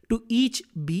 coins to each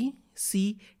B,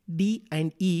 C, D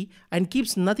and E and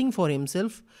keeps nothing for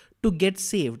himself to get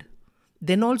saved,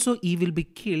 then also E will be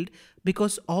killed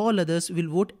because all others will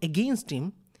vote against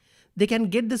him. They can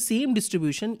get the same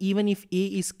distribution even if A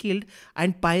is killed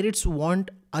and pirates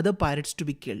want other pirates to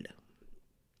be killed.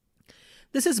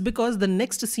 This is because the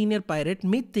next senior pirate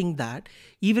may think that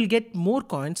he will get more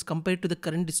coins compared to the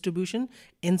current distribution,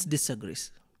 hence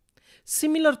disagrees.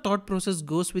 Similar thought process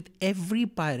goes with every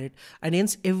pirate, and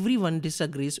hence everyone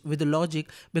disagrees with the logic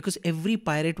because every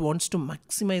pirate wants to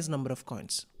maximize number of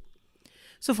coins.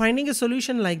 So finding a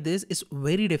solution like this is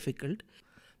very difficult.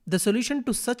 The solution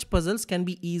to such puzzles can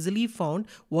be easily found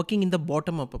working in the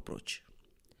bottom-up approach.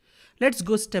 Let's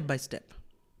go step by step.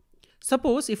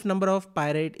 Suppose if number of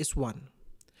pirate is 1.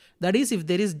 That is, if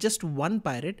there is just one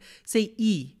pirate, say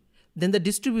E, then the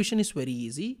distribution is very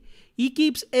easy. E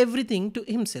keeps everything to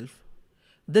himself.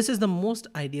 This is the most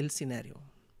ideal scenario.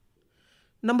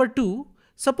 Number 2,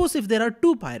 suppose if there are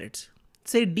 2 pirates,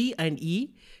 say D and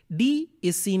E, D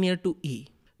is senior to E.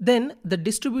 Then the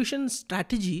distribution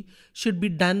strategy should be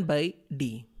done by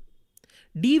D.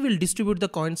 D will distribute the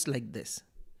coins like this.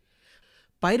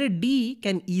 Pirate D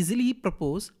can easily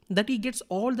propose that he gets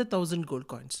all the 1000 gold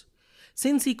coins.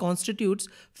 Since he constitutes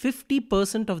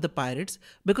 50% of the pirates,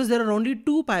 because there are only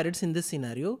 2 pirates in this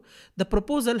scenario, the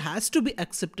proposal has to be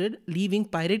accepted, leaving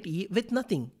Pirate E with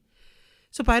nothing.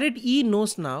 So Pirate E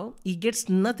knows now he gets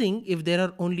nothing if there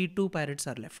are only 2 pirates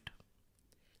are left.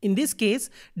 In this case,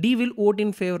 D will vote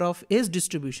in favor of his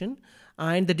distribution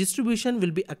and the distribution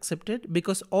will be accepted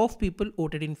because of people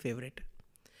voted in favor it.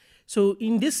 So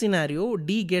in this scenario,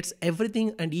 D gets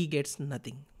everything and E gets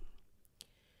nothing.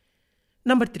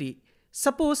 Number 3.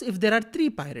 Suppose if there are 3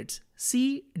 pirates,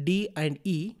 C, D and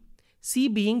E, C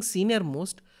being senior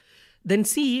most, then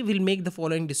C will make the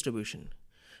following distribution.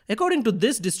 According to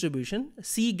this distribution,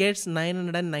 C gets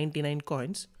 999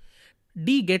 coins,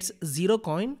 D gets 0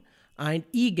 coin and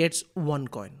E gets 1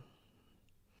 coin.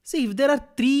 See, if there are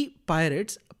 3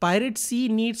 pirates, pirate C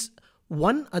needs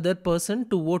one other person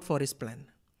to vote for his plan.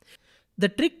 The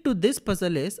trick to this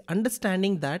puzzle is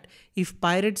understanding that if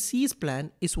pirate C's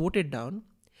plan is voted down,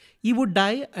 he would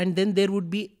die and then there would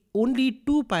be only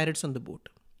 2 pirates on the boat.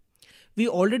 We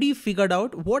already figured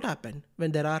out what happened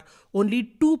when there are only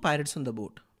 2 pirates on the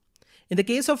boat. In the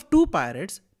case of 2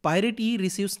 pirates, pirate E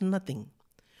receives nothing.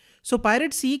 So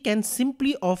pirate C can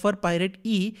simply offer pirate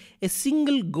E a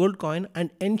single gold coin and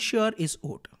ensure his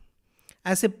vote.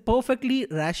 As a perfectly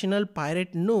rational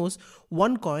pirate knows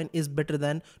one coin is better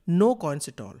than no coins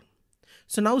at all.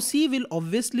 So now C will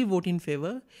obviously vote in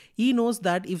favor. He knows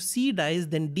that if C dies,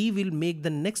 then D will make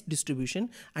the next distribution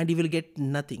and he will get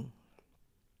nothing.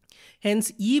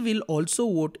 Hence E will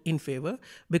also vote in favor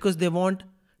because they want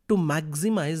to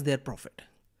maximize their profit.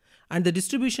 And the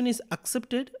distribution is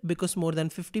accepted because more than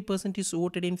 50% is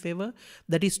voted in favor.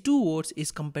 That is 2 votes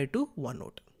is compared to 1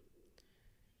 vote.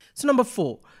 So number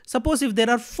 4, suppose if there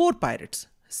are 4 pirates,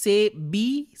 say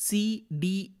B, C,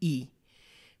 D, E.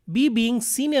 B being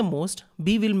senior most,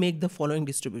 B will make the following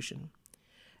distribution.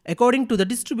 According to the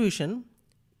distribution,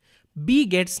 B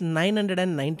gets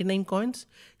 999 coins,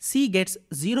 C gets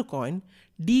 0 coin,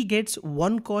 D gets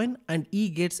 1 coin and E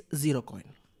gets 0 coin.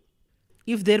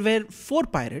 If there were 4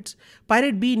 pirates,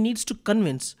 pirate B needs to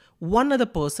convince one other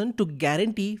person to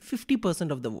guarantee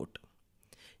 50% of the vote.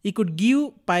 He could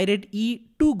give pirate E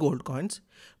 2 gold coins,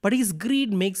 but his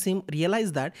greed makes him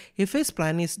realize that if his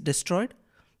plan is destroyed,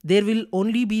 there will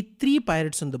only be 3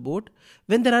 pirates on the boat.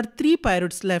 When there are 3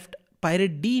 pirates left,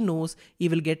 pirate D knows he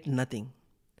will get nothing.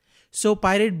 So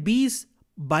pirate B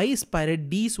buys pirate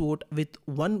D's vote with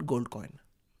 1 gold coin.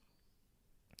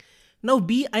 Now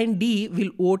B and D will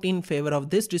vote in favor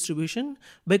of this distribution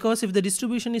because if the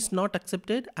distribution is not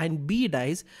accepted and B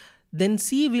dies, then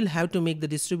C will have to make the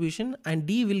distribution and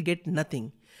D will get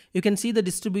nothing. You can see the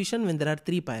distribution when there are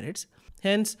 3 pirates.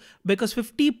 Hence, because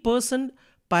 50%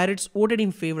 pirates voted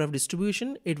in favor of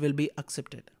distribution, it will be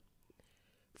accepted.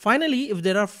 Finally, if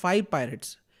there are 5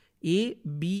 pirates, A,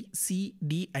 B, C,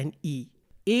 D and E.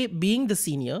 A being the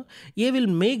senior, A will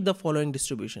make the following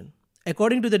distribution.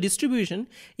 According to the distribution,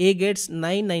 A gets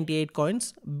 998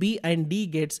 coins, B and D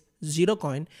gets 0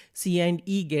 coin, C and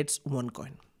E gets 1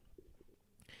 coin.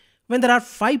 When there are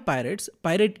 5 pirates,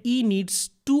 pirate E needs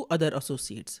 2 other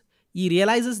associates. He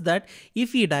realizes that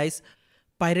if he dies,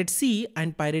 pirate C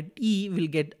and pirate E will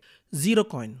get 0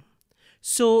 coin.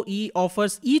 So he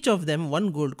offers each of them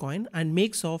 1 gold coin and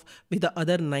makes off with the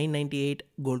other 998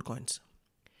 gold coins.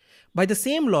 By the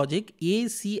same logic, A,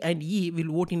 C and E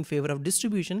will vote in favor of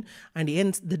distribution and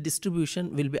hence the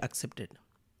distribution will be accepted.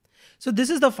 So this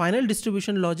is the final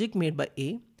distribution logic made by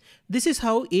A. This is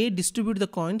how A distributes the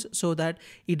coins so that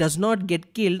he does not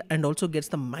get killed and also gets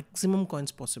the maximum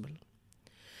coins possible.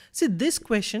 See, this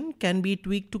question can be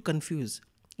tweaked to confuse.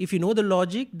 If you know the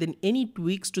logic, then any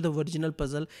tweaks to the original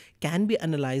puzzle can be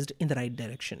analyzed in the right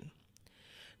direction.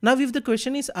 Now, if the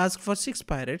question is asked for 6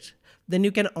 pirates, then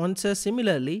you can answer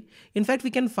similarly. In fact,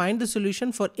 we can find the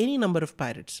solution for any number of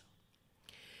pirates.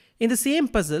 In the same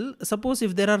puzzle, suppose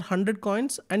if there are 100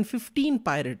 coins and 15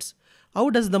 pirates, how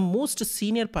does the most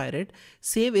senior pirate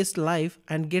save his life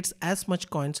and gets as much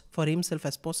coins for himself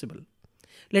as possible?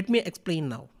 Let me explain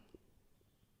now.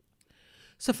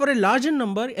 So for a larger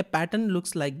number, a pattern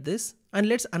looks like this, and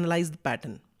let's analyze the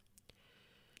pattern.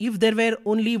 If there were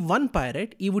only 1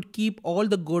 pirate, he would keep all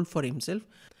the gold for himself.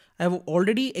 I have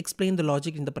already explained the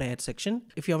logic in the prior section.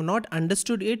 If you have not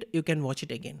understood it, you can watch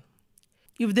it again.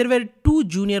 If there were 2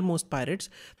 junior most pirates,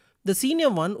 the senior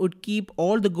one would keep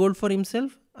all the gold for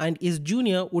himself and his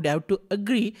junior would have to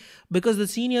agree because the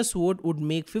senior's vote would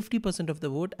make 50% of the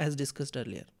vote as discussed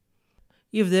earlier.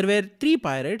 If there were 3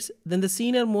 pirates, then the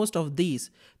senior most of these,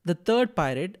 the 3rd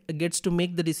pirate, gets to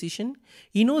make the decision.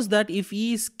 He knows that if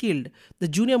he is killed, the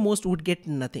junior most would get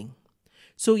nothing.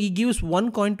 So he gives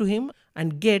 1 coin to him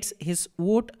and gets his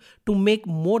vote to make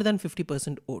more than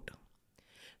 50% vote.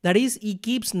 That is, he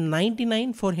keeps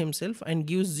 99 for himself and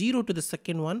gives 0 to the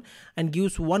second one and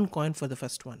gives 1 coin for the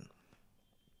first one.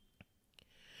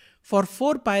 For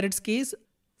 4 pirates case,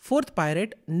 4th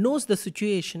pirate knows the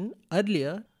situation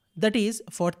earlier, that is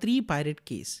for 3 pirate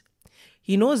case.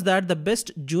 He knows that the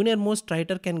best junior most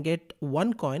writer can get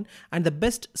 1 coin and the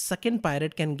best second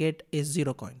pirate can get is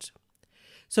 0 coins.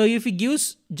 So if he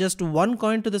gives just 1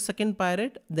 coin to the second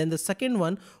pirate, then the second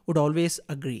one would always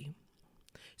agree.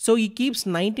 So he keeps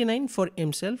 99 for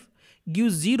himself,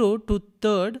 gives 0 to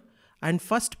 3rd and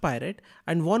first pirate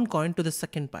and 1 coin to the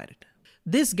second pirate.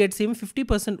 This gets him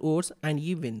 50% votes and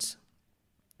he wins.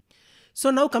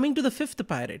 So now coming to the 5th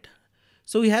pirate.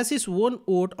 So he has his own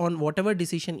vote on whatever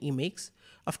decision he makes.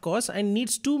 of course, and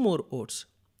needs 2 more oats.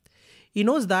 He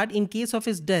knows that in case of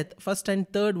his death, first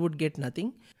and third would get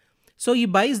nothing. So he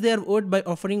buys their oat by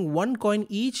offering 1 coin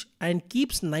each and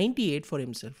keeps 98 for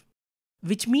himself.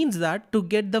 Which means that to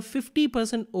get the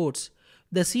 50% oats,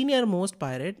 the senior most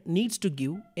pirate needs to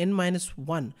give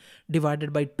n-1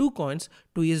 divided by 2 coins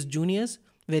to his juniors,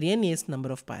 where n is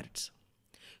number of pirates.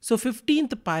 So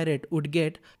 15th pirate would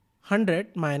get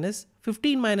 100 minus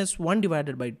 15 minus 1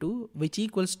 divided by 2, which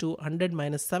equals to 100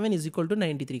 minus 7 is equal to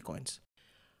 93 coins.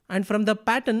 And from the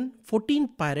pattern,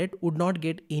 14th pirate would not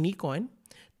get any coin.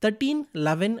 13,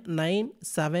 11, 9,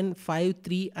 7, 5,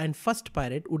 3 and first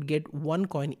pirate would get 1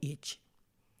 coin each.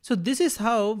 So this is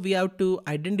how we have to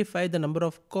identify the number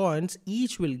of coins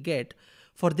each will get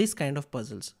for this kind of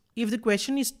puzzles. If the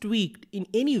question is tweaked in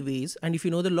any ways and if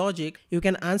you know the logic, you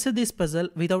can answer this puzzle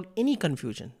without any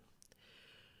confusion.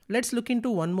 Let's look into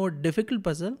one more difficult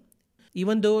puzzle.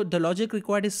 Even though the logic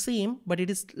required is same, but it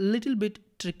is little bit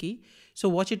tricky. So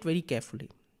watch it very carefully.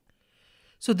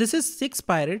 So this is 6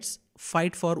 pirates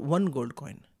fight for 1 gold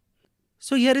coin.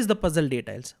 So here is the puzzle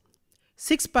details.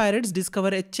 6 pirates discover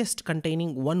a chest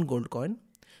containing 1 gold coin.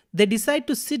 They decide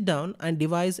to sit down and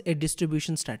devise a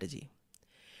distribution strategy.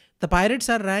 The pirates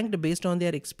are ranked based on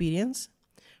their experience.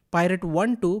 Pirate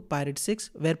 1 to Pirate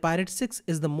 6, where Pirate 6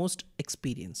 is the most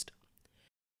experienced.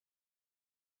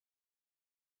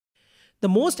 The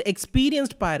most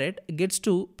experienced pirate gets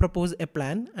to propose a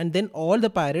plan and then all the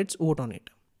pirates vote on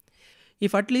it.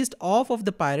 If at least half of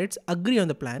the pirates agree on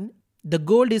the plan, the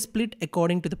gold is split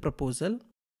according to the proposal.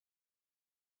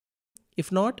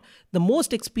 If not, the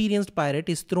most experienced pirate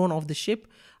is thrown off the ship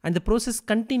and the process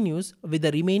continues with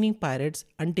the remaining pirates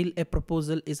until a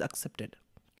proposal is accepted.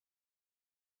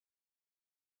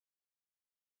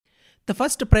 The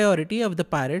first priority of the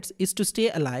pirates is to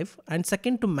stay alive and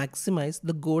second to maximize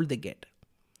the gold they get.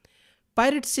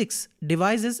 Pirate 6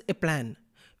 devises a plan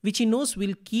which he knows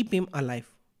will keep him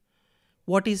alive.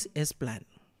 What is his plan?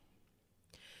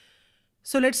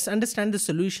 So let's understand the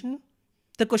solution.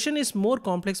 The question is more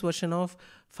complex version of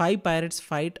 5 pirates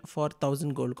fight for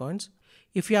 1000 gold coins.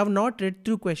 If you have not read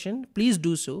through question, please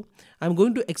do so. I'm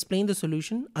going to explain the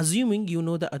solution assuming you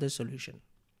know the other solution.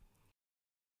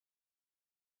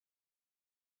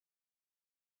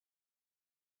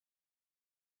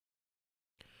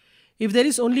 If there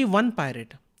is only one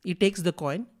pirate, he takes the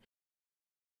coin.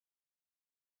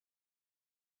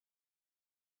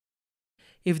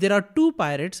 If there are 2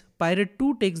 pirates, Pirate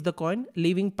 2 takes the coin,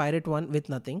 leaving Pirate 1 with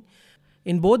nothing.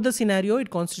 In both the scenario, it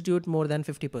constitutes more than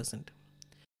 50%.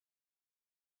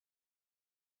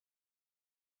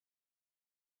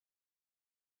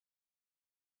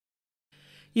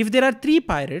 If there are 3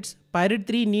 pirates, Pirate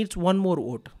 3 needs 1 more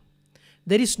vote.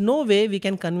 There is no way we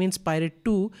can convince Pirate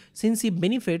 2 since he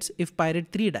benefits if Pirate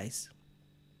 3 dies.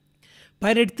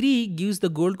 Pirate 3 gives the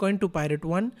gold coin to Pirate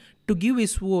 1 to give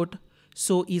his vote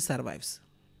so he survives.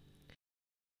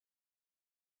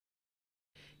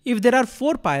 If there are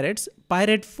 4 pirates,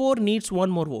 Pirate 4 needs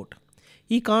 1 more vote.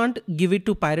 He can't give it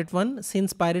to Pirate 1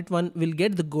 since Pirate 1 will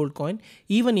get the gold coin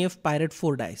even if Pirate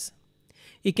 4 dies.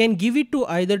 He can give it to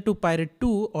either to Pirate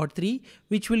 2 or 3,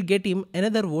 which will get him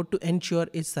another vote to ensure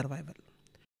his survival.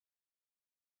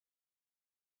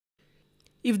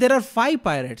 If there are 5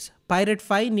 pirates, Pirate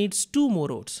 5 needs 2 more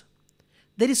votes.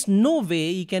 There is no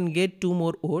way he can get 2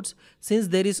 more votes since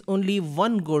there is only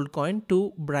 1 gold coin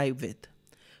to bribe with.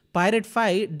 Pirate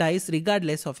 5 dies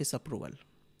regardless of his approval.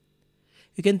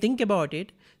 You can think about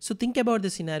it. So think about the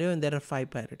scenario and there are 5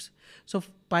 pirates. So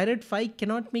Pirate 5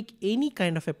 cannot make any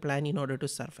kind of a plan in order to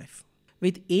survive.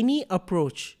 With any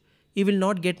approach, he will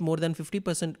not get more than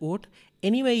 50% vote.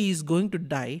 Anyway, he is going to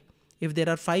die if there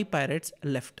are 5 pirates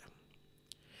left.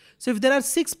 So if there are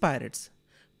 6 pirates,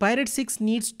 Pirate 6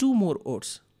 needs 2 more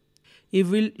votes. He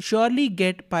will surely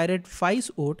get Pirate 5's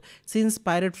vote since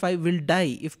Pirate 5 will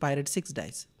die if Pirate 6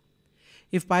 dies.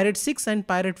 If Pirate 6 and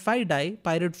Pirate 5 die,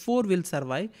 Pirate 4 will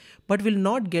survive but will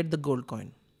not get the gold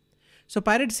coin. So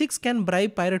Pirate 6 can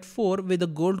bribe Pirate 4 with a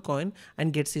gold coin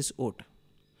and gets his vote.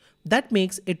 That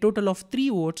makes a total of 3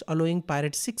 votes allowing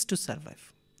Pirate 6 to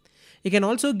survive. He can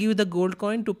also give the gold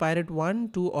coin to Pirate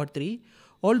 1, 2 or 3.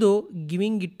 Although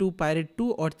giving it to Pirate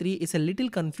 2 or 3 is a little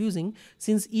confusing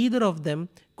since either of them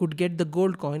could get the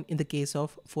gold coin in the case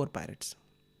of 4 pirates.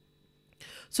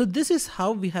 So this is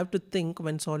how we have to think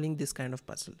when solving this kind of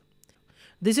puzzle.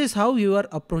 This is how your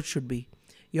approach should be.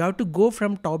 You have to go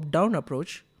from top-down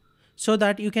approach so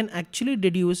that you can actually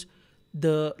deduce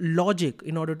the logic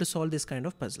in order to solve this kind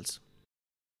of puzzles.